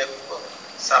ಬೆಳೆಸಿಕೊಳ್ಳಬೇಕು.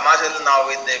 ಸಮಾಜದಲ್ಲಿ ನಾವು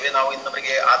ಇದ್ದೇವೆ, ನಾವು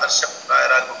ಇನ್ನೊಬ್ಬರಿಗೆ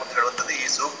ಆದರ್ಶಪ್ರಾಯರಾಗಬೇಕು ಅಂತ ಹೇಳುವಂಥದ್ದು ಈ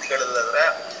ಸೂಕ್ತಿಗಳೆಲ್ಲದರ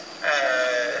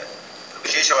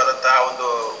ವಿಶೇಷವಾದಂತಹ ಒಂದು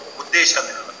ಉದ್ದೇಶ ಅಂತ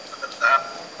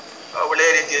ಒಳ್ಳೆಯ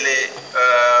ರೀತಿಯಲ್ಲಿ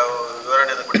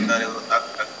ವಿವರಣೆಯನ್ನು ಕೊಟ್ಟಿದ್ದಾರೆ ಇವರು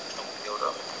ಕೃಷ್ಣಮೂರ್ತಿಯವರು.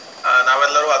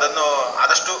 ನಾವೆಲ್ಲರೂ ಅದನ್ನು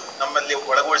ಆದಷ್ಟು ನಮ್ಮಲ್ಲಿ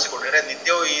ಒಳಗೊಳಿಸಿಕೊಂಡ್ರೆ,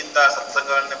 ನಿತ್ಯವೂ ಇಂತಹ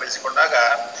ಸತ್ಸಂಗಗಳನ್ನ ಬೆಳೆಸಿಕೊಂಡಾಗ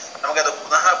ನಮಗದು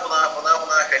ಪುನಃ ಪುನಃ ಪುನಃ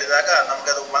ಪುನಃ ಹೇಳಿದಾಗ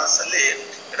ನಮಗದು ಮನಸ್ಸಲ್ಲಿ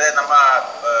ನಮ್ಮ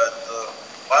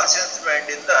ಕಾನ್ಶಿಯಸ್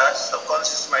ಮೈಂಡಿಂದ ಸಬ್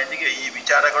ಕಾನ್ಶಿಯಸ್ ಮೈಂಡಿಗೆ ಈ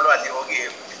ವಿಚಾರಗಳು ಅಲ್ಲಿ ಹೋಗಿ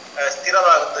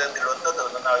ಸ್ಥಿರವಾಗುತ್ತದೆ ಅಂತ ಹೇಳುವಂಥದ್ದು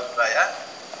ನನ್ನ ಅಭಿಪ್ರಾಯ.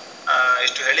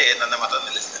 ಇಷ್ಟು ಹೇಳಿ ನನ್ನ ಮಾತನ್ನು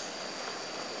ನಿಲ್ಲಿಸ್ತೇನೆ.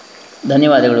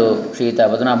 ಧನ್ಯವಾದಗಳು ಶ್ರೀಯುತ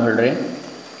ಪದ್ಮನಾಭ ಹೊಳ್ರೆ.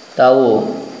 ತಾವು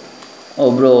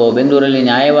ಒಬ್ಬರು ಬೆಂಗಳೂರಲ್ಲಿ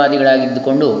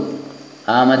ನ್ಯಾಯವಾದಿಗಳಾಗಿದ್ದುಕೊಂಡು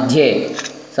ಆ ಮಧ್ಯೆ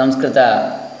ಸಂಸ್ಕೃತ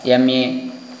MA,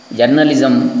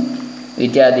 ಜರ್ನಲಿಸಮ್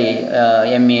ಇತ್ಯಾದಿ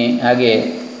MA ಹಾಗೆ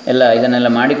ಎಲ್ಲ ಇದನ್ನೆಲ್ಲ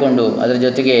ಮಾಡಿಕೊಂಡು ಅದರ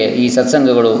ಜೊತೆಗೆ ಈ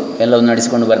ಸತ್ಸಂಗಗಳು ಎಲ್ಲವನ್ನು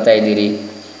ನಡೆಸಿಕೊಂಡು ಬರ್ತಾ ಇದ್ದೀರಿ.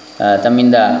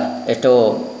 ತಮ್ಮಿಂದ ಎಷ್ಟೋ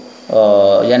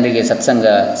ಜನರಿಗೆ ಸತ್ಸಂಗ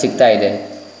ಸಿಗ್ತಾ ಇದೆ.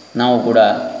 ನಾವು ಕೂಡ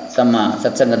ತಮ್ಮ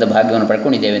ಸತ್ಸಂಗದ ಭಾಗ್ಯವನ್ನು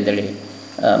ಪಡ್ಕೊಂಡಿದ್ದೇವೆ ಅಂತೇಳಿ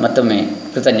ಮತ್ತೊಮ್ಮೆ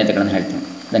ಕೃತಜ್ಞತೆಗಳನ್ನು ಹೇಳ್ತೀನಿ.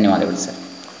 ಧನ್ಯವಾದಗಳು ಸರ್.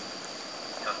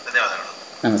 ಧನ್ಯವಾದಗಳು.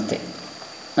 ನಮಸ್ತೆ.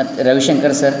 ಮತ್ತು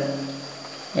ರವಿಶಂಕರ್ ಸರ್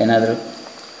ಏನಾದರೂ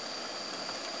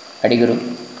ಅಡಿಗರು,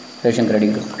 ರವಿಶಂಕರ್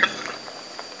ಅಡಿಗರು.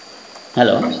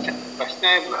 ಹಲೋ. ಪ್ರಶ್ನೆ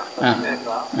ಇಲ್ಲ.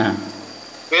 ಹಾಂ,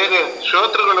 ಬೇರೆ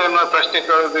ಶ್ರೋತೃಗಳೇನೋ ಪ್ರಶ್ನೆ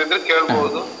ಕೇಳೋದಿದ್ರೆ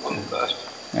ಕೇಳ್ಬೋದು ಅಂತ ಅಷ್ಟೇ.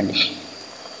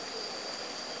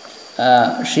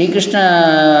 ಶ್ರೀಕೃಷ್ಣ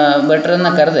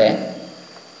ಭಟ್ರನ್ನು ಕರೆದೆ.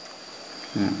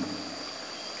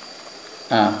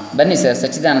 ಬನ್ನಿ ಸರ್,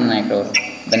 ಸಚ್ಚಿದಾನಂದ ನಾಯಕರವರು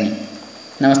ಬನ್ನಿ.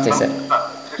 ನಮಸ್ತೆ ಸರ್.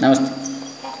 ನಮಸ್ತೆ.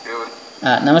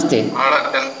 ನಮಸ್ತೆ.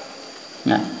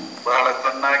 ಬಹಳ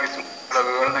ಚೆನ್ನಾಗಿ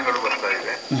ವಿವರಣೆಗಳು ಬರ್ತಾ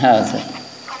ಇದೆ. ಹೌದು ಸರ್,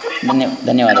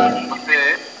 ಧನ್ಯವಾದಗಳು. ಮತ್ತೆ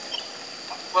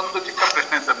ಒಂದು ಚಿಕ್ಕ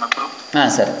ಪ್ರಶ್ನೆ ಸರ್ ನಂದು. ಹಾಂ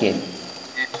ಸರ್, ಕೇಳಿ.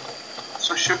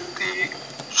 ಸುಷುಪ್ತಿ,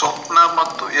 ಸ್ವಪ್ನ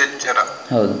ಮತ್ತು ಎಚ್ಚರ.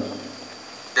 ಹೌದು.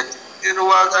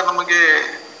 ಇರುವಾಗ ನಮಗೆ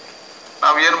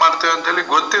ನಾವು ಏನ್ ಮಾಡ್ತೇವೆ ಅಂತ ಹೇಳಿ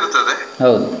ಗೊತ್ತಿರ್ತದೆ.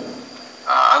 ಹೌದು.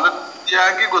 ಅದು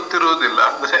ಸರಿಯಾಗಿ ಗೊತ್ತಿರುವುದಿಲ್ಲ.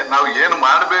 ಅಂದ್ರೆ ನಾವು ಏನು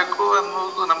ಮಾಡ್ಬೇಕು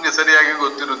ಅನ್ನೋದು ನಮ್ಗೆ ಸರಿಯಾಗಿ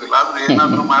ಗೊತ್ತಿರುವುದಿಲ್ಲ. ಆದ್ರೂ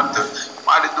ಏನಾದ್ರೂ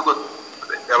ಮಾಡಿದ್ದು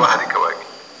ಗೊತ್ತಿರ್ತದೆ ವ್ಯಾವಹಾರಿಕವಾಗಿ.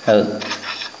 ಹೌದು.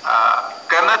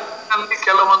 ಕನಸಿನಲ್ಲಿ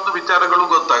ಕೆಲವೊಂದು ವಿಚಾರಗಳು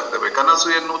ಗೊತ್ತಾಗ್ತವೆ. ಕನಸು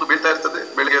ಎನ್ನುವುದು ಬೀಳ್ತಾ ಇರ್ತದೆ,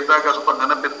 ಬೆಳಿಗ್ಗೆ ಎದ್ದಾಗ ಸ್ವಲ್ಪ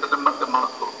ನೆನಪಿರ್ತದೆ, ಮತ್ತೆ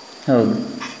ಮನಸ್ಸು. ಹೌದು.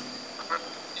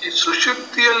 ಈ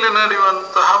ಸುಷುಪ್ತಿಯಲ್ಲಿ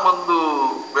ನಡೆಯುವಂತಹ ಒಂದು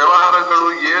ವ್ಯವಹಾರಗಳು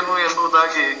ಏನು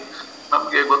ಎನ್ನುವುದಾಗಿ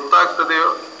ನಮ್ಗೆ ಗೊತ್ತಾಗ್ತದೆಯೋ,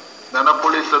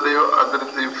 ನೆನಪುಳಿತದೆಯೋ,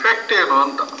 ಅದರಿಂದ ಇಫೆಕ್ಟ್ ಏನು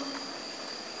ಅಂತ.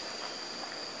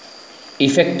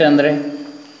 ಇಫೆಕ್ಟ್ ಅಂದರೆ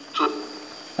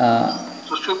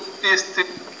ಸುಷುಪ್ತಿ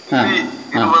ಸ್ಥಿತಿಯಲ್ಲಿ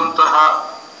ಇರುವಂತಹ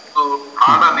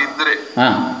ಆಳ ನಿದ್ರೆ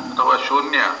ಅಥವಾ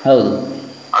ಶೂನ್ಯ, ಹೌದು,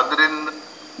 ಅದರಿಂದ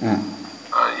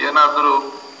ಏನಾದರೂ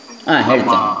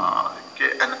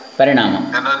ಪರಿಣಾಮ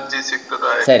ಎನರ್ಜಿ ಸಿಗ್ತದ?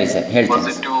 ಸರಿ ಸರ್, ಹೇಳ್ತೇನೆ.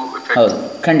 Positive effect. ಹೌದು,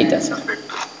 ಖಂಡಿತ ಸರ್,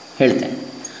 ಹೇಳ್ತೇನೆ.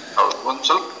 ಹೌದು, ಒಂದು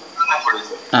ಸ್ವಲ್ಪ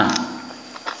ಹಾಂ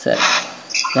ಸರ್,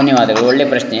 ಧನ್ಯವಾದಗಳು. ಒಳ್ಳೆಯ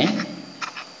ಪ್ರಶ್ನೆ.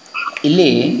 ಇಲ್ಲಿ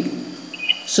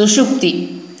ಸುಷುಪ್ತಿ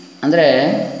ಅಂದರೆ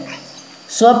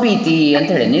ಸ್ವಪೀತಿ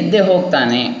ಅಂಥೇಳಿ, ನಿದ್ದೆ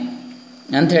ಹೋಗ್ತಾನೆ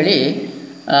ಅಂಥೇಳಿ,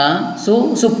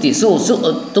 ಸುಪ್ತಿ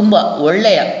ತುಂಬ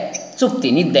ಒಳ್ಳೆಯ ಸುಪ್ತಿ,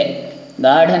 ನಿದ್ದೆ,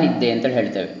 ಗಾಢ ನಿದ್ದೆ ಅಂತೇಳಿ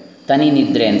ಹೇಳ್ತೇವೆ. ತನಿ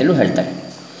ನಿದ್ರೆ ಅಂತೇಳಿ ಹೇಳ್ತಾರೆ.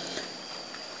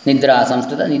 ನಿದ್ರಾ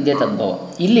ಸಂಸ್ಕೃತ, ನಿದ್ದೆ ತದ್ಭವ.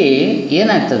 ಇಲ್ಲಿ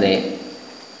ಏನಾಗ್ತದೆ,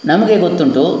 ನಮಗೆ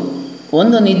ಗೊತ್ತುಂಟು,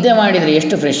 ಒಂದು ನಿದ್ದೆ ಮಾಡಿದರೆ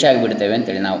ಎಷ್ಟು ಫ್ರೆಶ್ ಆಗಿಬಿಡ್ತೇವೆ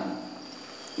ಅಂತೇಳಿ ನಾವು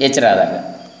ಎಚ್ಚರ ಆದಾಗ.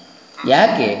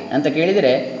 ಯಾಕೆ ಅಂತ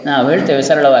ಕೇಳಿದರೆ ನಾವು ಹೇಳ್ತೇವೆ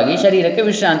ಸರಳವಾಗಿ, ಶರೀರಕ್ಕೆ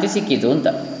ವಿಶ್ರಾಂತಿ ಸಿಕ್ಕಿತು ಅಂತ.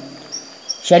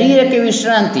 ಶರೀರಕ್ಕೆ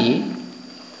ವಿಶ್ರಾಂತಿ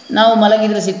ನಾವು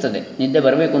ಮಲಗಿದರೆ ಸಿಗ್ತದೆ, ನಿದ್ದೆ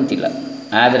ಬರಬೇಕು ಅಂತಿಲ್ಲ.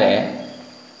 ಆದರೆ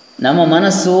ನಮ್ಮ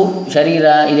ಮನಸ್ಸು, ಶರೀರ,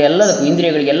 ಇದೆಲ್ಲದಕ್ಕೂ,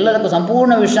 ಇಂದ್ರಿಯಗಳಿಗೆಲ್ಲದಕ್ಕೂ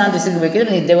ಸಂಪೂರ್ಣ ವಿಶ್ರಾಂತಿ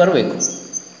ಸಿಗಬೇಕಿದ್ರೆ ನಿದ್ದೆ ಬರಬೇಕು.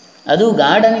 ಅದು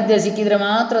ಗಾಢ ನಿದ್ದೆ ಸಿಕ್ಕಿದರೆ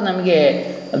ಮಾತ್ರ ನಮಗೆ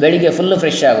ಬೆಳಿಗ್ಗೆ ಫುಲ್ಲು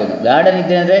ಫ್ರೆಶ್ ಆಗೋದು. ಗಾಢ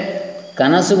ನಿದ್ದೆ ಅಂದರೆ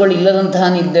ಕನಸುಗಳಿಲ್ಲದಂತಹ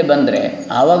ನಿದ್ದೆ ಬಂದರೆ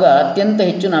ಆವಾಗ ಅತ್ಯಂತ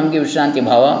ಹೆಚ್ಚು ನಮಗೆ ವಿಶ್ರಾಂತಿ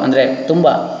ಭಾವ ಅಂದರೆ ತುಂಬ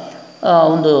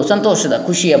ಒಂದು ಸಂತೋಷದ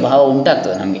ಖುಷಿಯ ಭಾವ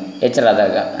ಉಂಟಾಗ್ತದೆ ನಮಗೆ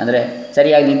ಎಚ್ಚರಾದಾಗ. ಅಂದರೆ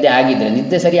ಸರಿಯಾಗಿ ನಿದ್ದೆ ಆಗಿದ್ದರೆ,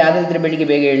 ನಿದ್ದೆ ಸರಿ ಆಗದಿದ್ದರೆ ಬೆಳಿಗ್ಗೆ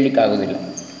ಬೇಗ ಏಳಲಿಕ್ಕಾಗೋದಿಲ್ಲ.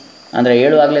 ಅಂದರೆ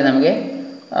ಏಳುವಾಗಲೇ ನಮಗೆ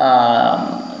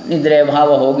ನಿದ್ರೆ ಭಾವ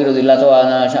ಹೋಗಿರುವುದಿಲ್ಲ ಅಥವಾ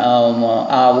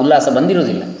ಆ ಉಲ್ಲಾಸ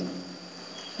ಬಂದಿರುವುದಿಲ್ಲ.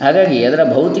 ಹಾಗಾಗಿ ಅದರ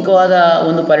ಭೌತಿಕವಾದ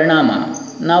ಒಂದು ಪರಿಣಾಮ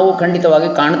ನಾವು ಖಂಡಿತವಾಗಿ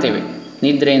ಕಾಣ್ತೇವೆ.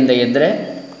 ನಿದ್ರೆಯಿಂದ ಎದ್ದರೆ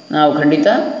ನಾವು ಖಂಡಿತ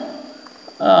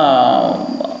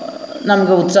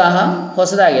ನಮಗೆ ಉತ್ಸಾಹ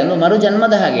ಹೊಸದಾಗಿ ಒಂದು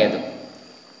ಮರುಜನ್ಮದ ಹಾಗೆ ಅದು.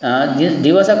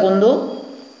 ದಿವಸಕ್ಕೊಂದು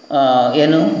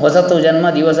ಏನು ಹೊಸತು ಜನ್ಮ,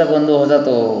 ದಿವಸಕ್ಕೊಂದು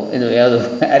ಹೊಸತು ಇದು ಯಾವುದು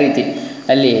ಆ ರೀತಿ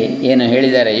ಅಲ್ಲಿ ಏನು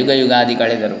ಹೇಳಿದ್ದಾರೆ, ಯುಗ ಯುಗಾದಿ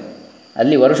ಕಳೆದರು.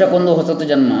 ಅಲ್ಲಿ ವರ್ಷಕ್ಕೊಂದು ಹೊಸತು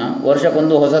ಜನ್ಮ,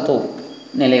 ವರ್ಷಕ್ಕೊಂದು ಹೊಸತು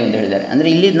ನೆಲೆ ಅಂತ ಹೇಳಿದ್ದಾರೆ. ಅಂದರೆ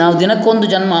ಇಲ್ಲಿ ನಾವು ದಿನಕ್ಕೊಂದು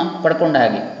ಜನ್ಮ ಪಡ್ಕೊಂಡ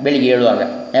ಹಾಗೆ ಬೆಳಿಗ್ಗೆ ಏಳುವಾಗ.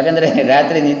 ಯಾಕಂದರೆ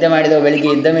ರಾತ್ರಿ ನಿದ್ದೆ ಮಾಡಿದವ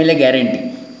ಬೆಳಿಗ್ಗೆ ಇದ್ದ ಮೇಲೆ ಗ್ಯಾರಂಟಿ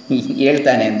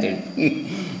ಹೇಳ್ತಾನೆ ಅಂತೇಳಿ.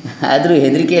 ಆದರೂ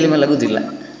ಹೆದರಿಕೆಯಲ್ಲಿ ಮಲಗುವುದಿಲ್ಲ,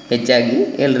 ಹೆಚ್ಚಾಗಿ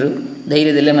ಎಲ್ಲರೂ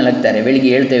ಧೈರ್ಯದಲ್ಲೇ ಮಲಗ್ತಾರೆ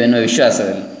ಬೆಳಿಗ್ಗೆ ಹೇಳ್ತೇವೆ ಅನ್ನುವ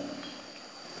ವಿಶ್ವಾಸದಲ್ಲಿ.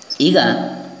 ಈಗ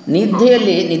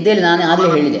ನಿದ್ದೆಯಲ್ಲಿ ನಾನು ಆಗಲೇ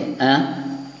ಹೇಳಿದೆ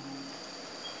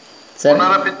ಸರ್.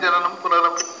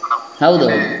 ಹೌದು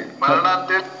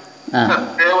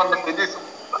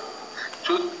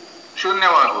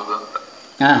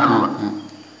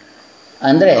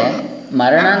ಅಂದರೆ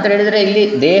ಮರಣ ಅಂತ ಹೇಳಿದರೆ ಇಲ್ಲಿ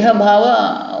ದೇಹ ಭಾವ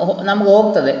ನಮ್ಗೆ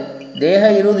ಹೋಗ್ತದೆ, ದೇಹ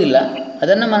ಇರುವುದಿಲ್ಲ,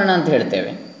 ಅದನ್ನು ಮರಣ ಅಂತ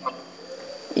ಹೇಳ್ತೇವೆ.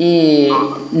 ಈ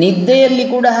ನಿದ್ದೆಯಲ್ಲಿ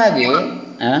ಕೂಡ ಹಾಗೆ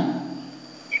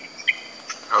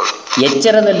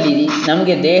ಎಚ್ಚರದಲ್ಲಿ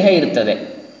ನಮಗೆ ದೇಹ ಇರ್ತದೆ,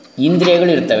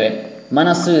 ಇಂದ್ರಿಯಗಳು ಇರ್ತವೆ,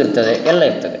 ಮನಸ್ಸು ಇರ್ತದೆ, ಎಲ್ಲ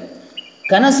ಇರ್ತದೆ.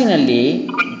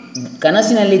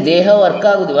 ಕನಸಿನಲ್ಲಿ ದೇಹ ವರ್ಕ್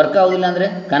ಆಗುವುದಿಲ್ಲ. ಅಂದರೆ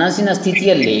ಕನಸಿನ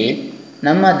ಸ್ಥಿತಿಯಲ್ಲಿ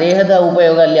ನಮ್ಮ ದೇಹದ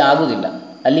ಉಪಯೋಗ ಅಲ್ಲಿ ಆಗುವುದಿಲ್ಲ.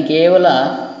 ಅಲ್ಲಿ ಕೇವಲ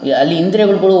ಅಲ್ಲಿ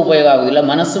ಇಂದ್ರಿಯಗಳು ಕೂಡ ಉಪಯೋಗ ಆಗುವುದಿಲ್ಲ,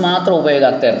 ಮನಸ್ಸು ಮಾತ್ರ ಉಪಯೋಗ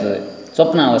ಆಗ್ತಾ ಇರ್ತದೆ.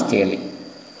 ಸ್ವಪ್ನಾವಸ್ಥೆಯಲ್ಲಿ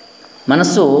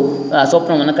ಮನಸ್ಸು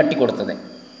ಸ್ವಪ್ನವನ್ನು ಕಟ್ಟಿಕೊಡ್ತದೆ.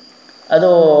 ಅದು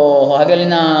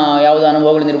ಹಗಲಿನ ಯಾವುದೋ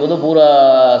ಅನುಭವಗಳಿಂದ ಇರ್ಬೋದು, ಪೂರ್ವ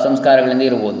ಸಂಸ್ಕಾರಗಳಿಂದ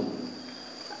ಇರ್ಬೋದು.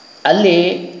 ಅಲ್ಲಿ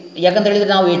ಯಾಕಂತ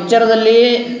ಹೇಳಿದರೆ ನಾವು ಎಚ್ಚರದಲ್ಲಿ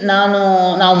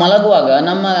ನಾವು ಮಲಗುವಾಗ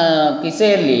ನಮ್ಮ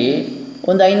ಕಿಸೆಯಲ್ಲಿ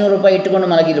ಒಂದು 500 ರೂಪಾಯಿ ಇಟ್ಟುಕೊಂಡು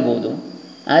ಮಲಗಿರ್ಬೋದು.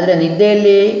 ಆದರೆ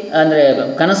ನಿದ್ದೆಯಲ್ಲಿ ಅಂದರೆ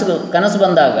ಕನಸು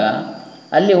ಬಂದಾಗ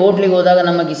ಅಲ್ಲಿ ಹೋಟ್ಲಿಗೆ ಹೋದಾಗ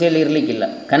ನಮ್ಮ ಕಿಸೆಯಲ್ಲಿ ಇರಲಿಕ್ಕಿಲ್ಲ.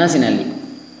 ಕನಸಿನಲ್ಲಿ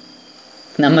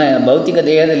ನಮ್ಮ ಭೌತಿಕ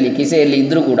ದೇಹದಲ್ಲಿ ಕಿಸೆಯಲ್ಲಿ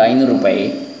ಇದ್ದರೂ ಕೂಡ 500 ರೂಪಾಯಿ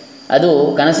ಅದು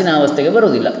ಕನಸಿನ ಅವಸ್ಥೆಗೆ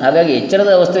ಬರುವುದಿಲ್ಲ. ಹಾಗಾಗಿ ಎಚ್ಚರದ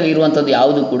ಅವಸ್ಥೆಯಲ್ಲಿ ಇರುವಂಥದ್ದು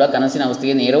ಯಾವುದೂ ಕೂಡ ಕನಸಿನ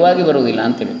ಅವಸ್ಥೆಗೆ ನೇರವಾಗಿ ಬರುವುದಿಲ್ಲ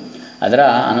ಅಂತೇಳಿ. ಅದರ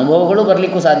ಅನುಭವಗಳು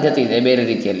ಬರಲಿಕ್ಕೂ ಸಾಧ್ಯತೆ ಇದೆ ಬೇರೆ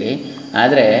ರೀತಿಯಲ್ಲಿ.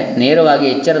 ಆದರೆ ನೇರವಾಗಿ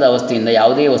ಎಚ್ಚರದ ಅವಸ್ಥೆಯಿಂದ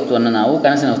ಯಾವುದೇ ವಸ್ತುವನ್ನು ನಾವು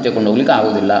ಕನಸಿನ ಅವಸ್ಥೆಗೆ ಕೊಂಡೋಗ್ಲಿಕ್ಕೆ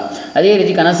ಆಗುವುದಿಲ್ಲ. ಅದೇ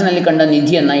ರೀತಿ ಕನಸಿನಲ್ಲಿ ಕಂಡ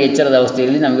ನಿಧಿಯನ್ನು ಎಚ್ಚರದ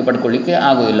ಅವಸ್ಥೆಯಲ್ಲಿ ನಮಗೆ ಪಡ್ಕೊಳ್ಳಿಕ್ಕೆ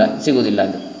ಸಿಗುವುದಿಲ್ಲ.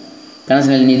 ಅದು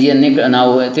ಕನಸಿನಲ್ಲಿ ನಿಧಿಯನ್ನೇ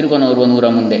ನಾವು ತಿರುಕೊನೋರುವ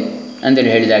 100 ಮುಂದೆ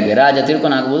ಅಂತೇಳಿ ಹೇಳಿದಾಗೆ ರಾಜ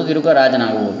ತಿರುಕನಾಗ್ಬೋದು,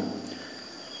 ರಾಜನಾಗ್ಬೋದು.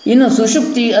 ಇನ್ನು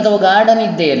ಸುಷುಪ್ತಿ ಅಥವಾ ಗಾಢ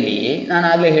ನಿದ್ದೆಯಲ್ಲಿ ನಾನು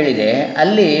ಆಗಲೇ ಹೇಳಿದೆ,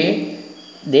 ಅಲ್ಲಿ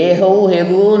ದೇಹವು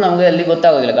ಹೇಗೂ ನಮಗೆ ಅಲ್ಲಿ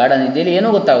ಗೊತ್ತಾಗೋದಿಲ್ಲ. ಗಾಢ ನಿದ್ದೆಯಲ್ಲಿ ಏನೂ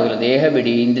ಗೊತ್ತಾಗೋದಿಲ್ಲ. ದೇಹ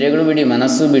ಬಿಡಿ, ಇಂದ್ರಿಯಗಳು ಬಿಡಿ,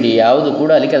 ಮನಸ್ಸು ಬಿಡಿ, ಯಾವುದು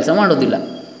ಕೂಡ ಅಲ್ಲಿ ಕೆಲಸ ಮಾಡೋದಿಲ್ಲ.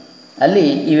 ಅಲ್ಲಿ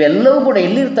ಇವೆಲ್ಲವೂ ಕೂಡ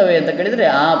ಎಲ್ಲಿರ್ತವೆ ಅಂತ ಕೇಳಿದರೆ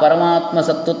ಆ ಪರಮಾತ್ಮ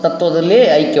ತತ್ವದಲ್ಲೇ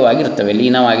ಐಕ್ಯವಾಗಿರ್ತವೆ,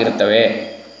 ಲೀನವಾಗಿರ್ತವೆ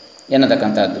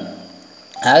ಎನ್ನತಕ್ಕಂಥದ್ದು.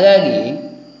 ಹಾಗಾಗಿ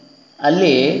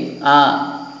ಅಲ್ಲಿ ಆ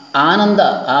ಆನಂದ,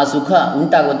 ಆ ಸುಖ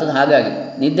ಉಂಟಾಗುವಂಥದ್ದು. ಹಾಗಾಗಿ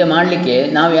ನಿದ್ದೆ ಮಾಡಲಿಕ್ಕೆ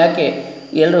ನಾವು ಯಾಕೆ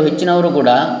ಎಲ್ಲರೂ ಹೆಚ್ಚಿನವರು ಕೂಡ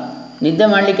ನಿದ್ದೆ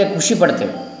ಮಾಡಲಿಕ್ಕೆ ಖುಷಿ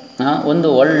ಪಡ್ತೇವೆ. ಒಂದು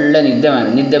ಒಳ್ಳೆ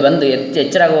ನಿದ್ದೆ ಬಂದು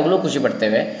ಎಚ್ಚರಾಗುವಾಗಲೂ ಖುಷಿ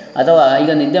ಪಡ್ತೇವೆ. ಅಥವಾ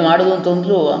ಈಗ ನಿದ್ದೆ ಮಾಡೋದು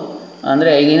ಅಂತಂದ್ರೂ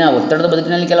ಅಂದರೆ ಈಗಿನ ಒತ್ತಡದ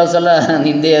ಬದುಕಿನಲ್ಲಿ ಕೆಲವು ಸಲ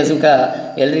ನಿದ್ದೆಯ ಸುಖ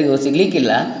ಎಲ್ರಿಗೂ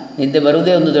ಸಿಗಲಿಕ್ಕಿಲ್ಲ. ನಿದ್ದೆ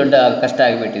ಬರುವುದೇ ಒಂದು ದೊಡ್ಡ ಕಷ್ಟ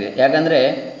ಆಗಿಬಿಟ್ಟಿದೆ. ಯಾಕಂದರೆ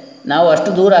ನಾವು ಅಷ್ಟು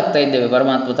ದೂರ ಆಗ್ತಾ ಇದ್ದೇವೆ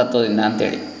ಪರಮಾತ್ಮ ತತ್ವದಿಂದ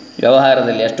ಅಂಥೇಳಿ,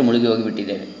 ವ್ಯವಹಾರದಲ್ಲಿ ಅಷ್ಟು ಮುಳುಗಿ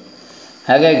ಹೋಗಿಬಿಟ್ಟಿದ್ದೇವೆ.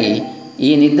 ಹಾಗಾಗಿ ಈ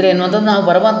ನಿದ್ರೆ ಎನ್ನುವಂಥದ್ದು ನಾವು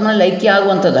ಪರಮಾತ್ಮನಲ್ಲಿ ಐಕ್ಯ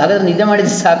ಆಗುವಂಥದ್ದು. ಹಾಗಾದರೆ ನಿದ್ದೆ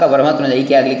ಮಾಡಿದರೆ ಸಾಕ ಪರಮಾತ್ಮನಲ್ಲಿ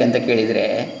ಐಕ್ಯ ಆಗಲಿಕ್ಕೆ ಅಂತ ಕೇಳಿದರೆ,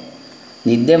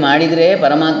 ನಿದ್ದೆ ಮಾಡಿದರೆ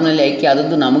ಪರಮಾತ್ಮನಲ್ಲಿ ಐಕ್ಯ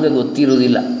ಆದದ್ದು ನಮಗೆ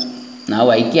ಗೊತ್ತಿರುವುದಿಲ್ಲ. ನಾವು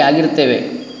ಐಕ್ಯ ಆಗಿರ್ತೇವೆ,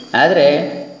 ಆದರೆ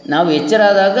ನಾವು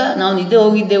ಎಚ್ಚರಾದಾಗ ನಾವು ನಿದ್ದೆ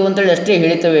ಹೋಗಿದ್ದೆವು ಅಂತೇಳಿ ಅಷ್ಟೇ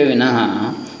ಹೇಳ್ತೇವೆ ವಿನಃ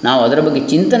ನಾವು ಅದರ ಬಗ್ಗೆ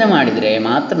ಚಿಂತನೆ ಮಾಡಿದರೆ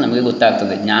ಮಾತ್ರ ನಮಗೆ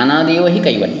ಗೊತ್ತಾಗ್ತದೆ. ಜ್ಞಾನಾದೇವ ಹಿ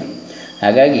ಕೈವಲ್ಯ.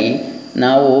 ಹಾಗಾಗಿ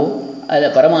ನಾವು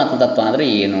ಪರಮಾತ್ಮ ತತ್ವ ಅಂದರೆ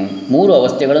ಏನು, 3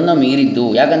 ಅವಸ್ಥೆಗಳನ್ನು ಮೀರಿದ್ದು.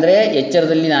 ಯಾಕಂದರೆ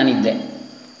ಎಚ್ಚರದಲ್ಲಿ ನಾನಿದ್ದೆ,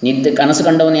 ಕನಸು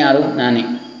ಕಂಡವನು ಯಾರು, ನಾನೇ.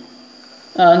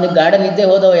 ಒಂದು ಗಾಢ ನಿದ್ದೆ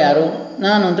ಹೋದವ ಯಾರು,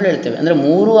 ನಾನು ಅಂತೇಳಿ ಹೇಳ್ತೇವೆ. ಅಂದರೆ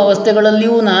 3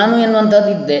 ಅವಸ್ಥೆಗಳಲ್ಲಿಯೂ ನಾನು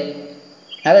ಎನ್ನುವಂಥದ್ದು ಇದ್ದೆ.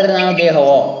 ಹಾಗಾದರೆ ನಾನು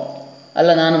ದೇಹವೋ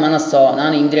ಅಲ್ಲ, ನಾನು ಮನಸ್ಸೋ,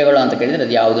 ನಾನು ಇಂದ್ರಿಯಗಳು ಅಂತ ಕೇಳಿದರೆ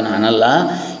ಅದು ಯಾವುದು ನಾನಲ್ಲ.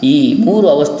 ಈ 3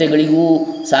 ಅವಸ್ಥೆಗಳಿಗೂ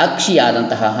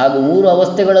ಸಾಕ್ಷಿಯಾದಂತಹ ಹಾಗೂ 3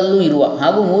 ಅವಸ್ಥೆಗಳಲ್ಲೂ ಇರುವ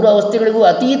ಹಾಗೂ 3 ಅವಸ್ಥೆಗಳಿಗೂ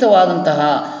ಅತೀತವಾದಂತಹ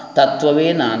ತತ್ವವೇ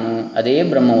ನಾನು. ಅದೇ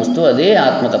ಬ್ರಹ್ಮವಸ್ತು, ಅದೇ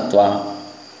ಆತ್ಮತತ್ವ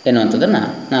ಎನ್ನುವಂಥದ್ದನ್ನು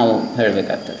ನಾವು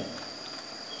ಹೇಳಬೇಕಾಗ್ತದೆ.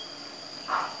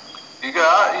 ಈಗ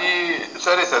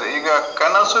ಸರಿ ಈಗ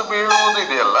ಕನಸು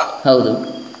ಬೀಳುವುದಿದೆಯಲ್ಲ, ಹೌದು,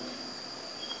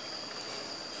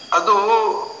 ಅದು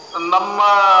ನಮ್ಮ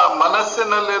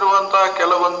ಮನಸ್ಸಿನಲ್ಲಿರುವಂತಹ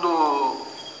ಕೆಲವೊಂದು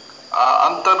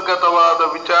ಅಂತರ್ಗತವಾದ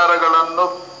ವಿಚಾರಗಳನ್ನು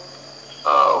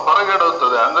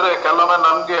ಹೊರಗೆಡುತ್ತದೆ. ಅಂದ್ರೆ ಕೆಲವೊಮ್ಮೆ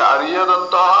ನಮ್ಗೆ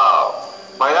ಅರಿಯದಂತಹ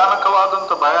ಭಯಾನಕ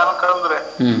ಭಯಾನಕ ಅಂದ್ರೆ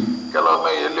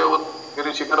ಕೆಲವೊಮ್ಮೆ ಎಲ್ಲಿ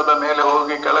ಗಿರಿ ಶಿಖರದ ಮೇಲೆ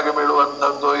ಹೋಗಿ ಕೆಳಗೆ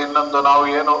ಬೀಳುವಂತದ್ದು, ಇನ್ನೊಂದು ನಾವು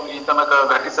ಏನು ಈ ತನಕ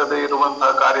ಘಟಿಸದೇ ಇರುವಂತಹ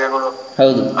ಕಾರ್ಯಗಳು,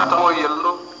 ಅಥವಾ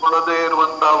ಎಲ್ಲೂ ಕೊಡದೇ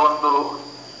ಇರುವಂತಹ ಒಂದು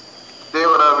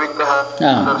ದೇವರ ವಿಗ್ರಹ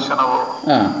ದರ್ಶನವು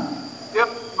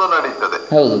ಎಂದು ನಡೀತದೆ.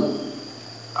 ಹೌದು,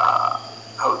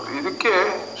 ಇದಕ್ಕೆ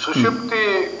ಸುಷುಪ್ತಿ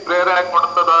ಪ್ರೇರಣೆ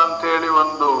ಕೊಡ್ತದ ಅಂತ ಹೇಳಿ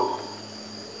ಒಂದು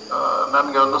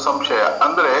ನನ್ಗೆ ಒಂದು ಸಂಶಯ.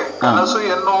 ಅಂದ್ರೆ ಕನಸು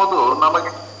ಎನ್ನುವುದು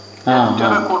ನಮಗೆ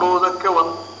ಎಚ್ಚರ ಕೊಡುವುದಕ್ಕೆ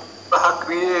ಒಂತಹ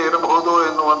ಕ್ರಿಯೆ ಇರಬಹುದು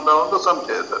ಎನ್ನುವಂತ ಒಂದು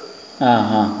ಸಂಶಯ ಸರ್.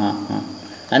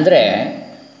 ಅಂದರೆ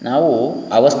ನಾವು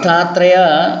ಅವಸ್ಥಾತ್ರಯ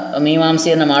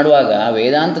ಮೀಮಾಂಸೆಯನ್ನು ಮಾಡುವಾಗ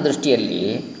ವೇದಾಂತ ದೃಷ್ಟಿಯಲ್ಲಿ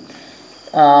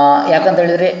ಯಾಕಂತ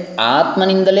ಹೇಳಿದರೆ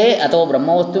ಆತ್ಮನಿಂದಲೇ ಅಥವಾ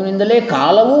ಬ್ರಹ್ಮವಸ್ತುವಿನಿಂದಲೇ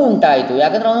ಕಾಲವೂ ಉಂಟಾಯಿತು.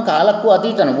 ಯಾಕಂದರೆ ಅವನು ಕಾಲಕ್ಕೂ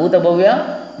ಅತೀತನು, ಭೂತಭವ್ಯ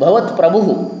ಭವತ್ ಪ್ರಭು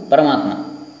ಪರಮಾತ್ಮ.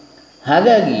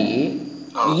 ಹಾಗಾಗಿ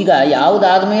ಈಗ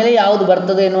ಯಾವುದಾದ ಮೇಲೆ ಯಾವುದು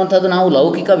ಬರ್ತದೆ ಎನ್ನುವಂಥದ್ದು ನಾವು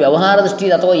ಲೌಕಿಕ ವ್ಯವಹಾರ ದೃಷ್ಟಿ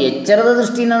ಅಥವಾ ಎಚ್ಚರದ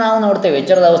ದೃಷ್ಟಿಯಿಂದ ನಾವು ನೋಡ್ತೇವೆ.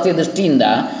 ಎಚ್ಚರದ ಅವಸ್ಥೆಯ ದೃಷ್ಟಿಯಿಂದ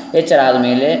ಎಚ್ಚರ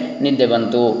ಆದಮೇಲೆ ನಿದ್ದೆ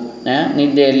ಬಂತು,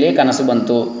 ನಿದ್ದೆಯಲ್ಲಿ ಕನಸು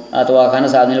ಬಂತು, ಅಥವಾ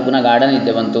ಕನಸಾದ ಮೇಲೆ ಪುನಃ ಗಾಢ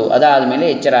ನಿದ್ದೆ ಬಂತು, ಅದಾದಮೇಲೆ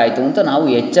ಎಚ್ಚರ ಆಯಿತು ಅಂತ ನಾವು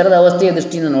ಎಚ್ಚರದ ಅವಸ್ಥೆಯ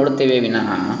ದೃಷ್ಟಿಯಿಂದ ನೋಡ್ತೇವೆ ವಿನಃ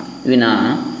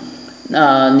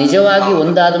ನಿಜವಾಗಿ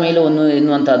ಒಂದಾದ ಮೇಲೆ ಒಂದು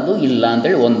ಎನ್ನುವಂಥದ್ದು ಇಲ್ಲ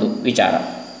ಅಂತೇಳಿ ಒಂದು ವಿಚಾರ.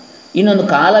 ಇನ್ನೊಂದು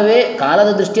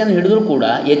ಕಾಲದ ದೃಷ್ಟಿಯನ್ನು ಹಿಡಿದರೂ ಕೂಡ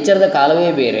ಎಚ್ಚರದ ಕಾಲವೇ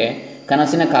ಬೇರೆ,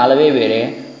 ಕನಸಿನ ಕಾಲವೇ ಬೇರೆ,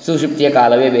 ಸುಷುಪ್ತಿಯ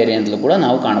ಕಾಲವೇ ಬೇರೆ ಅಂತಲೂ ಕೂಡ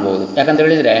ನಾವು ಕಾಣ್ಬೋದು. ಯಾಕಂತ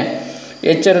ಹೇಳಿದರೆ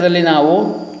ಎಚ್ಚರದಲ್ಲಿ ನಾವು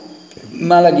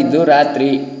ಮಲಗಿದ್ದು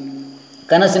ರಾತ್ರಿ,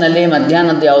 ಕನಸಿನಲ್ಲಿ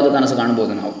ಮಧ್ಯಾಹ್ನದ್ದು ಯಾವುದು ಕನಸು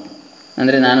ಕಾಣ್ಬೋದು ನಾವು.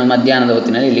 ಅಂದರೆ ನಾನು ಮಧ್ಯಾಹ್ನದ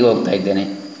ಹೊತ್ತಿನಲ್ಲಿ ಇಲ್ಲಿಗೆ ಹೋಗ್ತಾ ಇದ್ದೇನೆ,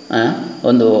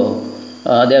 ಒಂದು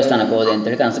ದೇವಸ್ಥಾನಕ್ಕೆ ಹೋದೆ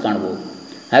ಅಂತೇಳಿ ಕನಸು ಕಾಣ್ಬೋದು.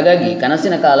 ಹಾಗಾಗಿ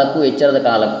ಕನಸಿನ ಕಾಲಕ್ಕೂ ಎಚ್ಚರದ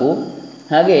ಕಾಲಕ್ಕೂ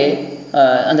ಹಾಗೆ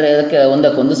ಅಂದರೆ ಅದಕ್ಕೆ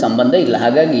ಒಂದಕ್ಕೊಂದು ಸಂಬಂಧ ಇಲ್ಲ.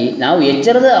 ಹಾಗಾಗಿ ನಾವು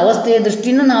ಎಚ್ಚರದ ಅವಸ್ಥೆಯ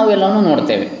ದೃಷ್ಟಿಯನ್ನು ನಾವು ಎಲ್ಲವನ್ನೂ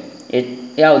ನೋಡ್ತೇವೆ.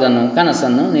 ಯಾವುದನ್ನು?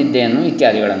 ಕನಸನ್ನು, ನಿದ್ದೆಯನ್ನು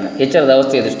ಇತ್ಯಾದಿಗಳನ್ನು ಎಚ್ಚರದ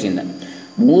ಅವಸ್ಥೆಯ ದೃಷ್ಟಿಯಿಂದ.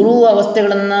 ಮೂರೂ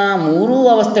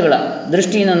ಅವಸ್ಥೆಗಳ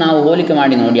ದೃಷ್ಟಿಯನ್ನು ನಾವು ಹೋಲಿಕೆ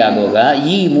ಮಾಡಿ ನೋಡಿ ಆಗುವಾಗ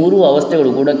ಈ ಮೂರೂ ಅವಸ್ಥೆಗಳು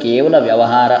ಕೂಡ ಕೇವಲ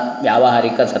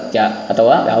ವ್ಯಾವಹಾರಿಕ ಸತ್ಯ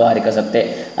ಅಥವಾ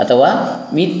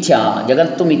ಮಿಥ್ಯಾ,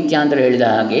 ಜಗತ್ತು ಮಿಥ್ಯಾ ಅಂತ ಹೇಳಿದ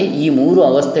ಹಾಗೆ ಈ ಮೂರು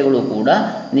ಅವಸ್ಥೆಗಳು ಕೂಡ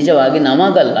ನಿಜವಾಗಿ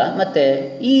ನಮಗಲ್ಲ, ಮತ್ತು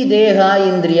ಈ ದೇಹ,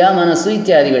 ಇಂದ್ರಿಯ, ಮನಸ್ಸು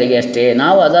ಇತ್ಯಾದಿಗಳಿಗೆ ಅಷ್ಟೇ.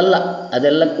 ನಾವು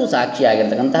ಅದೆಲ್ಲಕ್ಕೂ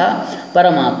ಸಾಕ್ಷಿಯಾಗಿರ್ತಕ್ಕಂತಹ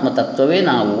ಪರಮಾತ್ಮ ತತ್ವವೇ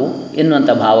ನಾವು ಎನ್ನುವಂಥ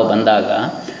ಭಾವ ಬಂದಾಗ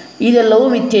ಇದೆಲ್ಲವೂ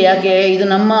ಮಿಥ್ಯೆ. ಯಾಕೆ? ಇದು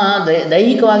ನಮ್ಮ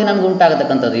ದೈಹಿಕವಾಗಿ ನಮಗೆ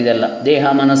ಉಂಟಾಗತಕ್ಕಂಥದ್ದು ಇದೆಲ್ಲ, ದೇಹ,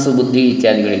 ಮನಸ್ಸು, ಬುದ್ಧಿ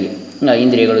ಇತ್ಯಾದಿಗಳಿಗೆ,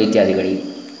 ಇಂದ್ರಿಯಗಳು ಇತ್ಯಾದಿಗಳಿಗೆ.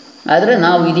 ಆದರೆ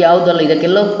ನಾವು ಇದು ಯಾವುದಲ್ಲ,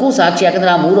 ಇದಕ್ಕೆಲ್ಲಕ್ಕೂ ಸಾಕ್ಷಿ.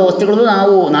 ಯಾಕಂದರೆ ಆ ಮೂರು ಅವಸ್ಥೆಗಳು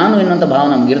ನಾನು ಎನ್ನುವಂಥ ಭಾವ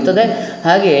ನಮಗಿರ್ತದೆ.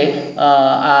 ಹಾಗೆ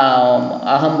ಆ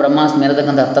ಅಹಂ ಬ್ರಹ್ಮಾಸ್ಮಿ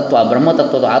ಅನ್ನತಕ್ಕಂಥ ತತ್ವ,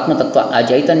 ಬ್ರಹ್ಮತತ್ವದ ಆತ್ಮತತ್ವ, ಆ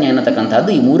ಚೈತನ್ಯ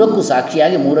ಎನ್ನತಕ್ಕಂಥದ್ದು ಈ ಮೂರಕ್ಕೂ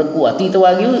ಸಾಕ್ಷಿಯಾಗಿ ಮೂರಕ್ಕೂ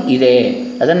ಅತೀತವಾಗಿಯೂ ಇದೆ.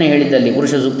 ಅದನ್ನೇ ಹೇಳಿದ್ದಲ್ಲಿ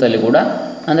ಪುರುಷ ಸೂಕ್ತದಲ್ಲಿ ಕೂಡ.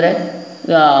 ಅಂದರೆ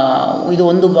ಇದು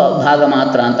ಒಂದು ಭಾಗ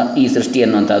ಮಾತ್ರ ಅಂತ ಈ ಸೃಷ್ಟಿ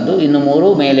ಅನ್ನುವಂಥದ್ದು, ಇನ್ನು ಮೂರು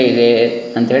ಮೇಲೆ ಇದೆ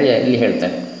ಅಂಥೇಳಿ ಇಲ್ಲಿ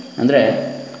ಹೇಳ್ತಾರೆ. ಅಂದರೆ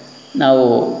ನಾವು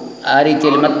ಆ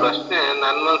ರೀತಿಯಲ್ಲಿ ಪ್ರಶ್ನೆ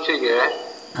ನನ್ನ ಮನಸ್ಸಿಗೆ,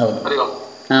 ಹೌದು,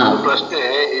 ಪ್ರಶ್ನೆ,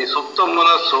 ಈ ಸುಪ್ತ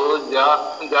ಮನಸ್ಸು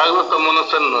ಜಾಗೃತ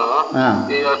ಮನಸ್ಸನ್ನು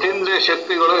ಈ ಅತೀಂದ್ರಿಯ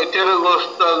ಶಕ್ತಿಗಳು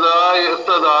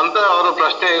ಇರ್ತದ ಅಂತ ಅವರ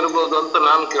ಪ್ರಶ್ನೆ ಇರ್ಬೋದು ಅಂತ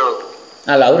ನಾನು ಕೇಳೋದು.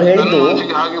 ಅಲ್ಲ, ಅವ್ರು ಹೇಳಿದ್ದು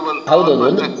ಹೌದೌದು,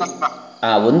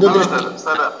 ಒಂದು ದೃಷ್ಟಿ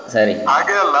ಸರಿ.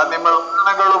 ಹಾಗೆ ಅಲ್ಲ, ನಿಮ್ಮ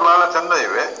ಉದಾಹರಣೆಗಳು ಬಹಳ ಚಂದ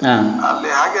ಇವೆ. ಅಲ್ಲಿ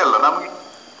ಹಾಗೆ ಅಲ್ಲ, ನಮ್ಗೆ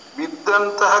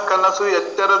ಬಿದ್ದಂತಹ ಕನಸು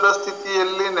ಎಚ್ಚರದ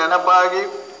ಸ್ಥಿತಿಯಲ್ಲಿ ನೆನಪಾಗಿ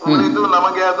ಉಳಿದು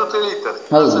ನಮಗೆ ಅದು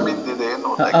ತಿಳಿಯುತ್ತದೆ ಬಿದ್ದಿದೆ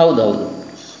ಹೌದೌದು.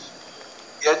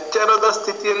 ಎಚ್ಚರದ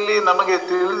ಸ್ಥಿತಿಯಲ್ಲಿ ನಮಗೆ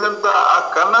ತಿಳಿದಂತಹ ಆ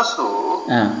ಕನಸು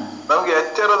ನಮ್ಗೆ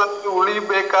ಎಚ್ಚರದಲ್ಲಿ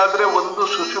ಉಳಿಬೇಕಾದ್ರೆ ಒಂದು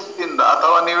ಸುಷುಪ್ತಿಯಿಂದ,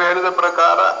 ಅಥವಾ ನೀವು ಹೇಳಿದ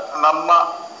ಪ್ರಕಾರ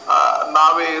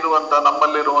ನಾವೇ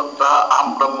ನಮ್ಮಲ್ಲಿರುವಂತಹ ಅಹಂ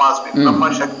ಬ್ರಹ್ಮಾಸ್ಮಿ, ಬ್ರಹ್ಮ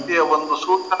ಶಕ್ತಿಯ ಒಂದು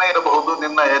ಸೂಚನೆ ಇರಬಹುದು.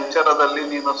 ನಿನ್ನ ಎಚ್ಚರದಲ್ಲಿ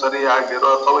ನೀನು ಸರಿಯಾಗಿರೋ,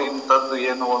 ಅಥವಾ ಇಂಥದ್ದು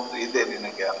ಏನು ಒಂದು ಇದೆ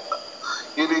ನಿನಗೆ ಅಂತ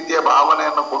ಈ ರೀತಿಯ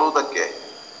ಭಾವನೆಯನ್ನು ಕೊಡುವುದಕ್ಕೆ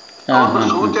ಒಂದು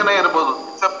ಸೂಚನೆ ಇರಬಹುದು.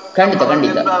 ಖಂಡಿತ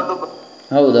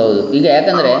ಹೌದೌದು. ಈಗ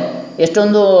ಯಾಕಂದರೆ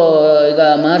ಎಷ್ಟೊಂದು ಈಗ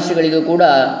ಮಹರ್ಷಿಗಳಿಗೂ ಕೂಡ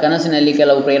ಕನಸಿನಲ್ಲಿ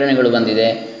ಕೆಲವು ಪ್ರೇರಣೆಗಳು ಬಂದಿದೆ.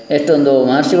 ಎಷ್ಟೊಂದು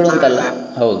ಮಹರ್ಷಿಗಳು ಅಂತಲ್ಲ,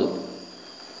 ಹೌದು.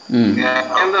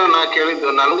 ಯಾಕೆಂದ್ರೆ ನಾ ಕೇಳಿದ್ದು,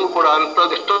 ನನಗೂ ಕೂಡ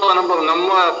ಅಂತದೆಷ್ಟೋ ಅನುಭವ, ನಮ್ಮ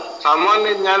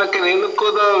ಸಾಮಾನ್ಯ ಜ್ಞಾನಕ್ಕೆ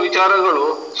ನಿಲುಕದ ವಿಚಾರಗಳು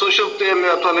ಸುಷುಪ್ತಿಯಲ್ಲಿ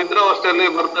ಅಥವಾ ನಿದ್ರಾವಸ್ಥೆಯಲ್ಲಿ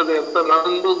ಬರ್ತದೆ ಅಂತ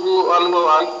ನನಗೂ ಅನುಭವ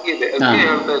ಆಗಿದೆ. ಅದಕ್ಕೆ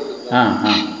ಹೇಳ್ತಾ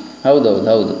ಇದ್ದೀನಿ.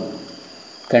 ಹೌದು,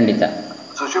 ಖಂಡಿತ.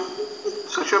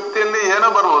 ಸುಷುಪ್ತಿಯಲ್ಲಿ ಏನೋ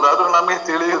ಬರ್ಬೋದು, ಆದ್ರೂ ನಮಗೆ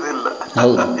ತಿಳಿಯುವುದಿಲ್ಲ.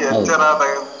 ಎಚ್ಚರ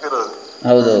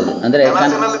ಹೌದೌದು. ಅಂದ್ರೆ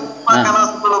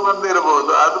ಕನಸುಗಳು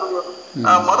ಬಂದಿರಬಹುದು, ಆದ್ರೂ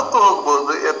ಮರೆತು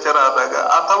ಹೋಗ್ಬೋದು ಎಚ್ಚರ ಆದಾಗ,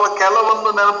 ಅಥವಾ ಕೆಲವೊಂದು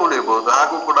ನೆನಪು ಉಳಿಬಹುದು,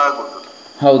 ಹಾಗೂ ಕೂಡ ಆಗುದು.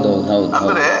 ಹೌದೌದು.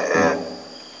 ಅಂದ್ರೆ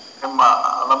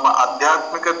ನಮ್ಮ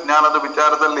ಆಧ್ಯಾತ್ಮಿಕ ಜ್ಞಾನದ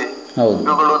ವಿಚಾರದಲ್ಲಿ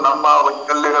ಇವುಗಳು ನಮ್ಮ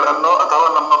ವೈಕಲ್ಯಗಳನ್ನು ಅಥವಾ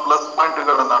ನಮ್ಮ ಪ್ಲಸ್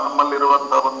ಪಾಯಿಂಟ್ಗಳನ್ನ,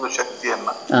 ನಮ್ಮಲ್ಲಿರುವಂತಹ ಒಂದು ಶಕ್ತಿಯನ್ನ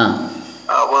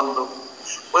ಒಂದು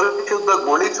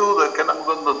ಪರಿಶುದ್ಧಗೊಳಿಸುವುದಕ್ಕೆ,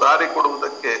 ನಮಗೊಂದು ದಾರಿ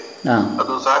ಕೊಡುವುದಕ್ಕೆ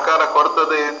ಅದು ಸಹಕಾರ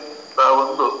ಕೊಡ್ತದೆ ಅಂತ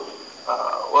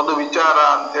ಒಂದು ವಿಚಾರ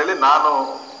ಅಂತ ಹೇಳಿ ನಾನು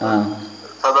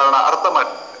ಸಾಧಾರಣ ಅರ್ಥ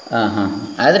ಮಾಡಿ. ಹಾಂ ಹಾಂ.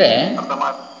 ಆದರೆ ಅರ್ಥ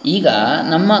ಮಾಡಿ. ಈಗ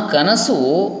ನಮ್ಮ ಕನಸು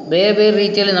ಬೇರೆ ಬೇರೆ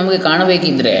ರೀತಿಯಲ್ಲಿ ನಮಗೆ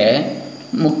ಕಾಣಬೇಕಿದ್ದರೆ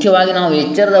ಮುಖ್ಯವಾಗಿ ನಾವು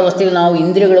ಎಚ್ಚರದ ಅವಸ್ಥೆಯಲ್ಲಿ ನಾವು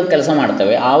ಇಂದ್ರಿಯಗಳು ಕೆಲಸ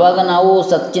ಮಾಡ್ತವೆ. ಆವಾಗ ನಾವು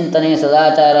ಸಚ್ಚಿಂತನೆ,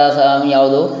 ಸದಾಚಾರ,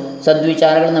 ಯಾವುದು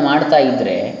ಸದ್ವಿಚಾರಗಳನ್ನು ಮಾಡ್ತಾ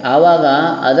ಇದ್ದರೆ ಆವಾಗ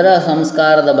ಅದರ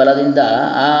ಸಂಸ್ಕಾರದ ಬಲದಿಂದ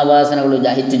ಆ ವಾಸನೆಗಳು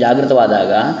ಹೆಚ್ಚು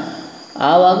ಜಾಗೃತವಾದಾಗ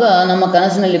ಆವಾಗ ನಮ್ಮ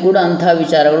ಕನಸಿನಲ್ಲಿ ಕೂಡ ಅಂಥ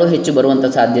ವಿಚಾರಗಳು ಹೆಚ್ಚು ಬರುವಂಥ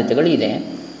ಸಾಧ್ಯತೆಗಳು ಇದೆ.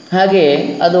 ಹಾಗೆ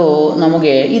ಅದು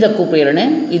ನಮಗೆ ಇದಕ್ಕೂ ಪ್ರೇರಣೆ,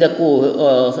 ಇದಕ್ಕೂ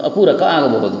ಅಪೂರಕ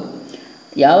ಆಗಬಹುದು.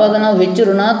 ಯಾವಾಗ ನಾವು ಹೆಚ್ಚು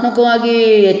ಋಣಾತ್ಮಕವಾಗಿ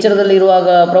ಎಚ್ಚರದಲ್ಲಿರುವಾಗ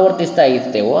ಪ್ರವರ್ತಿಸ್ತಾ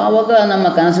ಇರ್ತೇವೋ ಆವಾಗ ನಮ್ಮ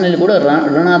ಕನಸಿನಲ್ಲಿ ಕೂಡ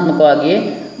ಋಣಾತ್ಮಕವಾಗಿಯೇ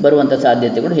ಬರುವಂಥ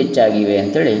ಸಾಧ್ಯತೆಗಳು ಹೆಚ್ಚಾಗಿವೆ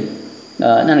ಅಂಥೇಳಿ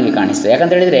ನನಗೆ ಕಾಣಿಸ್ತದೆ.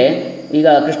 ಯಾಕಂತ ಹೇಳಿದರೆ ಈಗ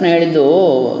ಕೃಷ್ಣ ಹೇಳಿದ್ದು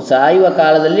ಸಾಯುವ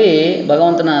ಕಾಲದಲ್ಲಿ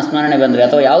ಭಗವಂತನ ಸ್ಮರಣೆ ಬಂದರೆ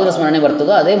ಅಥವಾ ಯಾವುದರ ಸ್ಮರಣೆ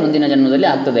ಬರ್ತದೋ ಅದೇ ಮುಂದಿನ ಜನ್ಮದಲ್ಲಿ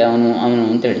ಆಗ್ತದೆ ಅವನು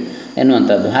ಅಂತೇಳಿ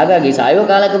ಎನ್ನುವಂಥದ್ದು. ಹಾಗಾಗಿ ಸಾಯುವ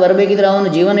ಕಾಲಕ್ಕೆ ಬರಬೇಕಿದ್ರೆ ಅವನು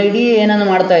ಜೀವನ ಇಡೀ ಏನನ್ನು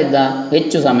ಮಾಡ್ತಾ ಇದ್ದ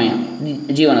ಹೆಚ್ಚು ಸಮಯ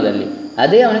ಜೀವನದಲ್ಲಿ,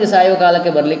 ಅದೇ ಅವನಿಗೆ ಸಾಯುವ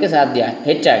ಕಾಲಕ್ಕೆ ಬರಲಿಕ್ಕೆ ಸಾಧ್ಯ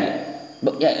ಹೆಚ್ಚಾಗಿ.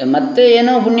 ಮತ್ತೆ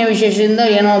ಏನೋ ಪುಣ್ಯ ವಿಶೇಷದಿಂದ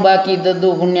ಏನೋ ಬಾಕಿ ಇದ್ದದ್ದು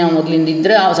ಪುಣ್ಯ ಮೊದಲಿಂದ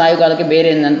ಇದ್ದರೆ ಆ ಸಾಯುವ ಕಾಲಕ್ಕೆ ಬೇರೆ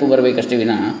ನೆನಪು ಬರಬೇಕಷ್ಟೇ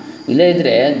ವಿನಃ ಇಲ್ಲೇ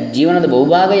ಇದ್ದರೆ ಜೀವನದ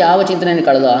ಬಹುಭಾಗ ಯಾವ ಚಿಂತನೆಯನ್ನು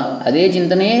ಕಳೆದ ಅದೇ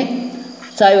ಚಿಂತನೆಯೇ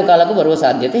ಸಾಯುವ ಕಾಲಕ್ಕೂ ಬರುವ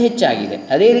ಸಾಧ್ಯತೆ ಹೆಚ್ಚಾಗಿದೆ.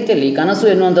 ಅದೇ ರೀತಿಯಲ್ಲಿ ಕನಸು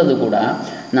ಎನ್ನುವಂಥದ್ದು ಕೂಡ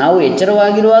ನಾವು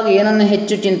ಎಚ್ಚರವಾಗಿರುವಾಗ ಏನನ್ನು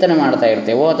ಹೆಚ್ಚು ಚಿಂತನೆ ಮಾಡ್ತಾ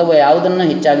ಇರ್ತೇವೋ ಅಥವಾ ಯಾವುದನ್ನು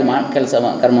ಹೆಚ್ಚಾಗಿ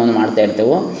ಕರ್ಮವನ್ನು ಮಾಡ್ತಾ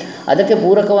ಇರ್ತೇವೋ ಅದಕ್ಕೆ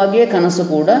ಪೂರಕವಾಗಿಯೇ ಕನಸು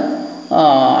ಕೂಡ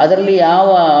ಅದರಲ್ಲಿ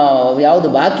ಯಾವುದು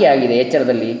ಬಾಕಿ ಆಗಿದೆ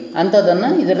ಎಚ್ಚರದಲ್ಲಿ ಅಂಥದ್ದನ್ನು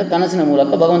ಇದರ ಕನಸಿನ ಮೂಲಕ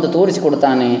ಭಗವಂತ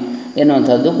ತೋರಿಸಿಕೊಡ್ತಾನೆ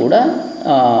ಎನ್ನುವಂಥದ್ದು ಕೂಡ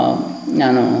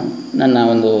ನನ್ನ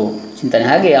ಒಂದು ಚಿಂತನೆ.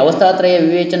 ಹಾಗೆ ಅವಸ್ಥಾತ್ರಯ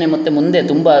ವಿವೇಚನೆ ಮತ್ತು ಮುಂದೆ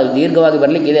ತುಂಬ ದೀರ್ಘವಾಗಿ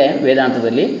ಬರಲಿಕ್ಕಿದೆ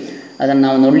ವೇದಾಂತದಲ್ಲಿ, ಅದನ್ನು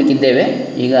ನಾವು ನೋಡಲಿಕ್ಕಿದ್ದೇವೆ.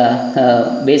 ಈಗ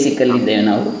ಬೇಸಿಕಲ್ಲಿದ್ದೇವೆ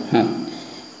ನಾವು. ಹಾಂ,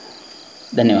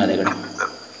 ಧನ್ಯವಾದಗಳು.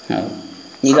 ಹೌದು,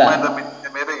 ಈಗ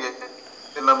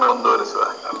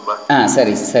ಹಾಂ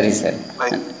ಸರಿ ಸರಿ ಸರಿ.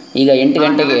 ಈಗ 8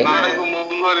 ಗಂಟೆಗೆ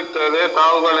ಮುಂದುವರಿತದೆ.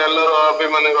 ತಾವುಗಳೆಲ್ಲರೂ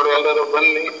ಅಭಿಮಾನಿಗಳು ಎಲ್ಲರೂ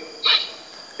ಬನ್ನಿ,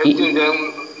 ಹೆಚ್ಚು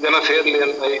ಜನ ಸೇರಲಿ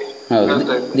ಅಂತ. ಹೌದು,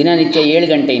 ದಿನನಿತ್ಯ 7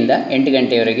 ಗಂಟೆಯಿಂದ 8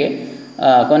 ಗಂಟೆಯವರೆಗೆ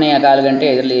ಕೊನೆಯ ಕಾಲು ಗಂಟೆ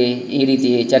ಇದರಲ್ಲಿ ಈ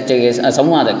ರೀತಿ ಚರ್ಚೆಗೆ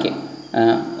ಸಂವಾದಕ್ಕೆ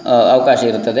ಅವಕಾಶ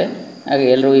ಇರುತ್ತದೆ. ಹಾಗೆ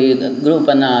ಎಲ್ಲರೂ ಈ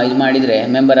ಗ್ರೂಪನ್ನು ಇದು ಮಾಡಿದರೆ,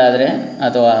 ಮೆಂಬರ್ ಆದರೆ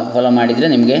ಅಥವಾ ಫಾಲೋ ಮಾಡಿದರೆ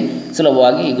ನಿಮಗೆ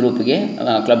ಸುಲಭವಾಗಿ ಈ ಗ್ರೂಪಿಗೆ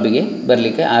ಕ್ಲಬ್ಬಿಗೆ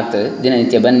ಬರಲಿಕ್ಕೆ ಆಗ್ತದೆ.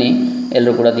 ದಿನನಿತ್ಯ ಬನ್ನಿ,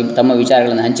 ಎಲ್ಲರೂ ಕೂಡ ತಮ್ಮ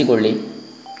ವಿಚಾರಗಳನ್ನು ಹಂಚಿಕೊಳ್ಳಿ.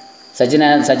 ಸಚಿನ್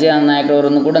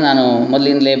ನಾಯಕರವರನ್ನು ಕೂಡ ನಾನು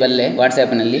ಮೊದಲಿಂದಲೇ ಬಲ್ಲೆ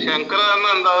ವಾಟ್ಸ್ಯಾಪ್ನಲ್ಲಿ.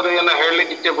 ಶಂಕರಾನಂದ್ ಅವರು ಏನೋ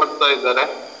ಹೇಳಲಿಕ್ಕೆ ಇಚ್ಛೆ ಪಡ್ತಾ ಇದ್ದಾರೆ,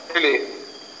 ಹೇಳಿ.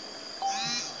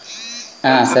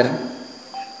 ಹಾಂ ಸರ್,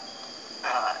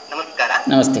 ನಮಸ್ಕಾರ.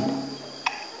 ನಮಸ್ತೆ.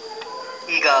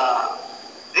 ಈಗ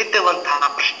ಇರುವಂತಹ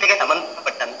ಪ್ರಶ್ನೆಗೆ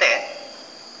ಸಂಬಂಧಪಟ್ಟಂತೆ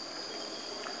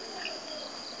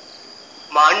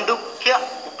ಮಾಂಡುಕ್ಯ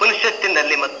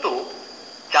ಉಪನಿಷತ್ತಿನಲ್ಲಿ ಮತ್ತು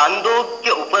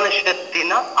ಚಾಂದೋಗ್ಯ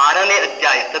ಉಪನಿಷತ್ತಿನ 6ನೇ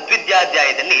ಅಧ್ಯಾಯ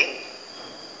ಸದ್ವಿದ್ಯಾಧ್ಯಾಯದಲ್ಲಿ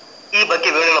ಈ ಬಗ್ಗೆ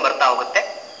ವಿವರಣೆ ಬರ್ತಾ ಹೋಗುತ್ತೆ.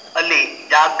 ಅಲ್ಲಿ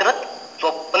ಜಾಗ್ರತ್,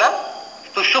 ಸ್ವಪ್ನ,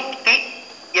 ಸುಷುಪ್ತಿ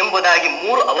ಎಂಬುದಾಗಿ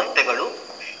 3 ಅವಸ್ಥೆಗಳು.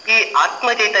 ಈ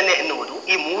ಆತ್ಮಚೈತನ್ಯ ಎನ್ನುವುದು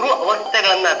ಈ 3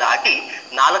 ಅವಸ್ಥೆಗಳನ್ನ ದಾಟಿ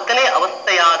 4ನೇ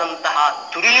ಅವಸ್ಥೆಯಾದಂತಹ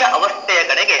ತುರಿಯ ಅವಸ್ಥೆಯ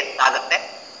ಕಡೆಗೆ ಸಾಗುತ್ತೆ.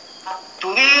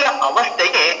 ತುರಿಯ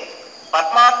ಅವಸ್ಥೆಗೆ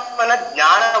ಪರಮಾತ್ಮನ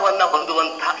ಜ್ಞಾನವನ್ನ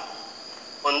ಹೊಂದುವಂತಹ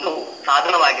ಒಂದು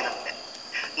ಸಾಧನವಾಗಿರುತ್ತೆ.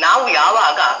 ನಾವು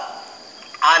ಯಾವಾಗ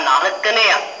ಆ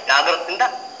 4ನೆಯ ಜಾಗೃತಿಯಿಂದ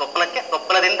ಸ್ವಪ್ನಕ್ಕೆ,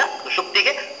 ಸ್ವಪ್ನದಿಂದ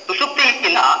ಸುಷುಪ್ತಿಗೆ,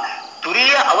 ಸುಷುಪ್ತಿಯಿಂದ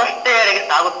ತುರಿಯ ಅವಸ್ಥೆಯಡೆಗೆ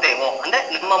ಸಾಗುತ್ತೇವೋ, ಅಂದ್ರೆ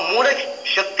ನಮ್ಮ ಮೂಲ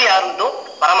ಶಕ್ತಿ ಯಾರದ್ದು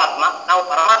ಪರಮಾತ್ಮ, ನಾವು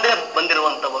ಪರಮಾತ್ಮ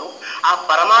ಬಂದಿರುವಂತವರು, ಆ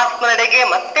ಪರಮಾತ್ಮನೆಡೆಗೆ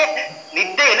ಮತ್ತೆ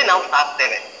ನಿದ್ದೆಯಲ್ಲಿ ನಾವು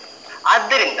ಸಾಗ್ತೇವೆ.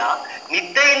 ಆದ್ದರಿಂದ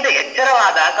ನಿದ್ದೆಯಿಂದ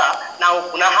ಎಚ್ಚರವಾದಾಗ ನಾವು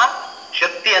ಪುನಃ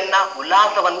ಶಕ್ತಿಯನ್ನ,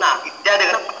 ಉಲ್ಲಾಸವನ್ನ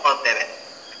ಇತ್ಯಾದಿಗಳನ್ನ ಪಡ್ಕೊಳ್ತೇವೆ.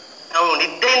 ನಾವು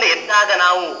ನಿದ್ದೆಯಿಂದ ಎದ್ದಾಗ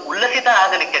ನಾವು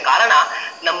ಉಲ್ಲಸಿತರಾಗಲಿಕ್ಕೆ ಕಾರಣ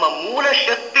ನಮ್ಮ ಮೂಲ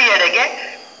ಶಕ್ತಿಯೆಡೆಗೆ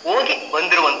ಹೋಗಿ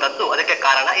ಬಂದಿರುವಂತದ್ದು. ಅದಕ್ಕೆ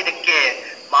ಕಾರಣ. ಇದಕ್ಕೆ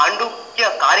ಮಾಂಡುಕ್ಯ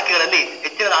ಕಾರಿಕೆಗಳಲ್ಲಿ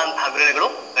ಹೆಚ್ಚಿನದಾದಂತಹ ವಿವರಣೆಗಳು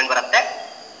ಕಂಡುಬರುತ್ತೆ.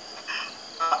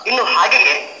 ಇನ್ನು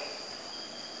ಹಾಗೆಯೇ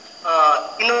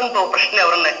ಇನ್ನೊಂದು ಪ್ರಶ್ನೆ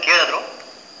ಅವರನ್ನ ಕೇಳಿದ್ರು,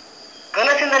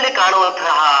 ಕನಸಿನಲ್ಲಿ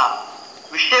ಕಾಣುವಂತಹ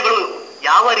ವಿಷಯಗಳು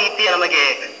ಯಾವ ರೀತಿಯ ನಮಗೆ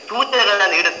ಸೂಚನೆಗಳನ್ನ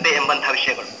ನೀಡುತ್ತೆ ಎಂಬಂತಹ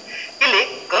ವಿಷಯಗಳು. ಇಲ್ಲಿ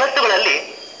ಕನಸುಗಳಲ್ಲಿ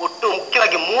ಒಟ್ಟು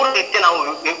ಮುಖ್ಯವಾಗಿ 3 ರೀತಿಯ ನಾವು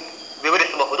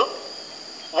ವಿವರಿಸಬಹುದು.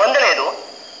 ಒಂದನೇದು,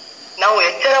 ನಾವು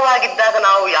ಎಚ್ಚರವಾಗಿದ್ದಾಗ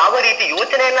ನಾವು ಯಾವ ರೀತಿ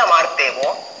ಯೋಚನೆಯನ್ನ ಮಾಡ್ತೇವೋ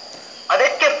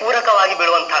ಅದಕ್ಕೆ ಪೂರಕವಾಗಿ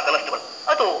ಬೀಳುವಂತಹ ಕನಸುಗಳು,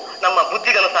 ಅದು ನಮ್ಮ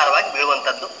ಬುದ್ಧಿಗನುಸಾರವಾಗಿ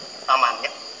ಬೀಳುವಂಥದ್ದು ಸಾಮಾನ್ಯ.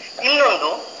 ಇನ್ನೊಂದು,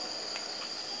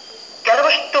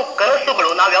 ಕೆಲವಷ್ಟು ಕನಸುಗಳು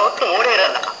ನಾವು ಯಾವತ್ತೂ ನೋಡೇ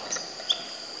ಇರಲ್ಲ,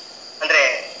 ಅಂದ್ರೆ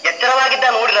ಎಚ್ಚರವಾಗಿದ್ದ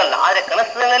ನೋಡಿರಲ್ಲ, ಆದ್ರೆ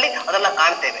ಕನಸಿನಲ್ಲಿ ಅದನ್ನ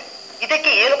ಕಾಣ್ತೇವೆ.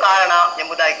 ಇದಕ್ಕೆ ಏನು ಕಾರಣ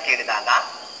ಎಂಬುದಾಗಿ ಕೇಳಿದಾಗ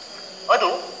ಅದು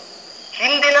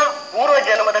ಹಿಂದಿನ ಪೂರ್ವ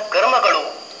ಜನ್ಮದ ಕರ್ಮಗಳು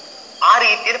ಆ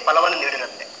ರೀತಿಯಲ್ಲಿ ಫಲವನ್ನು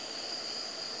ನೀಡಿರುತ್ತೆ.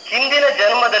 ಹಿಂದಿನ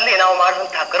ಜನ್ಮದಲ್ಲಿ ನಾವು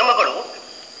ಮಾಡಿದಂತಹ ಕರ್ಮಗಳು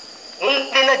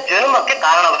ಮುಂದಿನ ಜನ್ಮಕ್ಕೆ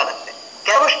ಕಾರಣವಾಗುತ್ತೆ.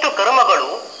 ಕೆಲವಷ್ಟು ಕರ್ಮಗಳು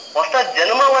ಹೊಸ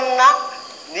ಜನ್ಮವನ್ನ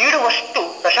ನೀಡುವಷ್ಟು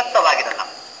ಸಶಕ್ತವಾಗಿರಲ್ಲ.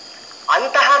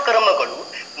 ಅಂತಹ ಕರ್ಮಗಳು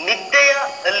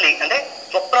ನಿದ್ದೆಯಲ್ಲಿ, ಅಂದ್ರೆ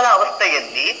ಸ್ವಪ್ನದ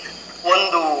ಅವಸ್ಥೆಯಲ್ಲಿ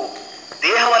ಒಂದು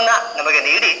ದೇಹವನ್ನ ನಮಗೆ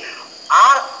ನೀಡಿ ಆ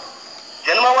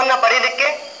ಜನ್ಮವನ್ನ ಪಡೆಯಲಿಕ್ಕೆ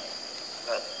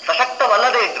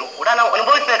ಸಶಕ್ತವಲ್ಲದೇ ಇದ್ರು ಕೂಡ ನಾವು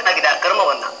ಅನುಭವಿಸಬೇಕಾಗಿದೆ ಆ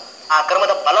ಕರ್ಮವನ್ನ, ಆ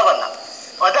ಕರ್ಮದ ಫಲವನ್ನ.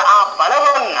 ಆ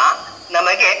ಫಲವನ್ನ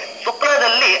ನಮಗೆ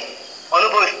ಸ್ವಪ್ನದಲ್ಲಿ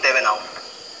ಅನುಭವಿಸ್ತೇವೆ ನಾವು.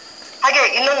 ಹಾಗೆ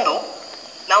ಇನ್ನೊಂದು,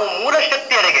 ನಾವು ಮೂಲ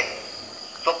ಶಕ್ತಿಯರಿಗೆ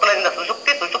ಸ್ವಪ್ನದಿಂದ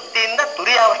ಸುಷುಪ್ತಿ, ಸುಷುಪ್ತಿಯಿಂದ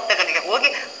ತುರಿಯಾವಸ್ಥೆಗಳಿಗೆ ಹೋಗಿ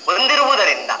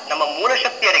ಬಂದಿರುವುದರಿಂದ, ನಮ್ಮ ಮೂಲ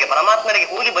ಶಕ್ತಿಯರಿಗೆ ಪರಮಾತ್ಮರಿಗೆ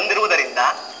ಹೋಗಿ ಬಂದಿರುವುದರಿಂದ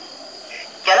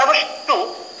ಕೆಲವಷ್ಟು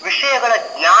ವಿಷಯಗಳ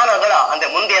ಜ್ಞಾನಗಳ ಅಂದ್ರೆ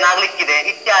ಮುಂದೆ ಏನಾಗ್ಲಿಕ್ಕಿದೆ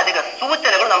ಇತ್ಯಾದಿಗಳ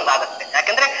ಸೂಚನೆಗಳು ನಮ್ಗಾಗತ್ತೆ.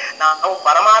 ಯಾಕಂದ್ರೆ ನಾವು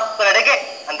ಪರಮಾತ್ಮನೆಡೆಗೆ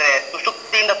ಅಂದ್ರೆ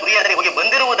ಸುಷುಪ್ತಿಯಿಂದ ತುರಿಯರಿಗೆ ಹೋಗಿ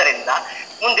ಬಂದಿರುವುದರಿಂದ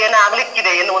ಮುಂದೆ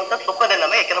ಏನಾಗ್ಲಿಕ್ಕಿದೆ ಎನ್ನುವಂತ ಸ್ವಪ್ನದಲ್ಲಿ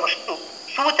ನಮಗೆ ಕೆಲವಷ್ಟು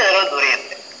ಸೂಚನೆಗಳು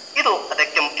ದೊರೆಯುತ್ತೆ. ಇದು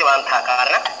ಅದಕ್ಕೆ ಮುಖ್ಯವಾದಂತಹ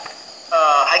ಕಾರಣ.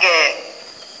 ಹಾಗೆ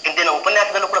ಇಂದಿನ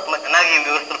ಉಪನ್ಯಾಸದಲ್ಲೂ ಕೂಡ ತುಂಬಾ ಚೆನ್ನಾಗಿ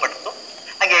ವಿವರಿಸಲ್ಪಟ್ಟಿತು.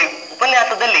 ಹಾಗೆ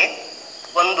ಉಪನ್ಯಾಸದಲ್ಲಿ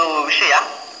ಒಂದು ವಿಷಯ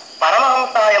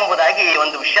ಪರಮಹಂಸ ಎಂಬುದಾಗಿ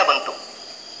ಒಂದು ವಿಷಯ ಬಂತು.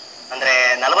 ಅಂದ್ರೆ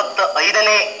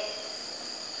 45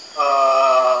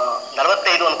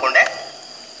 ಅನ್ಕೊಂಡೆ.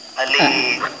 ಅಲ್ಲಿ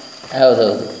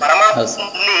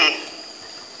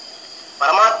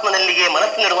ಪರಮಾತ್ಮನಲ್ಲಿಗೆ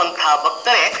ಮನಸ್ಸಿನಿರುವಂತಹ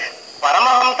ಭಕ್ತರೇ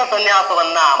ಪರಮಹಂಸ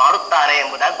ಸನ್ಯಾಸವನ್ನ ಮಾಡುತ್ತಾರೆ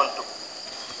ಎಂಬುದಾಗಿ ಬಂತು.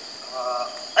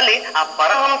 ಅಲ್ಲಿ ಆ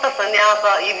ಪರಮಹಂಸ ಸನ್ಯಾಸ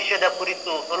ಈ ವಿಷಯದ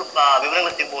ಕುರಿತು ಸ್ವಲ್ಪ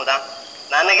ವಿವರಗಳು ಸಿಗ್ಬಹುದಾ?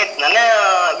 ನನ್ನ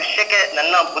ವಿಷಯಕ್ಕೆ,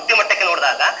 ನನ್ನ ಬುದ್ಧಿಮಟ್ಟಕ್ಕೆ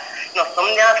ನೋಡಿದಾಗ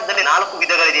ಸನ್ಯಾಸದಲ್ಲಿ 4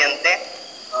 ವಿಧಗಳಿದೆಯಂತೆ.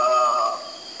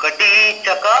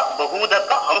 ಕಟೀಚಕ,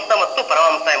 ಬಹುದಕ, ಹಂಸ ಮತ್ತು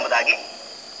ಪರಮಹಂಸ ಎಂಬುದಾಗಿ.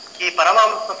 ಈ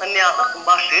ಪರಮಹಂಸ ಸನ್ಯಾಸ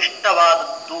ತುಂಬಾ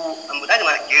ಶ್ರೇಷ್ಠವಾದದ್ದು ಎಂಬುದಾಗಿ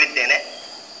ನಾನು ಕೇಳಿದ್ದೇನೆ.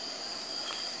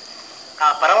 ಆ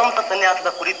ಪರಮಹಂಸ ಸನ್ಯಾಸದ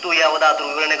ಕುರಿತು ಯಾವುದಾದ್ರೂ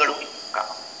ವಿವರಣೆಗಳು?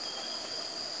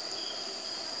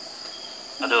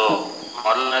 ಅದು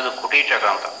ಮೊದಲನೇದು ಕುಟೀಚಕ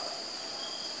ಅಂತ.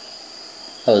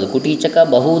 ಹೌದು, ಕುಟೀಚಕ,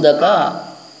 ಬಹುದಕ,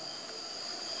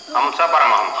 ಹಂಸ,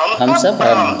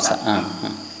 ಪರಮಹಂಸ.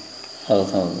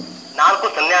 ಹೌದು. 4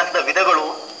 ಸನ್ಯಾಸದ ವಿಧಗಳು.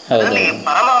 ಅದರಲ್ಲಿ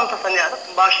ಪರಮಹಂಸ ಸನ್ಯಾಸ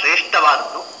ತುಂಬಾ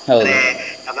ಶ್ರೇಷ್ಠವಾದದ್ದು.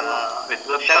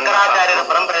 ಶಂಕರಾಚಾರ್ಯರ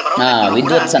ಪರಂಪರೆ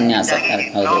ವಿದ್ವತ್ ಸನ್ಯಾಸ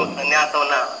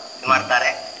ಸನ್ಯಾಸವನ್ನ ಮಾಡ್ತಾರೆ.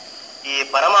 ಈ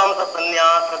ಪರಮಹಂಸ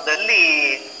ಸನ್ಯಾಸದಲ್ಲಿ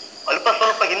ಅಲ್ಪ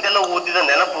ಸ್ವಲ್ಪ ಹಿಂದೆಲ್ಲ ಓದಿದ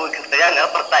ನೆನಪು ಸರಿಯಾಗಿ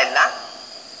ನೆನಪರ್ತಾ ಇಲ್ಲ.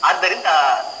 ಆದ್ದರಿಂದ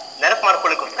ನೆನಪು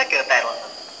ಮಾಡ್ಕೊಳ್ಳಿಕ್ಕೋಸ್ಕರ ಕೇಳ್ತಾ ಇರುವಂಥದ್ದು.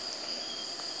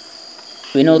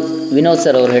 ವಿನೋದ್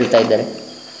ಸರ್ ಅವರು ಹೇಳ್ತಾ ಇದ್ದಾರೆ.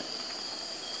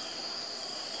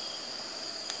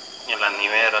 ಇಲ್ಲ,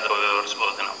 ನೀವೇ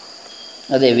ವಿವರಿಸಬಹುದು. ನಾವು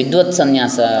ಅದೇ ವಿದ್ವತ್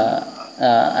ಸನ್ಯಾಸ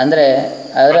ಅಂದರೆ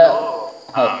ಅದರ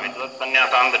ವಿದ್ವತ್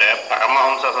ಸನ್ಯಾಸ ಅಂದರೆ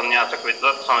ಪರಮಹಂಸ ಸನ್ಯಾಸಕ್ಕೆ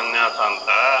ವಿದ್ವತ್ ಸನ್ಯಾಸ ಅಂತ,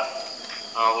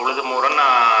 ಉಳಿದ 3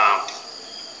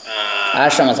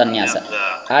 ಆಶ್ರಮ ಸನ್ಯಾಸ ಅಂತ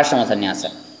ಆಶ್ರಮ ಸನ್ಯಾಸ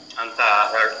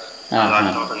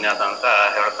ಅಂತ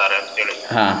ಹೇಳ್ತಾರೆ ಅಂತ ಹೇಳಿ.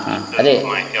 ಅದೇ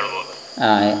ಮಾಹಿತಿ ಹೇಳ್ಬೋದು.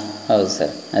 ಹೌದು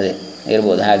ಸರ್, ಅದೇ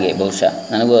ಇರ್ಬೋದು ಹಾಗೆ. ಬಹುಶಃ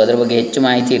ನನಗೂ ಅದರ ಬಗ್ಗೆ ಹೆಚ್ಚು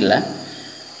ಮಾಹಿತಿ ಇಲ್ಲ.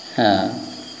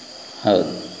 ಹೌದು.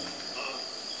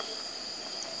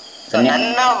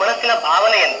 ನನ್ನ ಮನಸ್ಸಿನ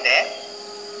ಭಾವನೆಯಂತೆ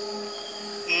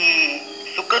ಈ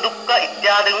ಸುಖ ದುಃಖ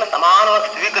ಇತ್ಯಾದಿಗಳನ್ನು ಸಮಾನವಾಗಿ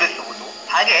ಸ್ವೀಕರಿಸುವುದು,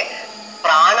 ಹಾಗೆ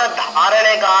ಪ್ರಾಣ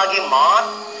ಧಾರಣೆಗಾಗಿ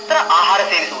ಮಾತ್ರ ಆಹಾರ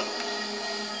ಸೇವಿಸುವುದು.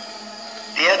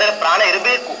 ದೇಹದಲ್ಲಿ ಪ್ರಾಣ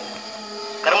ಇರಬೇಕು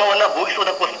ಕರ್ಮವನ್ನ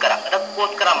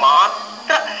ಅದಕ್ಕೋಸ್ಕರ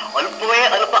ಮಾತ್ರ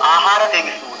ಅಲ್ಪ ಆಹಾರ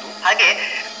ಸೇವಿಸುವುದು, ಹಾಗೆ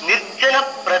ನಿರ್ಜನ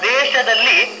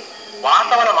ಪ್ರದೇಶದಲ್ಲಿ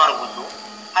ವಾಸವನ ಮಾಡುವುದು,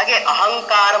 ಹಾಗೆ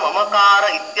ಅಹಂಕಾರ, ಮಮಕಾರ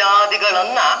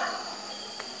ಇತ್ಯಾದಿಗಳನ್ನ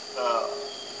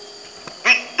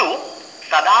ಬಿಟ್ಟು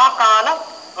ಸದಾಕಾಲ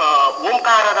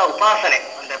ಓಂಕಾರದ ಉಪಾಸನೆ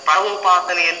ಅಂದ್ರೆ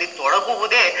ಪರಮೋಪಾಸನೆಯಲ್ಲಿ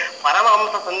ತೊಡಗುವುದೇ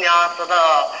ಪರಮಹಂಸ ಸನ್ಯಾಸದ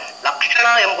ಲಕ್ಷಣ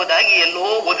ಎಂಬುದಾಗಿ ಎಲ್ಲೋ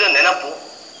ಓದಿದ ನೆನಪು.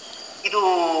 ಇದು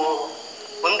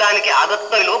ಹೊಂದಾಣಿಕೆ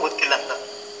ಆಗತ್ತೋ ಇಲ್ಲವೋ ಗೊತ್ತಿಲ್ಲ ಸರ್.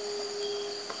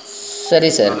 ಸರಿ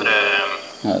ಸರ್. ಅಂದ್ರೆ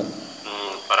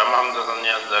ಪರಮಹಂಸ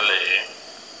ಸನ್ಯಾಸದಲ್ಲಿ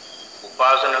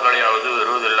ಉಪಾಸನೆಗಳು ಯಾವುದೂ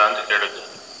ಇರುವುದಿಲ್ಲ ಅಂತ ಕೇಳಿದ್ದೆ.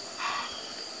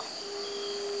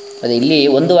 ಅದೇ ಇಲ್ಲಿ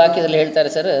ಒಂದು ವಾಕ್ಯದಲ್ಲಿ ಹೇಳ್ತಾರೆ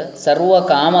ಸರ್, ಸರ್ವ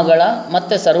ಕಾಮಗಳ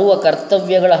ಮತ್ತು ಸರ್ವ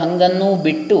ಕರ್ತವ್ಯಗಳ ಹಂಗನ್ನೂ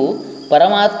ಬಿಟ್ಟು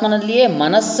ಪರಮಾತ್ಮನಲ್ಲಿಯೇ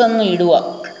ಮನಸ್ಸನ್ನು ಇಡುವ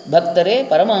ಭಕ್ತರೇ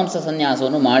ಪರಮಹಂಸ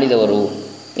ಸನ್ಯಾಸವನ್ನು ಮಾಡಿದವರು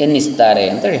ಎನ್ನಿಸ್ತಾರೆ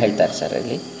ಅಂತೇಳಿ ಹೇಳ್ತಾರೆ ಸರ್.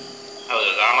 ಅಲ್ಲಿ ಹೌದು,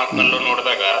 ರಾಮತ್ನಲ್ಲೂ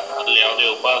ನೋಡಿದಾಗ ಅಲ್ಲಿ ಯಾವುದೇ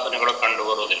ಉಪಾಸನೆಗಳು ಕಂಡು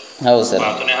ಬರುವುದಿಲ್ಲ. ಹೌದು ಸರ್.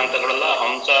 ಉಪಾಸನೆ ಹಂತಗಳೆಲ್ಲ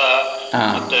ಹಂಸ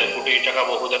ಮತ್ತೆ ಕುಟೀಚಕ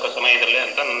ಬಹುದಕ ಸಮಯದಲ್ಲಿ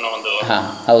ಅಂತ ನನ್ನ ಒಂದು.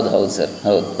 ಹೌದು ಸರ್,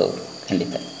 ಹೌದು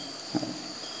ಖಂಡಿತ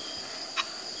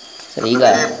ಸರ್. ಈಗ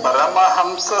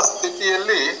ಪರಮಹಂಸ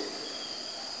ಸ್ಥಿತಿಯಲ್ಲಿ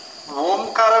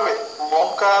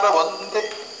ಓಂಕಾರ ಒಂದೇ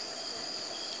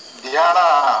ಧ್ಯಾನ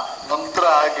ಮಂತ್ರ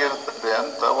ಆಗಿರ್ತದೆ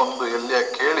ಅಂತ ಒಂದು ಎಲ್ಲಿಯ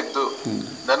ಕೇಳಿದ್ದು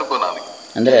ನೆನಪು ನನಗೆ.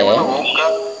 ಅಂದರೆ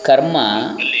ಕರ್ಮ,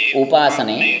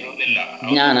 ಉಪಾಸನೆ,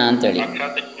 ಜ್ಞಾನ ಅಂತೇಳಿ.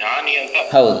 ಜ್ಞಾನಿ ಅಂತ.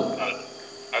 ಹೌದು.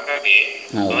 ಹಾಗಾಗಿ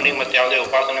ಅವನಿಗೆ ಮತ್ತೆ ಯಾವುದೇ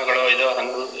ಉಪಾಸನೆಗಳು ಇದು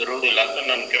ಹಂಗೂ ಇರುವುದಿಲ್ಲ ಅಂತ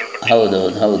ನಾನು ಕೇಳ್ಪಟ್ಟೆ.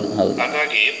 ಹೌದು.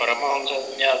 ಹಾಗಾಗಿ ಪರಮಹಂಸ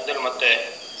ಸನ್ಯಾಸದಲ್ಲಿ ಮತ್ತೆ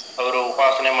ಅವರು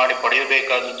ಉಪಾಸನೆ ಮಾಡಿ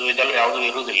ಪಡೆಯಬೇಕಾದದ್ದು ಇದೆಲ್ಲ ಯಾವುದೂ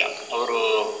ಇರುವುದಿಲ್ಲ. ಅವರು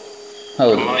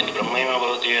ಹೌದು, ಬ್ರಹ್ಮೈವ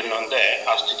ಭವತಿ ಅನ್ನುವಂತೆ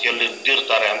ಆ ಸ್ಥಿತಿಯಲ್ಲಿ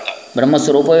ಇದ್ದಿರ್ತಾರೆ ಅಂತ.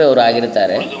 ಬ್ರಹ್ಮಸ್ವರೂಪವೇ ಅವರು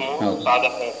ಆಗಿರ್ತಾರೆ. ಮೂರು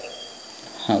ಸಾಧನೆ,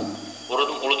 ಹೌದು,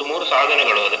 ಉಳಿದ ಮೂರು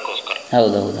ಸಾಧನೆಗಳು ಅದಕ್ಕೋಸ್ಕರ.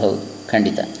 ಹೌದು ಹೌದು ಹೌದು,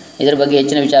 ಖಂಡಿತ. ಇದರ ಬಗ್ಗೆ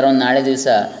ಹೆಚ್ಚಿನ ವಿಚಾರವನ್ನು ನಾಳೆ ದಿವಸ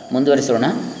ಮುಂದುವರಿಸೋಣ.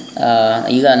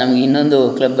 ಈಗ ನಮಗೆ ಇನ್ನೊಂದು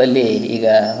ಕ್ಲಬ್ಬಲ್ಲಿ ಈಗ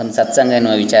ಒಂದು ಸತ್ಸಂಗ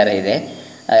ಎನ್ನುವ ವಿಚಾರ ಇದೆ.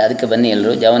 ಅದಕ್ಕೆ ಬನ್ನಿ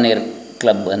ಎಲ್ಲರೂ, ಜವನೇರ್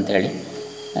ಕ್ಲಬ್ ಅಂಥೇಳಿ.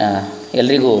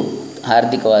 ಎಲ್ರಿಗೂ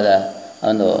ಹಾರ್ದಿಕವಾದ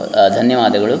ಒಂದು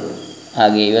ಧನ್ಯವಾದಗಳು.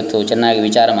 ಹಾಗೆ ಇವತ್ತು ಚೆನ್ನಾಗಿ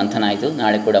ವಿಚಾರ ಮಂಥನ ಆಯಿತು,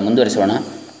 ನಾಳೆ ಕೂಡ ಮುಂದುವರಿಸೋಣ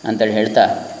ಅಂತೇಳಿ ಹೇಳ್ತಾ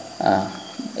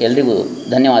ಎಲ್ರಿಗೂ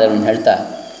ಧನ್ಯವಾದಗಳನ್ನು ಹೇಳ್ತಾ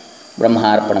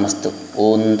ಬ್ರಹ್ಮಾರ್ಪಣಮಸ್ತು.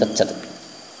 ಓಂ ತತ್ಸತ್.